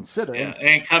you got to consider. Yeah,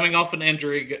 and coming off an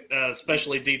injury,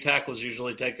 especially D tackles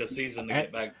usually take a season to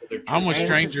get back to their training. I'm with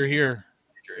Stranger here.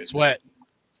 Sweat.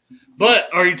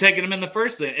 But are you taking him in the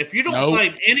first thing? If you don't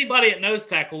sign anybody at nose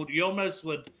tackle, you almost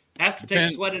would have to take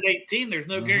Sweat at 18. There's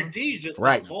no guarantees just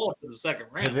going to fall to the second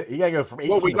round. You got to go from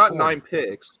 18 we to got 40. 9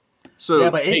 picks. So yeah,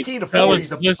 but 18 to 40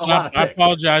 is a lot of picks. I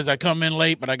apologize. I come in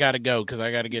late, but I got to go because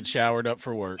I got to get showered up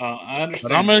for work. I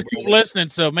understand. But I'm going to keep listening,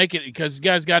 so make it, because you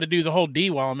guys got to do the whole D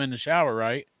while I'm in the shower,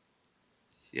 right?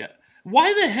 Yeah.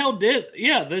 Why the hell did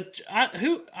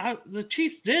the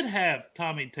Chiefs did have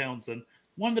Tommy Townsend,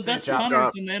 one of the best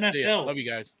punters in the NFL. Yeah, love you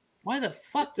guys. Why the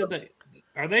fuck did they?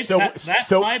 Are they that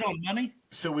tight on money?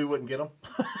 So we wouldn't get him?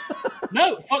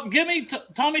 No, give me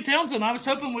Tommy Townsend. I was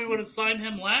hoping we would have signed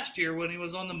him last year when he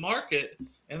was on the market,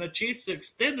 and the Chiefs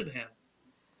extended him.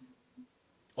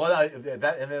 Well, and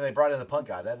then they brought in the punt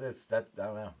guy. I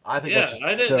don't know. I think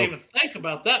I didn't even think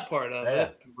about that part of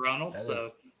it, Ronald.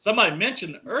 Somebody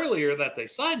mentioned earlier that they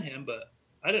signed him, but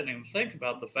I didn't even think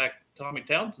about the fact Tommy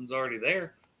Townsend's already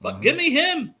there. Fuck, give me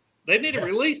him. They need to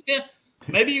release him.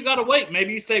 Maybe you got to wait.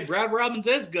 Maybe you say Brad Robbins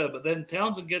is good, but then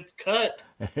Townsend gets cut.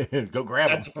 Go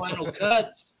grab him. That's the final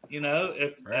cuts.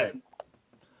 If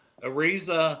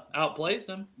Ariza outplays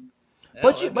him.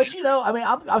 But I mean,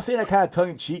 I'm saying that kind of tongue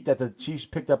in cheek that the Chiefs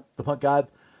picked up the punt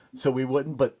god, so we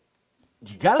wouldn't. But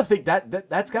you got to think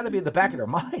that's got to be in the back of their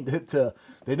mind.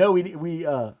 They know we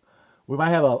might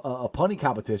have a punting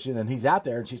competition, and he's out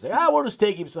there, and she's like, we'll just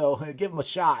take him, so give him a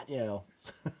shot. Yeah.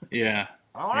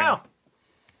 I don't know.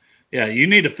 Yeah, you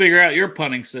need to figure out your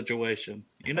punting situation.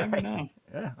 You never know.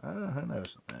 Yeah, who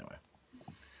knows? Anyway.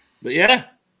 But yeah,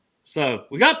 so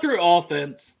we got through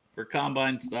offense for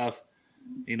combine stuff.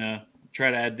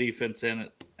 Try to add defense in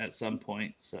it at some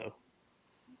point. So,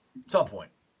 some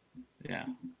point. Yeah.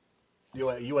 You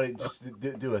want to just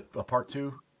do a part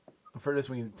 2 for this?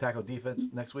 We can tackle defense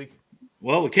next week.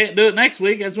 Well, we can't do it next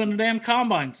week. That's when the damn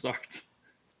combine starts.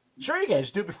 Sure, you can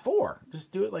just do it before.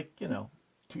 Just do it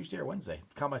Tuesday or Wednesday.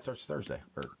 Combine starts Thursday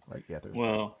Thursday.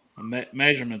 Well,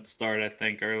 measurements start, I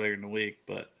think, earlier in the week,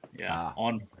 but the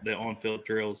on-field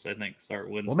drills, I think, start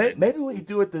Wednesday. Well, maybe we could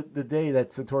do it the day that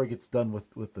Satori gets done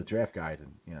with the draft guide,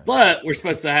 and But we're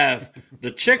supposed to have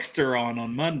the Chickster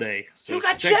on Monday. So you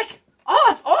got Chick? Oh,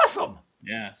 that's awesome.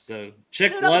 Yeah, so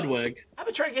Chick Ludwig. I've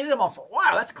been trying to get him on for a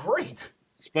while. That's great.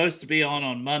 Supposed to be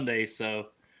on Monday, so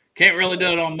can't really do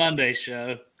it on Monday's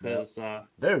show because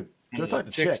dude, go talk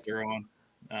to Chickster on.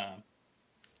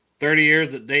 30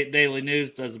 years at Daily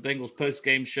News, does the Bengals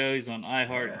post-game show. He's on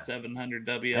iHeart and 700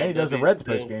 W. And he does the Reds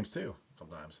post-games, too,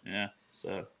 sometimes. Yeah,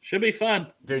 so should be fun.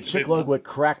 Dude, Chick Ludwig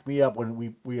cracked me up when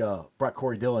we brought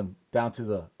Corey Dillon down to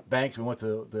the Banks. We went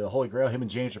to the Holy Grail. Him and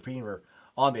James Rapine were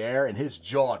on the air, and his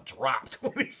jaw dropped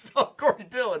when he saw Corey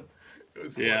Dillon. It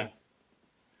was funny.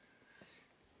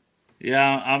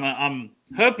 Yeah, I'm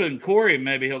hoping Corey,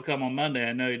 maybe he'll come on Monday.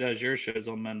 I know he does your shows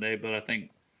on Monday, but I think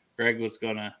Greg was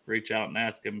going to reach out and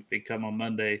ask him if he'd come on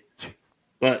Monday.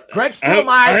 But Greg stole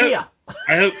my idea.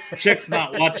 I hope Chick's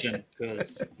not watching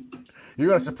because you're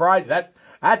going to surprise me.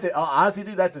 That's it. Honestly,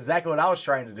 dude, that's exactly what I was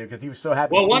trying to do because he was so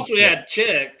happy. Well, once we had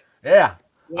Chick,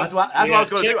 that's what I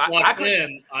was going to do.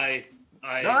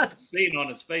 I seen on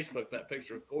his Facebook that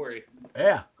picture of Corey.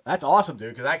 Yeah, that's awesome,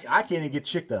 dude. Because I can't even get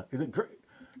Chick to.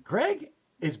 Greg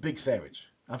is Big Savage.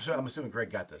 I'm assuming Greg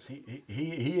got this. He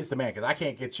is the man because I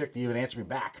can't get Chick to even answer me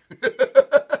back.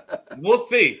 We'll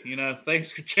see.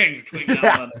 Things could change between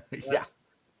now and then.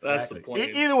 That's the point.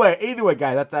 Either way,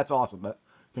 guys, that's awesome.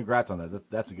 Congrats on that.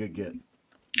 That's a good get.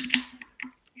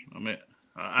 I mean,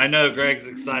 I know Greg's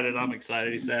excited. I'm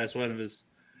excited. He said it's one of his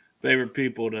favorite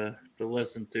people to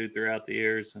listen to throughout the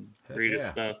years and read his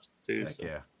stuff too. So.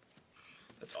 Yeah,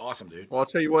 that's awesome, dude. Well, I'll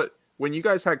tell you what. When you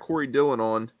guys had Corey Dillon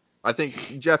on, I think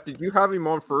Jeff, did you have him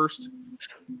on first?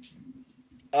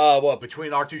 What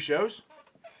between our two shows?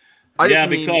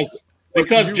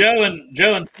 Because Joe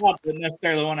and Pop didn't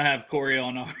necessarily want to have Corey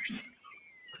on ours.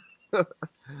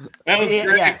 That was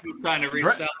Greg who kind of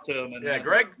reached out to him. And,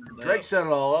 Greg set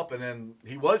it all up, and then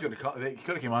he was going to come. He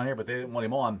could have came on here, but they didn't want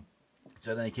him on.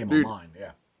 So then he came on mine.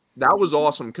 Yeah, that was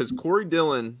awesome because Corey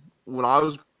Dillon, when I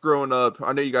was growing up,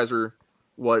 I know you guys are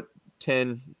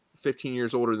 10, 15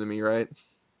 years older than me, right?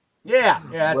 Yeah,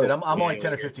 that's it. I'm only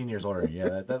 10 or 15 years older.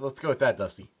 Yeah, let's go with that,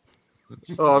 Dusty.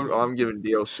 I'm giving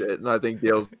Dale shit, and I think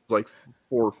Dale's like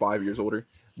 4 or 5 years older.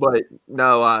 But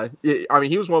no,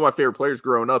 he was one of my favorite players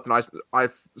growing up, and I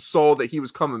saw that he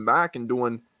was coming back and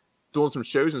doing some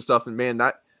shows and stuff. And man,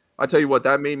 I tell you what,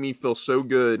 that made me feel so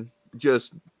good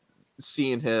just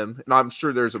seeing him. And I'm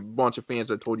sure there's a bunch of fans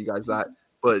that told you guys that,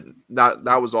 but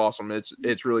that was awesome.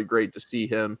 It's really great to see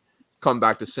him come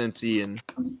back to Cincy and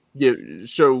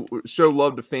show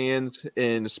love to fans,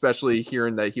 and especially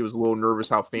hearing that he was a little nervous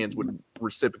how fans would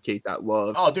reciprocate that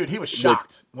love. Oh, dude, he was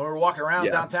shocked. When we were walking around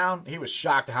downtown, he was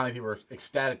shocked at how many people were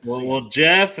ecstatic to see him. Well,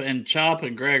 Jeff and Chop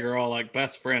and Greg are all like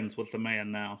best friends with the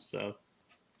man now, so.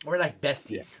 We're like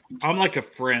besties. I'm like a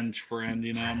fringe friend,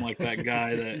 I'm like that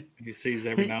guy that he sees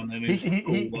every now and then.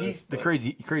 He's the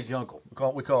crazy uncle.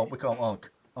 We call him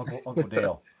Uncle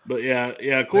Dale. But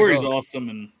yeah, Corey's awesome,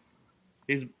 and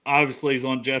he's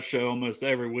on Jeff's show almost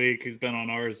every week. He's been on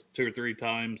ours 2 or 3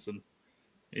 times,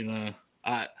 and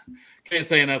I can't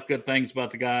say enough good things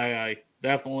about the guy. I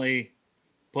definitely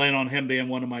plan on him being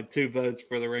one of my 2 votes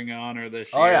for the Ring of Honor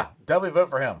this year. Oh yeah, definitely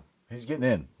vote for him. He's getting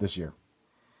in this year.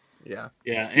 Yeah.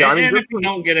 And if he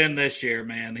don't get in this year,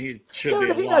 man, he should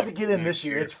be. If he doesn't get in this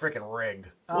year, it's freaking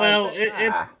rigged. Well,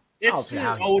 it's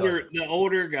the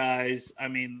older guys. I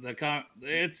mean,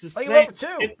 it's the same. It's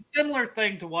a similar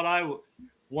thing to what I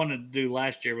wanted to do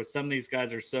last year. With some of these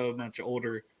guys are so much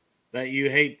older that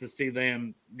you hate to see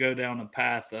them go down a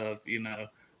path of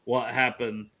what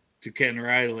happened to Ken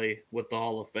Riley with the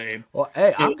Hall of Fame. Well,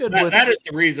 hey, I'm good with that. Is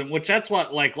the reason. Which that's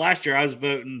what like last year I was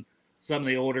voting some of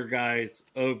the older guys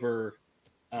over,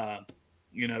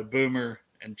 Boomer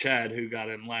and Chad who got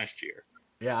in last year.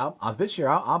 Yeah, this year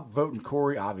I'm voting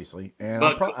Corey, obviously, and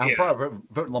I'm probably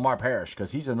voting Lamar Parrish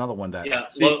because he's another one that. Yeah,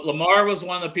 Lamar was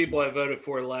one of the people I voted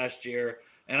for last year,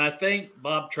 and I think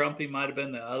Bob Trumpy might have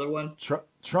been the other one.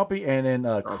 Trumpy, and then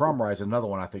Crumry is another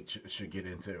one I think should get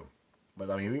in too.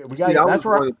 But I mean, we got that's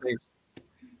where.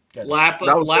 Lapham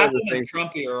and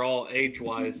Trumpy are all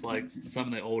age-wise like some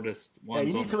of the oldest ones. Yeah,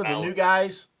 you need some of the new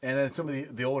guys and then some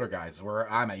of the older guys.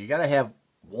 Where I'm at, you got to have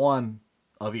one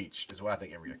of each. Is what I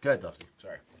think every year. Go ahead, Dusty.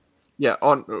 Sorry. Yeah,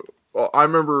 I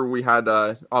remember we had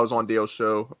I was on Dale's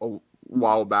show a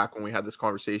while back when we had this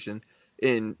conversation,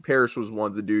 and Parrish was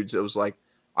one of the dudes that was like,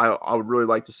 I would really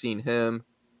like to see him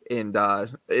and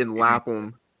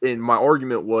Lapham. And my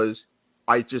argument was,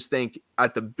 I just think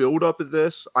at the build up of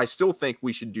this, I still think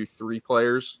we should do 3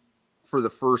 players for the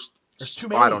first. There's too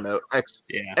many. I don't know X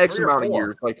amount of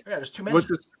years. Like there's too many.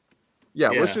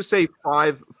 Let's just say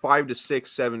 5 to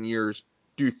 6, 7 years.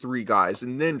 Do 3 guys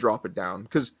and then drop it down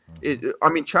because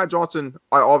Chad Johnson.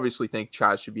 I obviously think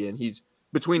Chad should be in. He's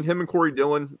between him and Corey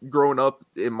Dillon. Growing up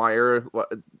in my era,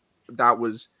 that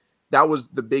was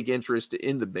the big interest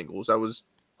in the Bengals.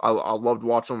 I loved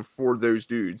watching them for those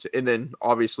dudes. And then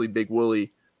obviously Big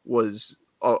Willie was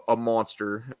a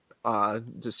monster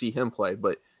to see him play.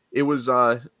 But it was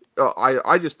I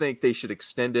just think they should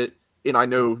extend it. And I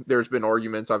know there's been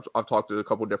arguments. I've talked to a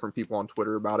couple different people on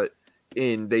Twitter about it,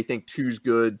 and they think 2's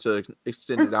good to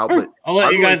extend it out. But I'll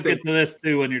let you guys get to this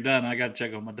too when you're done. I got to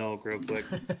check on my dog real quick.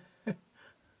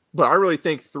 But I really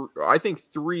think I think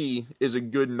 3 is a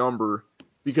good number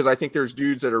because I think there's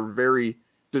dudes that are very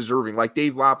deserving. Like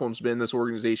Dave Lapham's been in this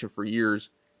organization for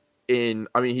years, And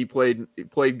I mean, he played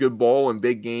good ball in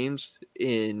big games,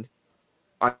 and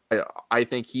I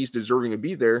think he's deserving to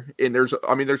be there. And there's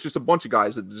just a bunch of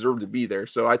guys that deserve to be there.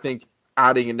 So I think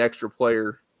adding an extra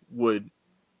player would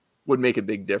make a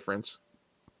big difference.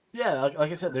 Yeah,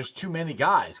 like I said, there's too many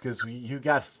guys because you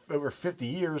got over 50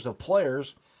 years of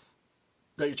players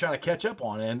that you're trying to catch up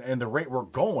on, and the rate we're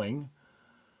going,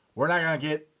 we're not going to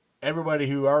get everybody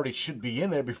who already should be in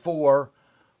there before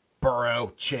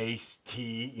Burrow, Chase,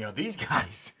 T. These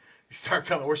guys start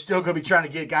coming. We're still going to be trying to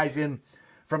get guys in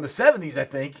from the 70s, I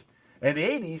think, and the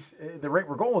 80s. The rate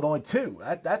we're going with only 2.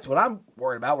 That's what I'm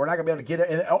worried about. We're not going to be able to get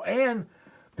it. And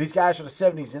these guys from the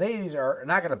 70s and 80s are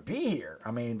not going to be here.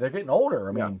 I mean, they're getting older.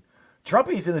 I mean,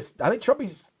 Trumpy's in this. I think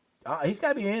Trumpy's he's got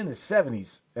to be in his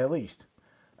 70s at least.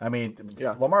 I mean,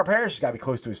 Lamar Parrish has got to be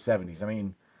close to his 70s. I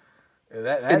mean,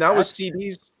 that was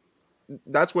CD's.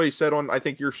 That's what he said on, I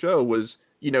think, your show was,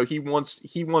 he wants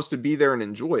to be there and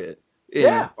enjoy it.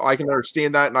 And I can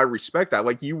understand that, and I respect that.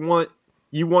 Like, you want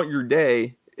your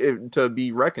day to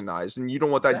be recognized, and you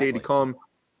don't want that day to come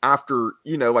after,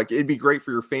 like, it'd be great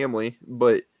for your family,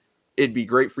 but it'd be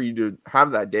great for you to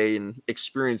have that day and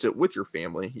experience it with your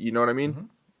family. You know what I mean? Mm-hmm.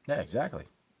 Yeah, exactly.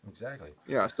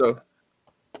 Yeah. So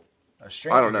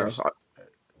I don't know.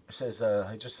 Says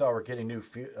I just saw we're getting new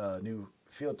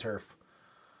field turf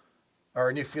or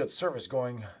a new field surface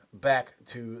going back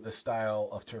to the style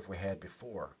of turf we had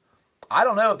before. I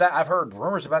don't know if that I've heard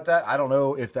rumors about that. I don't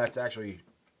know if that's actually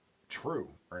true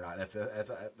or not. If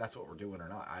that's what we're doing or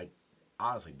not. I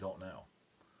honestly don't know.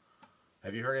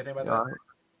 Have you heard anything about that?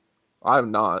 I have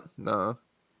not. No.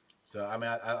 So I mean,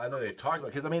 I know they talked about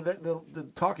because I mean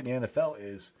the talk in the NFL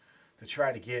is to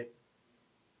try to get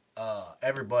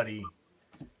everybody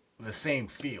the same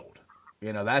field.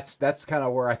 That's kind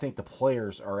of where I think the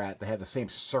players are at. They have the same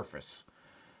surface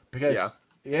because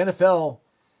the NFL.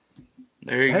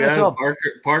 There you go.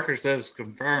 Parker says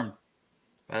confirmed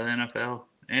by the NFL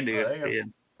and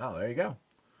ESPN. Oh, there you go.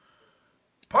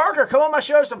 Parker, come on my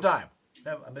show sometime.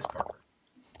 I miss Parker.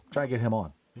 I'm trying to get him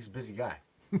on. He's a busy guy.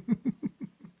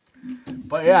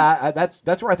 But yeah,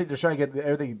 that's where I think they're trying to get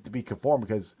everything to be conformed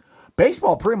because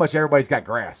baseball, pretty much everybody's got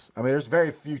grass. I mean, there's very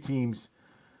few teams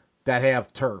that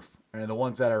have turf, and the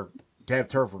ones that have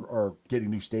turf are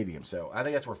getting new stadiums. So I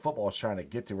think that's where football is trying to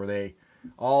get to, where they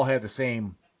all have the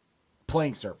same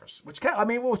playing surface, which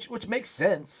makes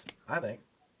sense, I think.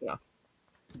 Yeah,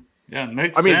 it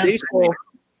makes sense. I mean, baseball.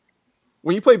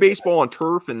 When you play baseball on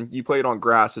turf and you play it on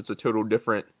grass, it's a total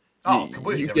different.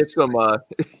 Completely different. Get some.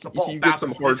 The ball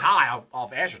bounces this high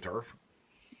off AstroTurf.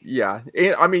 Yeah,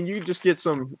 and I mean, you just get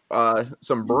some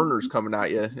burners coming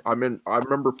at you. I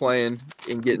remember playing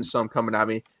and getting some coming at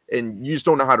me, and you just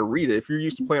don't know how to read it. If you're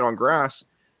used to playing on grass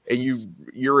and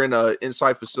you're in a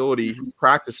inside facility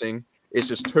practicing, it's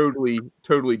just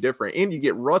totally different. And you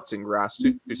get ruts in grass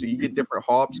too, so you get different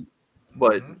hops.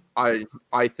 But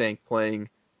I think playing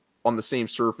on the same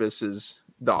surface is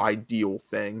the ideal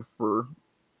thing for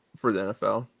the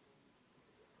NFL.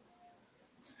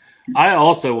 I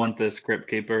also want this Crypt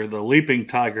Keeper, the leaping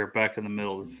tiger, back in the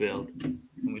middle of the field. Can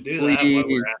we do that while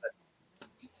we're at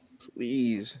it?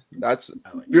 Please.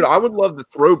 Dude, I would love the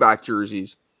throwback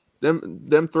jerseys.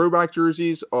 Them throwback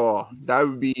jerseys, that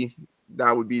would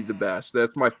be the best.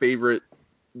 That's my favorite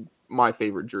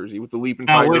jersey with the leaping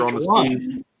tiger on the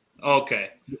sleeve. Okay.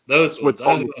 Those ones.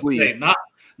 I was going to say, not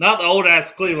the old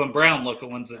ass Cleveland Brown looking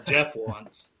ones that Jeff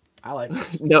wants. I like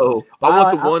those. No. I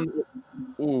want the one.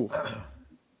 Ooh.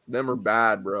 Them are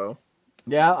bad, bro.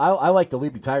 Yeah, I like the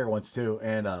leaping tiger ones too,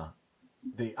 and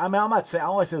I'm not saying I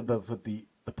only said the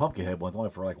Pumpkinhead ones only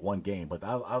for like one game, but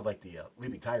I like the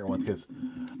leaping tiger ones because I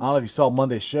don't know if you saw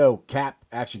Monday's show. Cap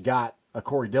actually got a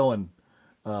Corey Dillon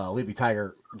leaping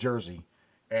tiger jersey,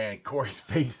 and Corey's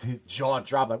face, his jaw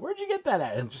dropped. Like, where'd you get that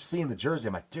at? And just seeing the jersey,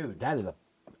 I'm like, dude, that is a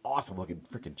awesome looking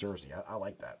freaking jersey. I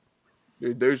like that.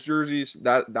 Dude, those jerseys,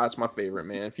 that's my favorite,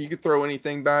 man. If you could throw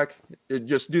anything back,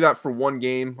 just do that for one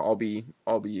game. I'll be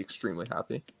extremely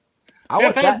happy.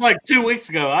 Jeff, that was like 2 weeks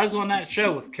ago. I was on that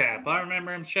show with Cap. I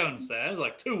remember him showing us that. It was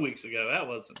like 2 weeks ago. That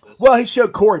wasn't this. Well, he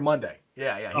showed Corey Monday.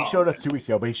 Yeah. He showed us 2 weeks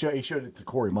ago, but he showed it to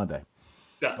Corey Monday.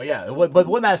 Yeah. But yeah, but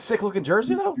wasn't that a sick looking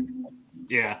jersey though?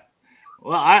 Yeah.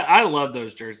 Well, I love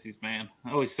those jerseys, man.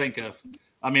 I always think of,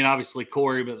 I mean, obviously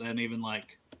Corey, but then even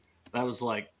like that was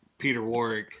like Peter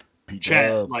Warwick.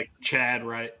 Chad, right? Chad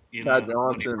Johnson,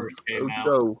 when he first came out.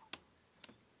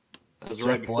 That was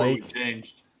right before we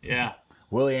changed. Yeah.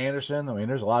 Willie Anderson. I mean,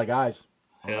 there's a lot of guys.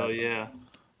 Hell yeah.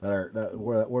 That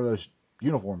wear those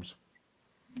uniforms.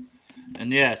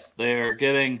 And yes, they are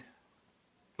going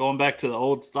back to the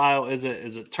old style. Is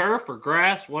it turf or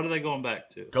grass? What are they going back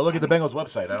to? Go look at the Bengals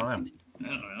website. I don't know. I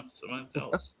don't know. Somebody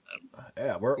tell us.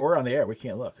 Yeah, we're on the air. We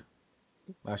can't look.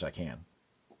 Actually, I can.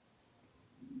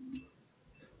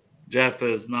 Jeff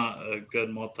is not a good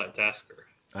multitasker.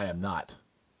 I am not.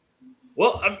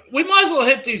 Well, we might as well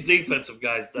hit these defensive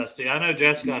guys, Dusty. I know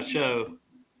Jeff's got a show.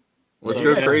 Let's Yeah, go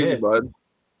you guys crazy, did. bud.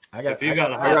 I got If you I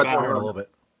got got a I got to half go here in hour. a little bit.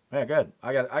 Yeah, good.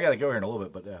 I got to go here in a little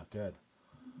bit, but yeah, good.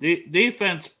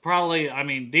 Defense, probably. I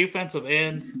mean, defensive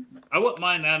end. I wouldn't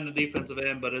mind adding the defensive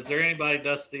end, but is there anybody,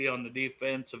 Dusty, on the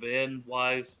defensive end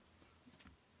wise?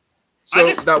 So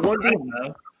I that don't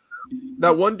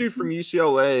know. one dude from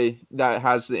UCLA that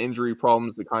has the injury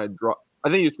problems that kind of drop. I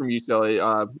think he's from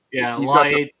UCLA. Yeah, he's got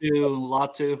the-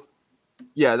 Latu.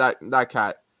 Yeah, that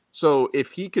cat. So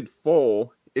if he could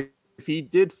fall, if he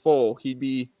did fall, he'd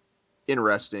be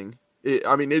interesting.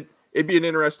 It'd be an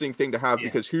interesting thing to have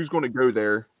because who's going to go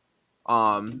there?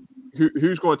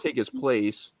 Who's going to take his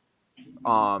place?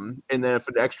 And then if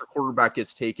an extra quarterback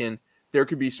gets taken, there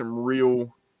could be some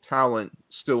real talent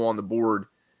still on the board.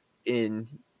 In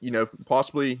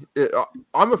possibly,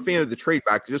 I'm a fan of the trade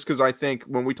back just because I think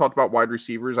when we talked about wide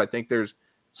receivers, I think there's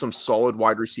some solid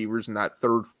wide receivers in that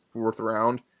third, fourth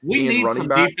round. We need running some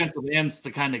back. defensive ends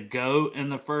to kind of go in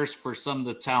the first for some of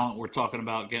the talent we're talking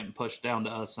about getting pushed down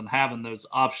to us and having those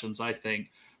options. I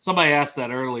think somebody asked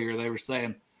that earlier. They were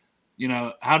saying,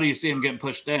 how do you see him getting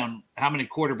pushed down? How many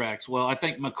quarterbacks? Well, I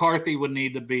think McCarthy would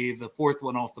need to be the fourth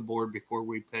one off the board before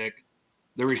we pick.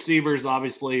 The receivers,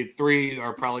 obviously, 3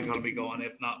 are probably going to be going,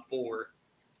 if not 4.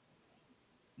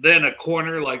 Then a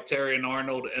corner like Terry and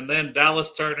Arnold, and then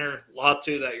Dallas Turner,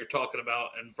 Latu that you're talking about,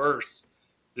 and Verse.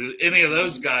 Do any of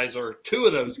those guys or 2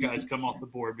 of those guys come off the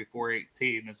board before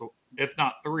 18? If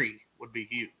not 3, would be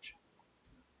huge.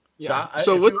 Yeah.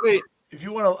 So let's say if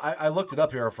you want to, I looked it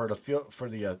up here for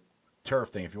the turf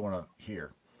thing. If you want to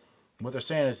hear. What they're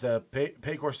saying is the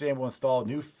Paycor Stadium will install a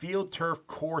new field turf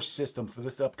core system for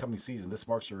this upcoming season. This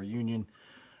marks a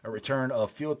return of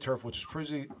field turf, which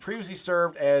was previously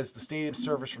served as the stadium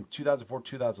service from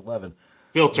 2004-2011.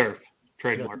 Field turf,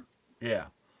 trademark. Yeah.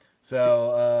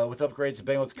 So with upgrades, the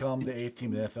Bengals come the 8th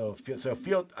team in the NFL. So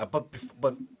field,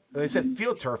 but they said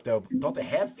field turf though. Don't they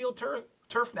have field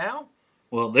turf now?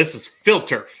 Well, this is field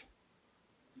turf.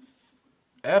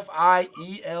 FIELDTURF,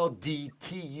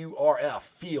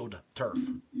 field turf.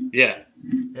 Yeah.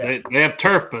 They have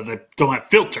turf, but they don't have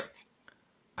field turf.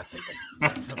 I think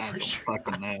I'm pretty sure.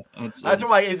 Fucking know. That's what,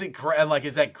 like, is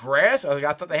that grass?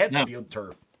 I thought they had field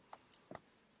turf.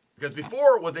 Because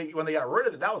before, when they got rid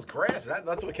of it, that was grass.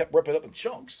 That's what kept ripping up in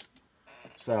chunks.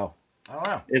 So I don't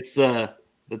know. It's the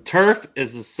turf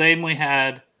is the same we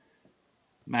had.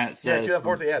 Matt says, yeah,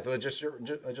 2004. Yeah, so I just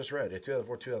read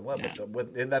 2004, 2011. Yeah.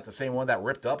 Isn't that the same one that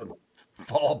ripped up and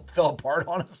fell apart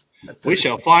on us? We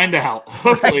shall find out.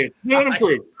 Hopefully, it's not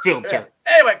improved. Field turf.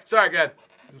 Anyway, sorry, go ahead.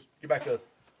 Just get back to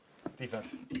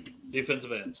defense.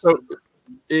 Defensive ends. So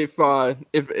if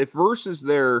Verse is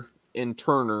there in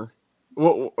Turner,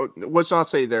 well, let's not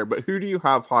say there, but who do you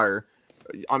have higher?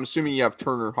 I'm assuming you have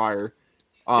Turner higher.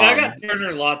 I got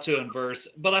Turner, Latu, and Verse,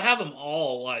 but I have them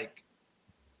all like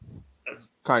as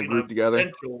kind of grouped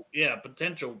together.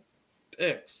 Potential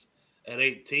picks at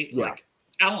 18, Yeah. like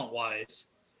talent wise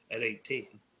at 18.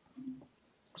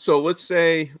 So let's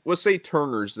say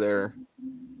Turner's there.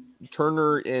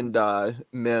 Turner and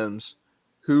Mims.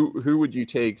 Who would you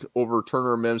take over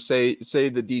Turner and Mims? Say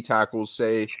the D tackles.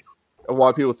 Say a lot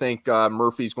of people think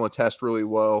Murphy's going to test really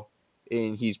well,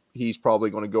 and he's probably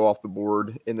going to go off the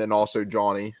board. And then also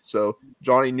Johnny. So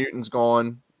Johnny Newton's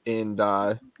gone, and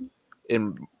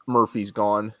Murphy's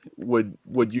gone. Would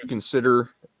you consider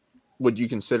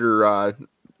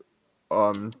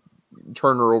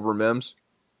Turner over Mims?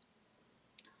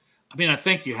 I mean, I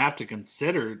think you have to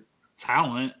consider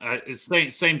talent. It's the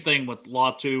same thing with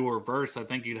Latu or Verse. I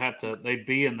think they'd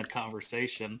be in the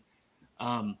conversation.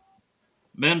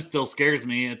 Mims still scares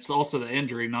me. It's also the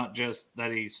injury, not just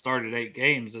that he started 8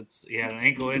 games. He had an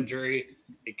ankle injury.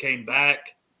 He came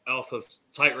back off of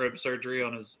tightrope surgery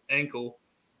on his ankle,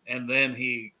 and then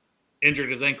he injured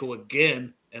his ankle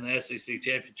again in the SEC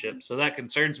championship. So that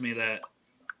concerns me that,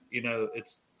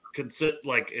 it's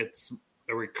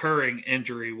a recurring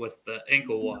injury with the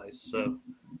ankle wise. So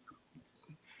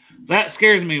that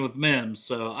scares me with Mims.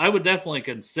 So I would definitely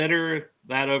consider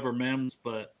that over Mims,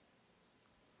 but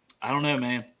I don't know,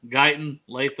 man. Guyton,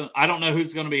 Latham, I don't know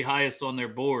who's going to be highest on their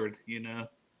board,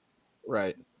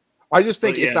 Right. I just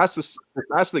think But, if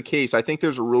that's the case, I think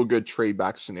there's a real good trade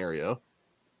back scenario.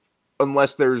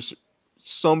 Unless there's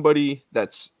somebody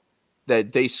that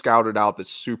they scouted out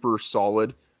that's super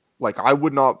solid. Like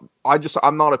I'm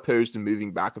not opposed to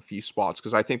moving back a few spots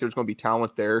because I think there's going to be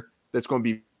talent there that's going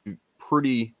to be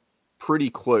pretty pretty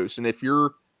close. And if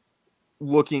you're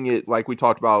looking at, like we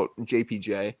talked about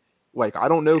JPJ, like I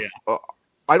don't know if,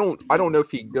 I don't know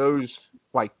if he goes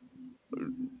like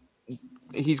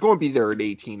he's going to be there at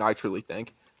 18. I truly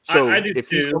think. So I do if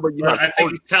too. he's somebody, I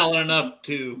think he's talented enough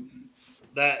to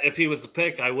that if he was the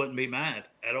pick, I wouldn't be mad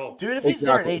at all. Dude, if he's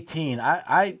there at 18,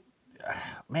 I'd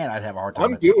have a hard time.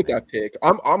 I'm good with that pick.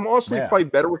 I'm honestly probably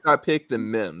better with that pick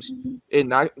than Mims,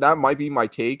 and that might be my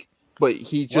take. But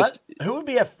he just who would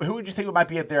you think might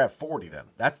be up there at 40 then?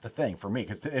 That's the thing for me,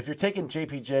 because if you're taking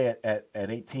JPJ at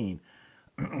 18,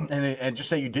 and just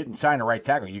say you didn't sign a right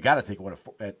tackle, you got to take one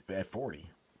at 40.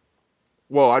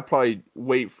 Well, I'd probably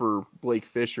wait for Blake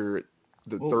Fisher.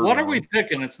 What are we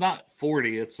picking? It's not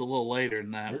 40. It's a little later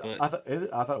than that. But I thought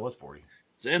it was 40.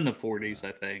 It's in the 40s,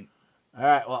 I think. All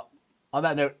right. Well, on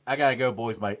that note, I gotta go,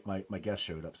 boys. My guest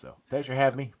showed up, so thanks for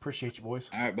having me. Appreciate you, boys.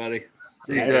 All right, buddy.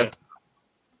 See you. Yeah.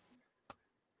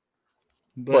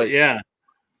 But yeah.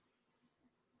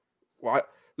 Well,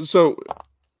 so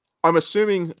I'm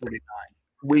assuming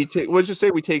 49. Let's just say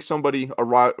we take somebody a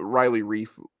Riley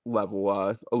Reef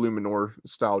level, Illuminor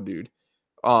style dude,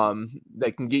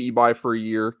 that can get you by for a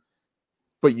year,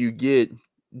 but you get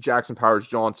Jackson Powers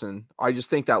Johnson. I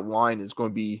just think that line is going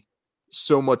to be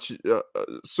so much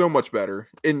better.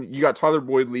 And you got Tyler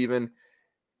Boyd leaving.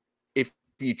 If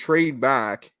you trade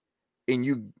back and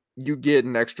you get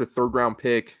an extra 3rd round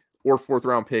pick or 4th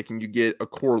round pick, and you get a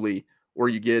Corley or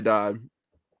you get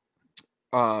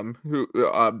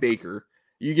Baker.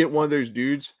 You get one of those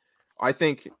dudes, I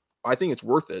think it's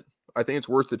worth it. I think it's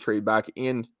worth the trade back,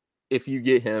 and if you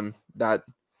get him, that's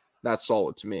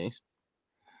solid to me.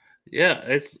 Yeah,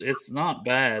 it's not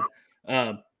bad.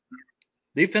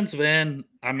 Defensive end,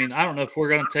 I mean, I don't know if we're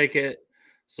gonna take it.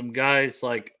 Some guys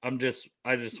like I just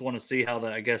want to see how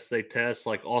I guess they test.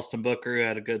 Like Austin Booker, who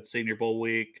had a good Senior Bowl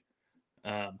week.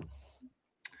 I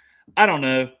don't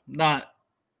know.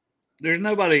 There's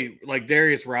nobody like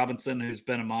Darius Robinson, who's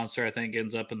been a monster. I think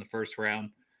ends up in the 1st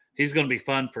round. He's going to be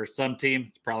fun for some team.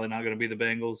 It's probably not going to be the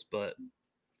Bengals, but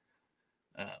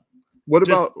what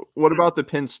about the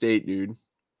Penn State dude?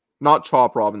 Not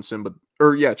Chop Robinson,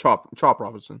 Chop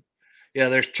Robinson. Yeah,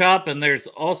 there's Chop, and there's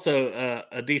also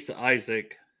Adisa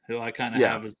Isaac, who I kind of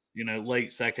have as late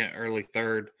 2nd, early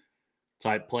 3rd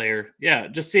type player. Yeah,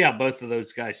 just see how both of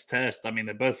those guys test. I mean,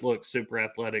 they both look super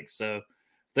athletic, so.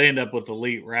 They end up with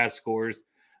elite RAS scores.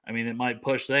 I mean, it might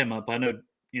push them up. I know,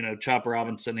 Chop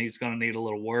Robinson, he's going to need a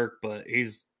little work, but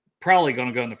he's probably going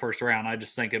to go in the 1st round. I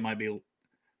just think it might be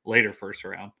later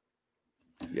 1st round.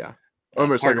 Yeah.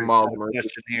 Almost like a mild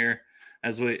question here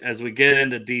as we get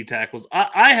into D tackles.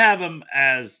 I have him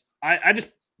as I just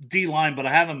D line, but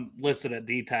I have him listed at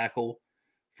D tackle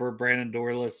for Brandon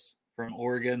Dorlus from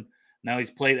Oregon. Now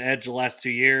he's played edge the last 2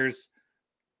 years.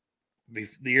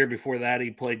 The year before that,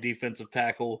 he played defensive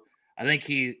tackle. I think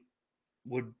he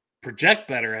would project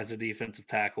better as a defensive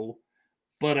tackle,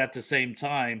 but at the same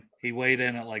time, he weighed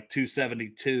in at like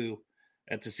 272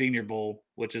 at the Senior Bowl,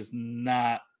 which is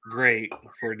not great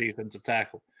for a defensive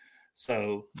tackle.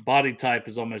 So body type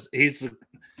is almost is he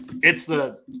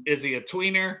a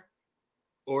tweener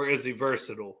or is he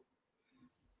versatile?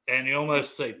 And you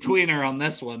almost say tweener on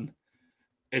this one.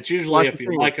 It's usually if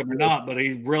you like him or not, but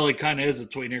he really kind of is a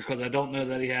tweener because I don't know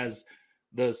that he has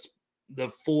the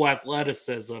full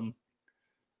athleticism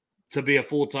to be a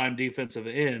full-time defensive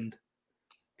end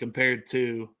compared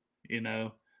to,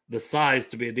 the size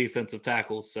to be a defensive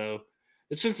tackle. So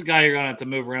it's just a guy you're going to have to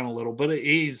move around a little, but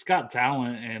he's got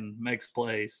talent and makes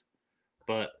plays.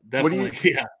 But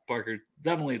definitely, Parker,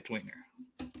 definitely a tweener.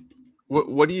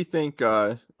 What do you think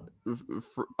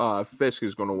Fisk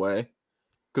is going to weigh?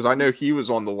 Because I know he was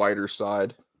on the lighter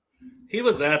side. He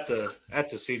was at the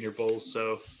Senior Bowl,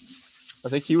 so I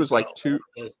think he was like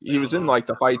he was in like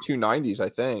the high 290s, I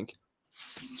think.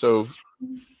 So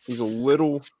he's a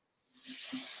little.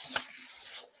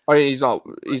 I mean, he's not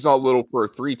little for a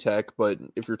 3 tech, but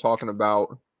if you're talking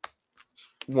about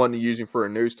one using for a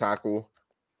nose tackle,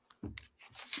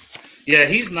 yeah,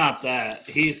 he's not that.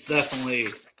 He's definitely.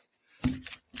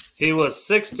 He was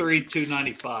 6'3",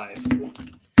 295.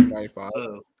 95.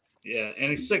 So, yeah, and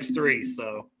he's 6'3",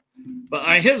 so.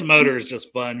 But his motor is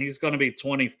just fun. He's going to be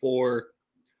 24.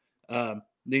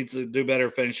 Needs to do better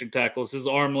finishing tackles. His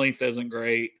arm length isn't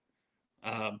great.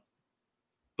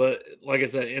 But like I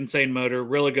said, insane motor,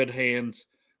 really good hands,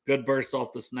 good burst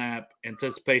off the snap,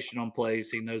 anticipation on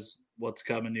plays. He knows what's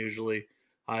coming usually.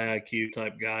 High IQ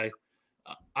type guy.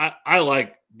 I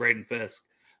like Braden Fisk.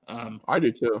 I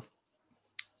do too.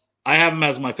 I have him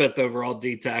as my 5th overall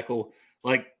D tackle.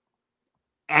 Like,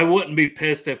 I wouldn't be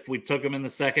pissed if we took him in the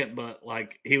 2nd, but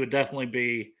like he would definitely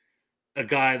be a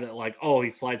guy that like, oh, he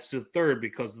slides to the third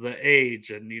because of the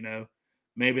age and, you know,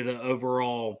 maybe the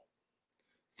overall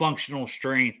functional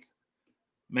strength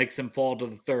makes him fall to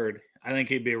the third. I think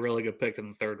he'd be a really good pick in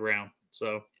the third round.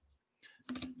 So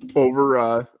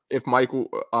over if Michael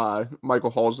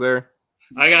Hall's there.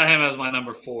 I got him as my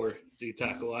number 4 D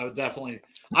tackle. I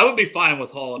would be fine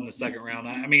with Hall in the second round.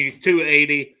 I mean, he's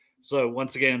 280. So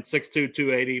once again, 6'2",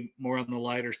 280, more on the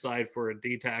lighter side for a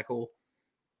D tackle.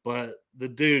 But the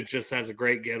dude just has a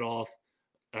great get off,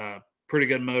 pretty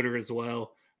good motor as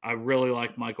well. I really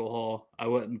like Michael Hall. I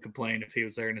wouldn't complain if he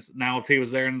was there. If he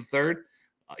was there in the third,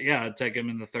 yeah, I'd take him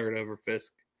in the third over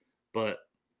Fisk. But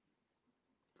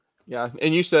yeah,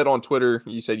 and you said on Twitter,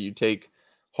 you said you take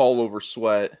Hall over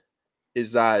Sweat.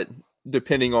 Is that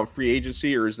depending on free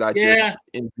agency, or is that just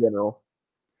in general?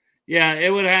 Yeah,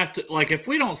 it would have to, like, if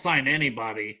we don't sign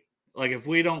anybody, like if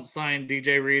we don't sign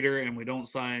DJ Reader and we don't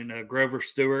sign Grover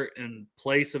Stewart in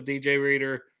place of DJ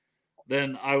Reader,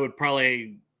 then I would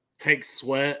probably take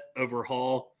Sweat over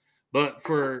Hall. But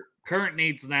for current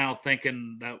needs now,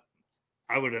 thinking that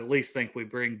I would at least think we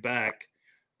bring back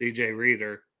DJ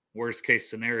Reader, worst case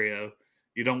scenario.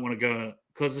 You don't want to go,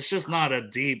 because it's just not a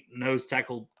deep nose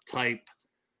tackle type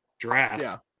draft.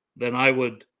 Yeah. Then I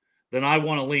want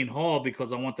to lean Hall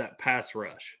because I want that pass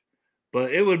rush.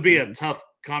 But it would be a tough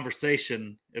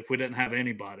conversation if we didn't have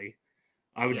anybody.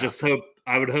 I would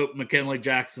hope McKinley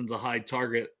Jackson's a high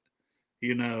target,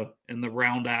 you know, in the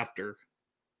round after.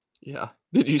 Yeah.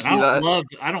 Did you see that?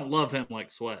 I don't love him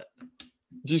like Sweat.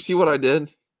 Did you see what I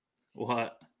did?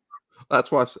 What?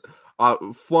 That's why I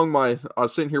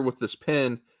was sitting here with this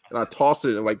pen and I tossed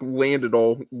it and like landed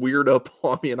all weird up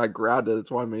on me and I grabbed it.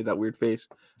 That's why I made that weird face.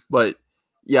 But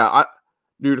yeah,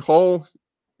 Hall,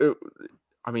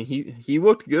 he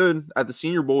looked good at the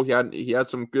Senior Bowl. He had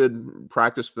some good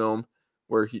practice film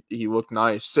where he looked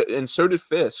nice, and so did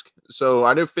Fisk. So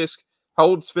I know Fisk. How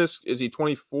old's Fisk? Is he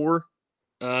 24?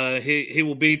 He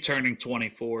will be turning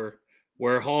 24.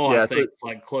 Where Hall, I think, is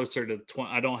like closer to 20.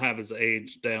 I don't have his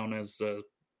age down as a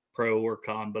pro or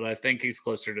con, but I think he's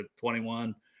closer to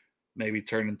 21, maybe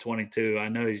turning 22. I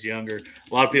know he's younger.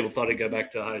 A lot of people thought he'd go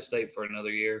back to Ohio State for another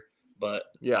year, but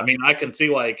yeah, I mean, I can see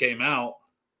why he came out.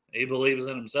 He believes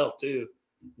in himself too.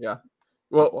 Yeah.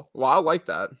 Well, I like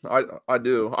that. I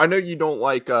do. I know you don't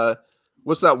like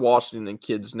what's that Washington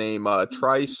kid's name?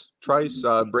 Braylon. It's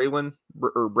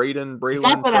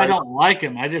not that I don't like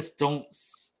him. I just don't.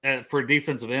 For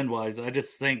defensive end wise, I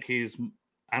just think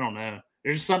I don't know.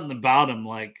 There's something about him.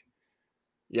 Like,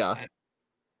 yeah,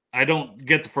 I don't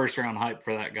get the first round hype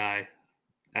for that guy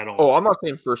at all. Oh, I'm not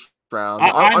saying first round.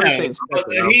 I'm just saying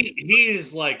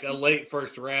he's like a late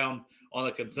first round on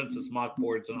the consensus mock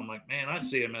boards, and I'm like, man, I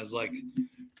see him as like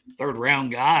third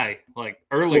round guy, like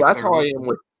early. Well, that's how I am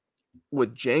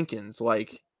with Jenkins.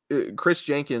 Like Chris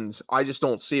Jenkins, I just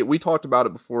don't see it. We talked about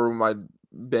it before when I'd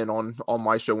been on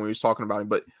my show when we was talking about him,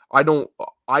 but I don't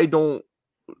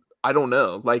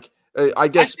know. Like I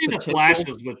guess I see the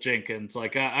flashes with Jenkins.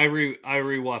 Like I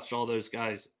rewatched all those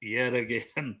guys yet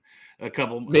again. A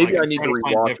couple. Maybe I need to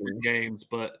rewatch different games,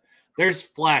 but there's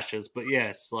flashes. But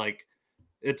yes, like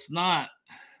it's not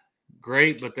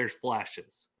great, but there's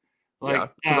flashes. Like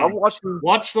watch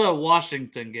the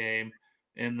Washington game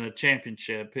in the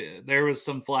championship. There was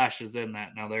some flashes in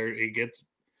that. Now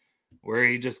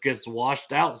he just gets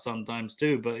washed out sometimes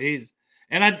too. But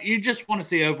you just want to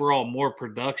see overall more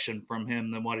production from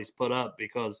him than what he's put up,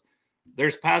 because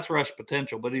there's pass rush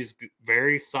potential, but he's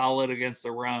very solid against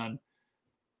the run.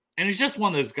 And he's just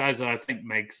one of those guys that I think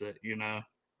makes it, you know.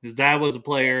 His dad was a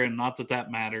player, and not that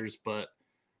matters, but,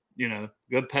 you know,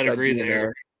 good pedigree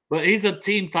there. But he's a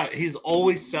team type. He's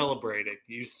always celebrating.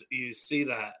 You see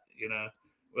that, you know.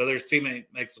 Whether his teammate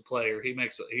makes a play or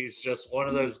he's just one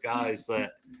of those guys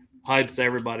that hypes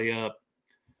everybody up.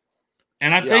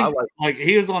 And I think like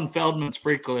he was on Feldman's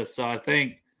freak list, so I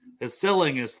think his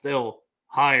ceiling is still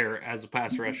higher as a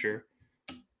pass rusher.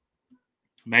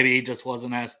 Maybe he just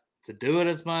wasn't asked to do it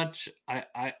as much.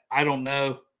 I don't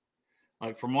know.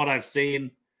 Like from what I've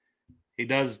seen, he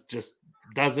doesn't.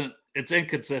 It's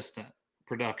inconsistent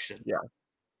production. Yeah,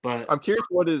 but I'm curious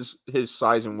what his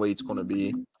size and weight's going to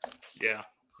be. Yeah,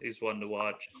 he's one to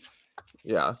watch.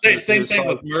 Yeah, same thing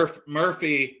with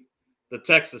Murphy. The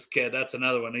Texas kid, that's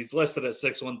another one. He's listed at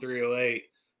 6'1", 308,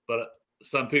 but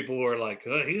some people were like,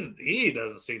 oh, he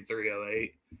doesn't seem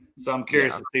 308. So I'm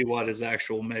curious to see what his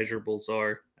actual measurables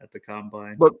are at the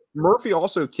combine. But Murphy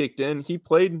also kicked in. He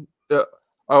played.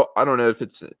 I don't know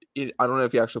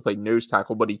if he actually played nose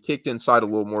tackle, but he kicked inside a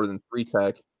little more than 3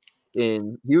 tech,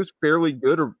 and he was fairly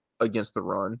good against the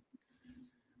run.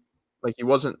 Like it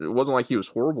wasn't like he was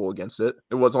horrible against it.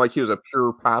 It wasn't like he was a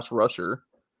pure pass rusher.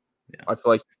 Yeah. I feel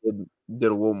like he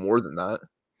did a little more than that.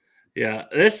 Yeah,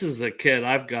 this is a kid.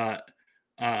 I've got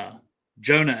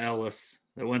Jonah Ellis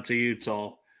that went to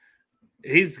Utah.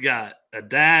 He's got a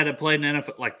dad that played in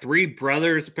NFL, like 3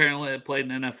 brothers apparently that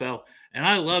played in NFL. And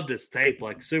I loved his tape,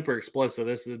 like super explosive.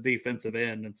 This is a defensive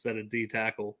end instead of D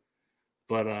tackle.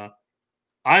 But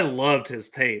I loved his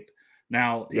tape.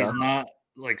 Now, he's not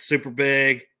like super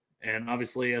big, and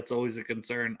obviously that's always a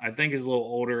concern. I think he's a little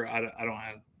older. I don't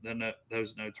have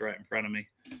those notes right in front of me.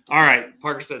 All right,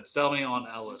 Parker said, sell me on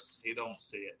Ellis. He don't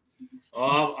see it.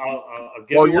 I'll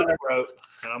give you what I wrote,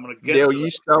 and I'm going to get Dale,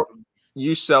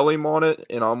 you sell him on it,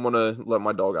 and I'm going to let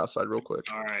my dog outside real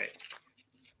quick. All right.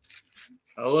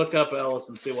 I'll look up Ellis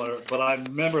and see but I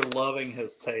remember loving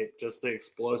his tape, just the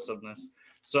explosiveness.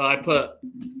 So I put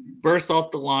burst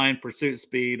off the line, pursuit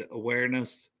speed,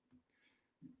 awareness,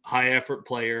 high effort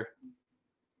player.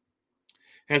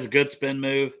 Has a good spin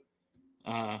move.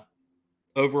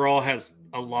 Overall has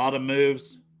a lot of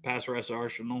moves. Pass rush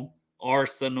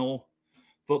arsenal.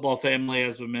 Football family,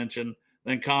 as we mentioned.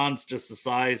 Then cons, just the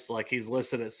size. Like he's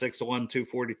listed at 6'1",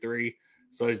 243.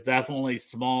 So he's definitely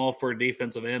small for a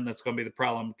defensive end. That's going to be the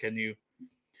problem.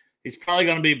 He's probably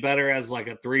going to be better as like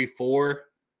a 3-4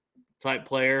 type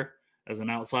player as an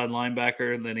outside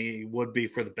linebacker than he would be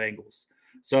for the Bengals.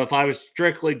 So if I was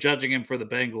strictly judging him for the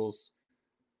Bengals,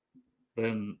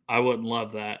 then I wouldn't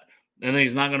love that. And then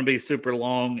he's not going to be super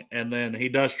long, and then he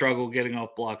does struggle getting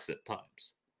off blocks at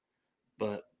times.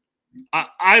 But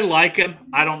I like him.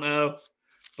 I don't know.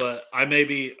 But I may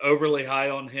be overly high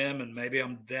on him, and maybe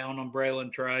I'm down on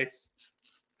Braylon Trice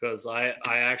because I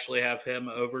actually have him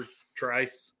over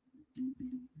Trice.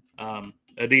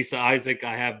 Adisa Isaac,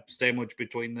 I have sandwiched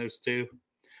between those two.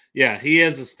 Yeah, he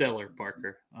is a Stiller,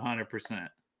 Parker, 100%.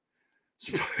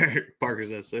 Parker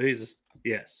says so.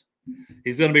 Yes.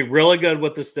 He's going to be really good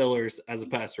with the Stillers as a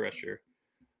pass rusher.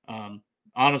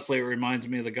 Honestly, it reminds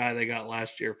me of the guy they got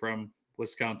last year from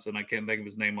Wisconsin. I can't think of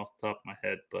his name off the top of my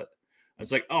head, but I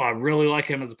was like, oh, I really like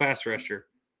him as a pass rusher.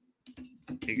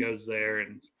 He goes there,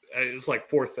 and it's like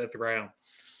 4th, 5th round.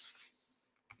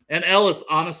 And Ellis,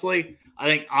 honestly, I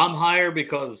think I'm higher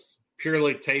because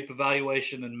purely tape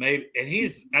evaluation, and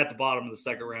he's at the bottom of the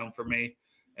 2nd round for me,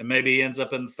 and maybe he ends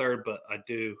up in the 3rd, but I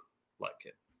do like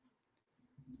it.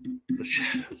 The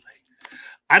Shadow League.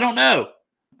 I don't know.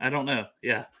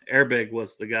 Yeah, Airbig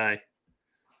was the guy.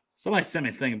 Somebody sent me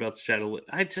a thing about the Shadow League.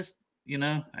 I just,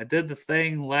 I did the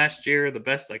thing last year the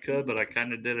best I could, but I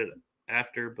kind of did it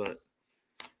after. But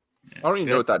yeah, I don't even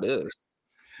know what that is.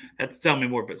 Have to tell me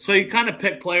more. But so you kind of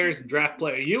pick players and draft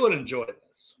players. You would enjoy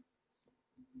this.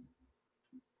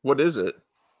 What is it?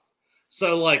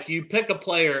 So like you pick a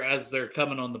player as they're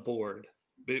coming on the board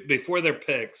before they're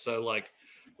picked. So like,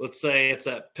 let's say it's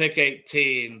at pick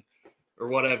 18 or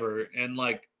whatever. And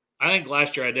like, I think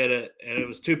last year I did it and it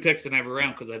was 2 picks in every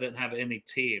round because I didn't have any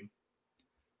team.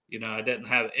 I didn't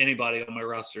have anybody on my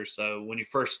roster. So when you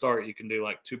first start, you can do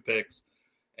like 2 picks.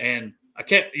 And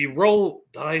you roll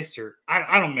dice or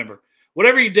I don't remember.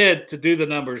 Whatever you did to do the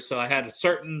numbers. So I had a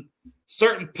certain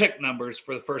pick numbers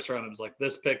for the first round. It was like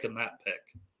this pick and that pick.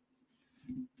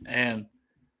 And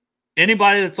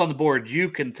anybody that's on the board, you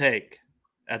can take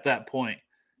at that point.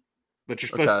 But you're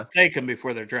supposed to take them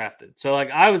before they're drafted. So,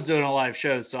 like, I was doing a live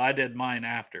show, so I did mine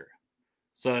after.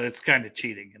 So it's kind of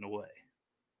cheating in a way.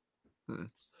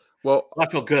 Well, so I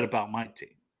feel good about my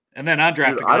team. And then I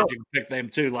drafted guys, you can pick them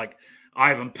too. Like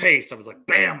Ivan Pace. I was like,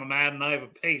 bam, I'm adding Ivan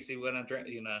Pace. He went on draft,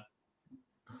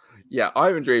 Yeah,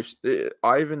 Ivan Pace.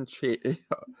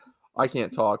 I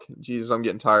can't talk. Jesus, I'm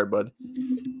getting tired, bud.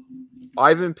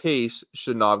 Ivan Pace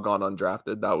should not have gone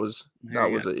undrafted. That was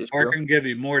an issue. Parker can give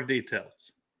you more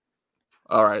details.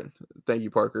 All right. Thank you,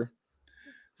 Parker.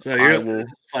 So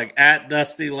it's like at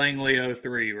Dusty Langley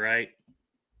 03, right?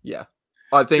 Yeah.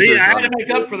 I think I had to make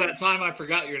up for that time I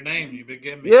forgot your name. You've been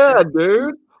giving me shit.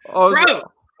 Dude. Bro,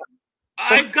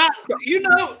 I've got,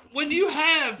 when you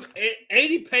have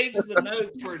 80 pages of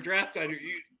notes for a draft guide,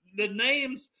 the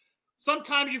names,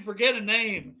 sometimes you forget a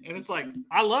name. And it's like,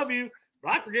 I love you,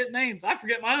 but I forget names. I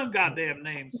forget my own goddamn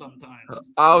name sometimes.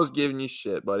 I was giving you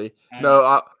shit, buddy.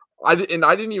 No, I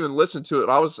didn't even listen to it.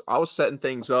 I was setting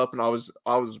things up, and I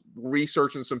was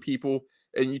researching some people,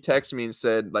 and you texted me and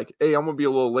said like, "Hey, I'm gonna be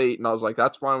a little late," and I was like,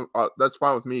 "That's fine. That's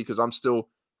fine with me because I'm still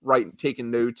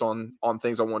taking notes on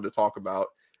things I wanted to talk about."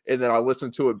 And then I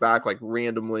listened to it back like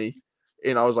randomly,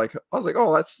 and I was like,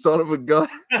 "Oh, that son of a gun!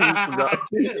 He forgot what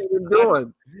he was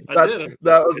doing."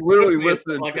 That was literally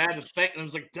listening. Like I had to think, and it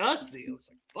was like Dusty. I was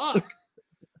like, "Fuck."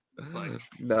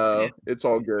 It's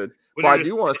all good. But I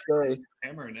do want to say,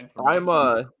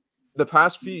 the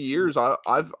past few years,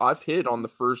 I've hit on the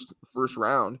first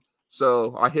round.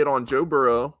 So I hit on Joe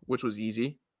Burrow, which was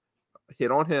easy. I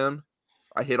hit on him.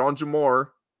 I hit on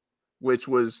Jamar, which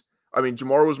was, I mean,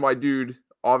 Jamar was my dude.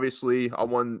 Obviously, I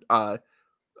won.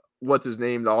 What's his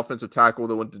name? The offensive tackle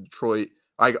that went to Detroit.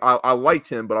 I liked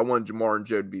him, but I wanted Jamar and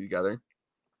Joe to be together.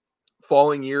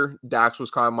 Following year, Dax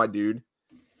was kind of my dude.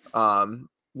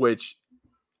 Which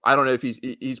I don't know if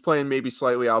he's playing maybe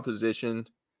slightly out of position.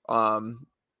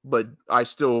 But I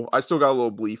still got a little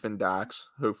belief in Dax.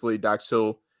 Hopefully Dax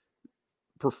Hill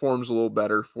performs a little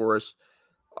better for us.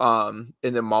 And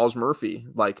then Miles Murphy.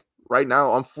 Like right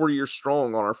now, I'm 4 years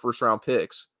strong on our first round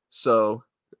picks. So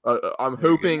I'm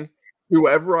hoping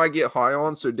whoever I get high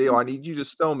on. So Dale, I need you to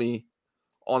sell me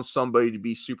on somebody to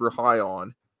be super high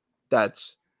on.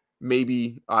 That's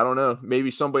maybe, I don't know,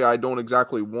 maybe somebody I don't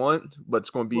exactly want, but it's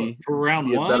going to be for round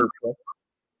be a one. better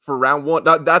for round one.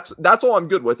 That's all I'm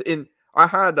good with. And I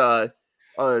had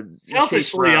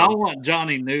selfishly, I want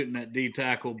Johnny Newton at D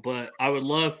tackle, but I would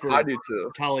love for I do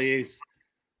too. Talais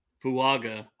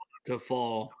Fuaga to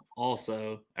fall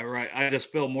also. All right, I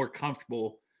just feel more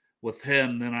comfortable with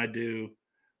him than I do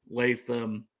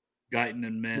Latham, Guyton,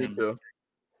 and Mims.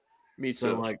 Me too.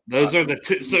 So like those are the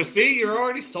two. So see, you're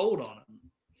already sold on him.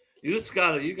 You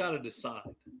gotta decide.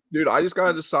 Dude, I just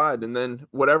gotta decide, and then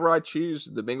whatever I choose,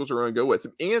 the Bengals are gonna go with.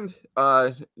 And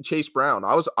Chase Brown.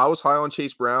 I was high on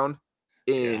Chase Brown,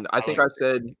 and I think I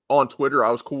said on Twitter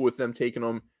I was cool with them taking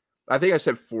him. I think I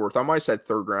said 4th. I might have said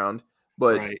 3rd round,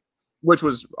 but which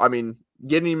was, I mean,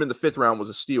 getting him in the 5th round was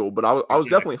a steal. But I was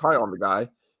definitely high on the guy,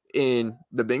 and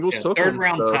the Bengals took him. 3rd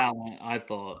round talent, I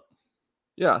thought.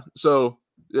 Yeah, so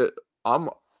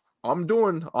I'm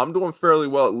doing fairly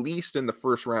well, at least in the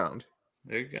 1st round.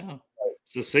 There you go.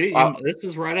 So see, this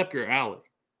is right up your alley.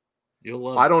 You'll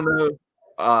love. I don't know.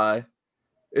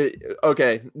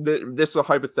 Okay, this is a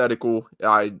hypothetical.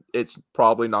 It's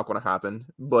probably not going to happen.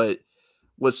 But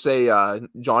let's say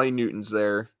Johnny Newton's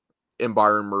there and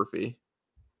Byron Murphy.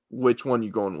 Which one you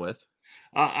going with?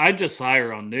 I just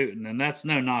hire on Newton, and that's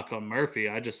no knock on Murphy.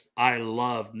 I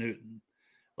love Newton.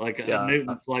 Like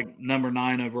Newton's like number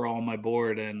 9 overall on my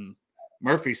board, and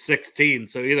Murphy's 16.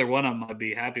 So either one of them I'd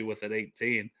be happy with at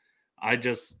 18. I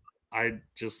just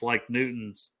like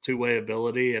Newton's two-way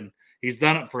ability, and he's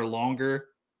done it for longer.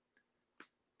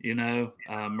 You know,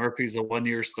 Murphy's a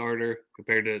 1-year starter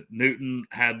compared to Newton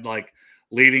had like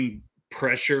leading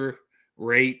pressure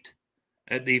rate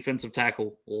at defensive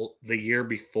tackle the year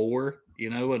before, you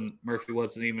know, and Murphy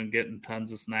wasn't even getting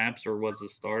tons of snaps or was a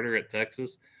starter at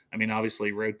Texas. I mean, obviously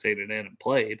he rotated in and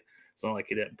played. It's not like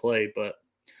he didn't play, but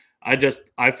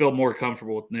I feel more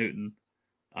comfortable with Newton.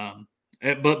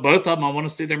 But both of them, I want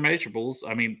to see their measurables.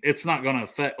 I mean, it's not going to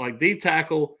affect like D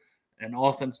tackle and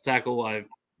offensive tackle.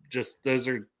 Those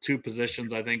are two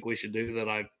positions I think we should do that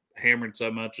I've hammered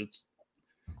so much. It's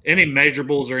any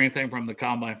measurables or anything from the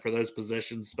combine for those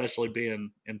positions, especially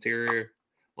being interior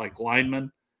like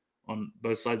linemen on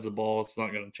both sides of the ball. It's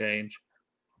not going to change.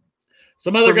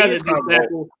 Some other guys at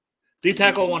D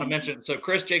tackle I want to mention. So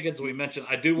Chris Jenkins, we mentioned.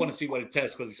 I do want to see what he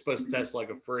tests because he's supposed to test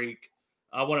like a freak.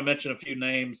 I want to mention a few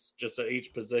names just at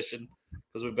each position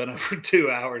because we've been over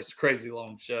 2 hours. Crazy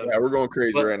long show. Yeah, we're going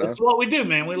crazy right now. That's what we do,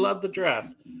 man. We love the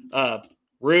draft.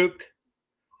 Rook,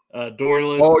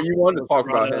 Dorless. Oh, you wanted to talk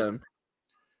about him.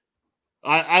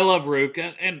 I love Rook,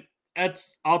 and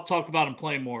I'll talk about him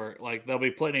playing more. Like there'll be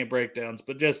plenty of breakdowns,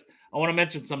 but just I want to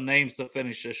mention some names to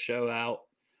finish this show out.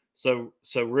 So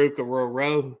Rook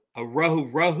Arohu,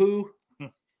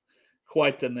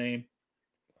 quite the name.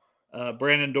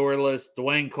 Brandon Dorless,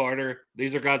 Dwayne Carter.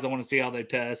 These are guys I want to see how they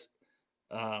test.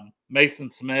 Mason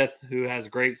Smith, who has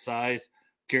great size.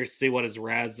 Curious to see what his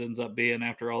RAS ends up being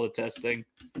after all the testing.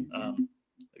 A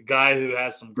guy who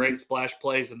has some great splash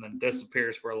plays and then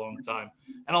disappears for a long time.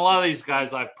 And a lot of these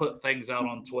guys, I've put things out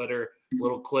on Twitter,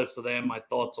 little clips of them, my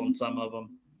thoughts on some of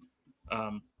them.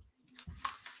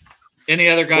 Any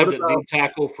other guys at D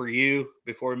tackle for you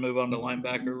before we move on to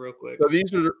linebacker real quick? So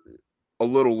these are a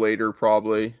little later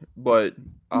probably, but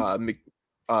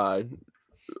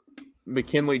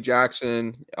McKinley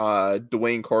Jackson,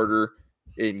 Dwayne Carter,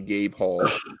 and Gabe Hall.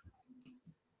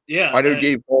 Yeah, I know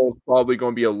Gabe Hall is probably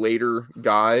going to be a later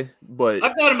guy, but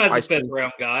I've got him as a 5th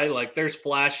round guy. Like there's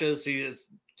flashes. He is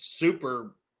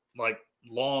super like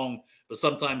long, but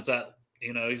sometimes that,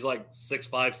 you know, he's like 6'5",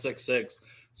 6'6".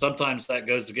 Sometimes that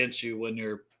goes against you when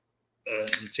you're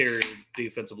interior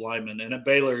defensive lineman. And at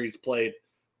Baylor, he's played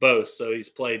both. So he's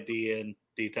played D and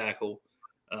D tackle.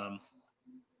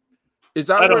 Is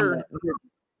that where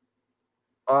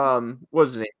what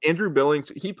was his name? Andrew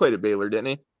Billings? He played at Baylor, didn't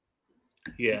he?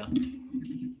 Yeah.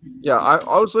 Yeah,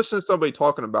 I was listening to somebody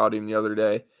talking about him the other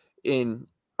day, and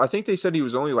I think they said he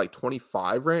was only like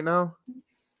 25 right now.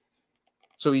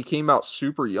 So he came out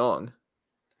super young.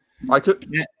 I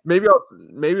could maybe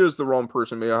it was the wrong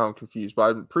person. Maybe I'm confused, but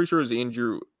I'm pretty sure it was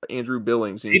Andrew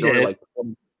Billings, and he's only like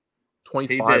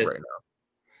 25 right now.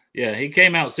 Yeah, he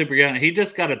came out super young. He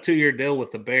just got a 2-year deal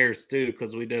with the Bears too,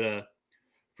 because we did a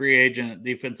free agent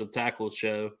defensive tackle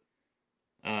show.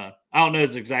 I don't know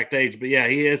his exact age, but yeah,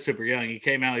 he is super young. He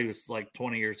came out, he was like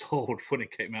 20 years old when he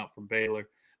came out from Baylor.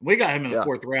 We got him in the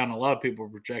 4th round. A lot of people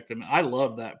project him. I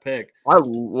love that pick. I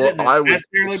was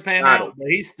necessarily paying out, but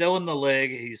he's still in the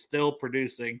league. He's still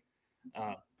producing.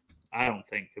 I don't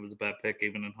think it was a bad pick,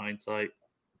 even in hindsight.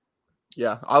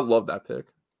 Yeah, I love that pick.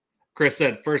 Chris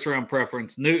said 1st round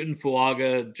preference: Newton,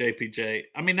 Fuaga, JPJ.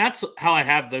 I mean, that's how I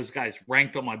have those guys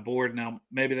ranked on my board. Now,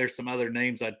 maybe there's some other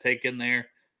names I'd take in there,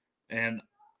 and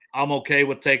I'm okay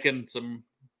with taking some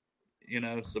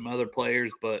other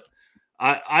players, but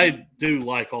I do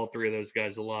like all 3 of those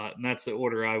guys a lot, and that's the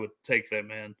order I would take them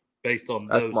in based on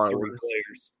those 3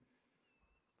 players.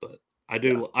 But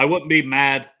I wouldn't be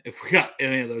mad if we got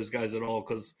any of those guys at all,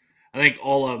 because I think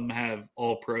all of them have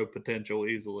all-pro potential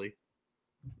easily.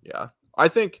 Yeah, I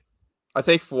think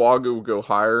Fuaga will go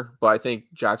higher, but I think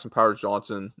Jackson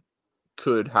Powers-Johnson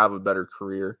could have a better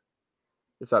career,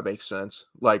 if that makes sense.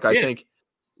 Like I think,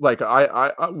 like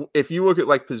I if you look at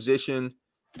like position,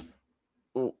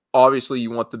 obviously you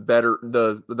want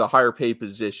the higher paid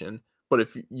position, but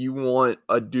if you want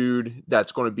a dude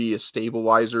that's going to be a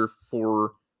stabilizer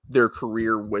for their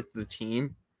career with the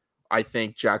team, I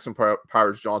think Jackson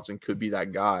Powers-Johnson could be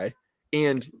that guy,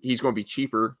 and he's going to be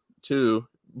cheaper too.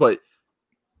 But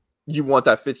you want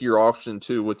that 5th-year option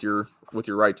too with your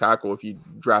right tackle if you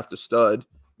draft a stud,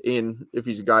 and if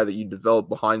he's a guy that you develop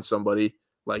behind somebody,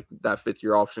 like that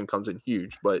 5th-year option comes in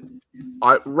huge. But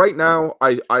right now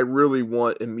I really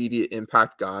want immediate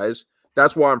impact guys.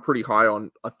 That's why I'm pretty high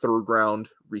on a 3rd round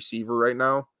receiver right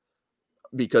now,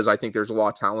 because I think there's a lot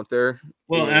of talent there.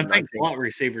 Well, and I think slot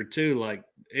receiver too, like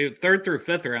 3rd through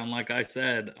 5th round, like I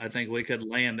said, I think we could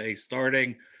land a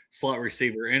starting slot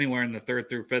receiver anywhere in the 3rd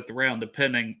through 5th round,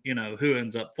 depending, who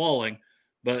ends up falling.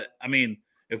 But I mean,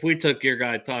 if we took your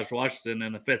guy Taj Washington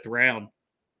in the 5th round,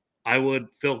 I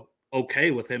would feel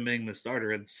okay with him being the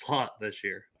starter in the slot this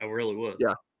year. I really would.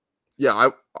 Yeah,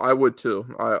 I would too.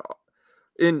 I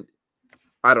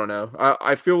don't know.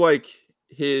 I feel like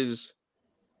his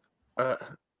I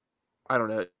don't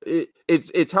know.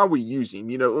 It's how we use him.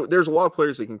 There's a lot of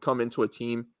players that can come into a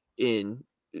team in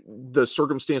the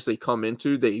circumstance they come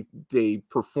into. They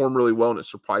perform really well and it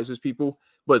surprises people,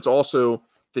 but it's also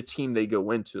the team they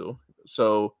go into.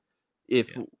 So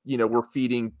if we're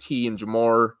feeding T and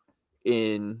Jamar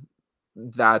in,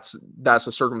 that's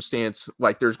a circumstance,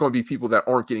 like there's going to be people that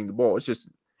aren't getting the ball. It's just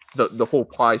the whole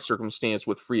pie circumstance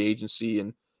with free agency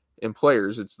and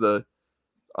players. It's the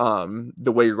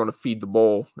way you're going to feed the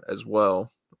ball as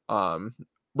well.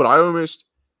 But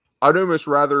I'd almost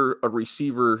rather a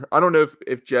receiver. I don't know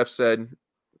if Jeff said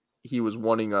he was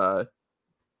wanting a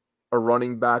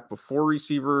running back before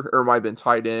receiver, or it might have been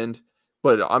tight end,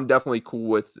 but I'm definitely cool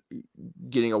with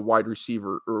getting a wide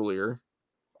receiver earlier,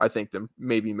 I think, than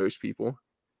maybe most people.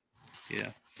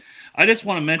 Yeah. I just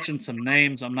want to mention some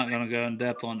names. I'm not going to go in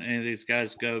depth on any of these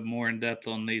guys, go more in depth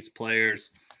on these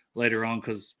players later on,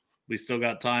 because we still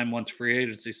got time once free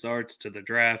agency starts to the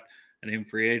draft, and even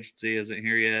free agency isn't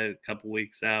here yet, a couple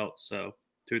weeks out, so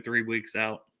 2-3 weeks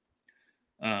out.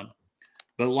 But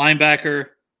linebacker,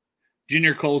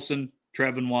 Junior Colson,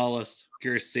 Trevin Wallace,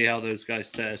 curious to see how those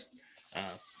guys test.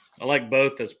 I like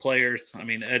both as players. I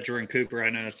mean, Edgerrin Cooper, I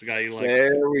know that's the guy you like.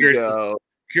 There we go.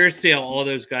 Curious to see how all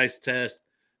those guys test.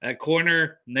 At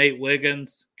corner, Nate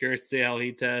Wiggins, curious to see how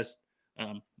he tests.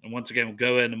 And once again, we'll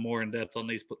go into more in depth on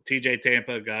these. TJ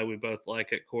Tampa, a guy we both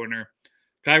like at corner.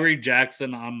 Kyrie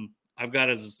Jackson, I've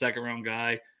got as a 2nd round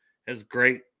guy. Has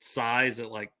great size at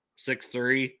like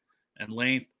 6'3" and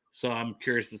length. So I'm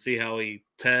curious to see how he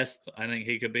tests. I think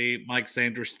he could be Mike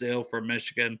Sainristil from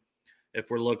Michigan. If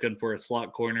we're looking for a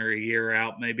slot corner a year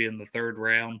out, maybe in the 3rd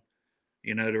round,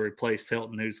 to replace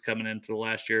Hilton, who's coming into the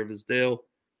last year of his deal.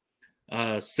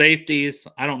 Safeties,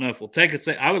 I don't know if we'll take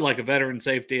I would like a veteran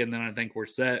safety, and then I think we're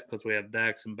set because we have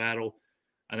Dax and Battle.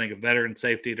 I think a veteran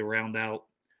safety to round out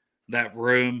that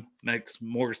room makes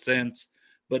more sense.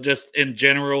 But just in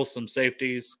general, some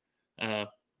safeties,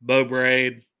 Bo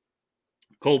Braid,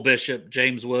 Cole Bishop,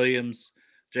 James Williams.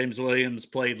 James Williams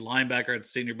played linebacker at the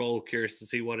Senior Bowl. Curious to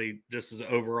see what he just is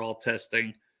overall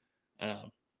testing.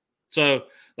 So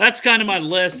that's kind of my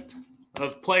list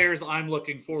of players I'm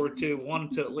looking forward to.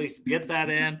 Wanted to at least get that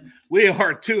in. We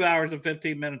are 2 hours and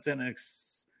 15 minutes in.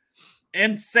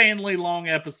 insanely long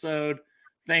episode.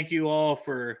 Thank you all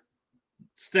for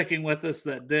sticking with us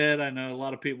that did. I know a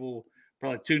lot of people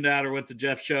probably tuned out or went to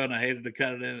Jeff's show, and I hated to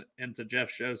cut it into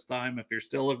Jeff's show's time. If you're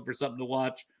still looking for something to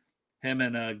watch, him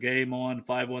and Game On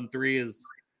 513 is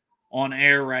on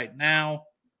air right now.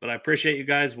 But I appreciate you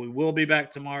guys. We will be back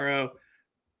tomorrow.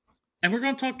 And we're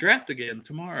going to talk draft again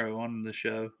tomorrow on the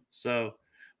show. So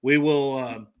we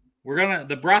will,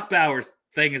 the Brock Bowers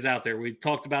thing is out there. We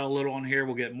talked about a little on here.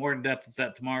 We'll get more in depth with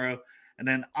that tomorrow. And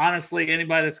then honestly,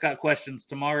 anybody that's got questions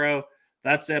tomorrow,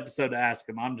 that's the episode to ask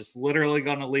them. I'm just literally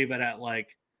going to leave it at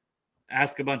like,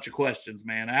 ask a bunch of questions,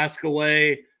 man. Ask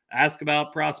away, ask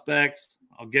about prospects.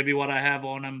 I'll give you what I have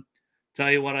on them,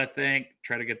 tell you what I think,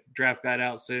 try to get the draft guide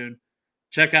out soon.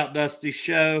 Check out Dusty's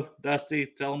show. Dusty,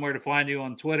 tell them where to find you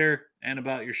on Twitter and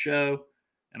about your show.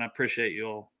 And I appreciate you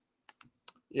all.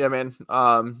 Yeah, man.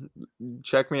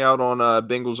 Check me out on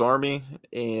Bengals Army.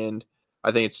 And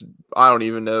I think I don't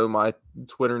even know my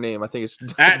Twitter name. I think it's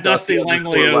at Dusty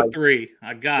Langley 03.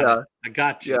 I got it. I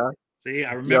got you. Yeah. See,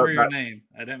 I remember your name.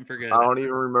 I didn't forget. I don't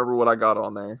even remember what I got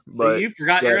on there. But see, you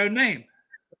forgot your own name.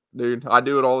 Dude, I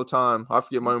do it all the time. I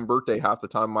forget my own birthday half the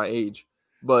time, my age.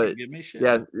 But give me shit.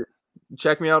 Yeah,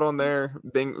 check me out on there.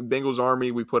 Bengals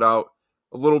Army. We put out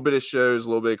a little bit of shows, a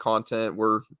little bit of content.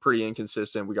 We're pretty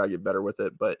inconsistent. We got to get better with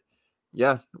it. But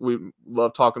yeah, we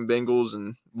love talking Bengals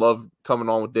and love coming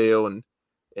on with Dale and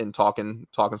talking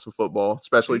some football,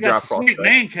 especially draft prospects. He's got sweet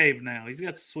man cave now. He's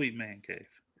got the sweet man cave.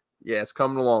 Yeah, it's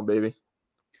coming along, baby.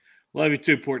 Love you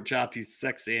too, Pork Chop, you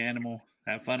sexy animal.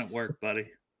 Have fun at work, buddy.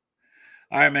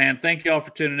 All right, man. Thank you all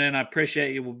for tuning in. I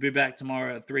appreciate you. We'll be back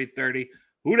tomorrow at 3:30.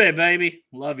 Hoo day, baby.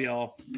 Love y'all.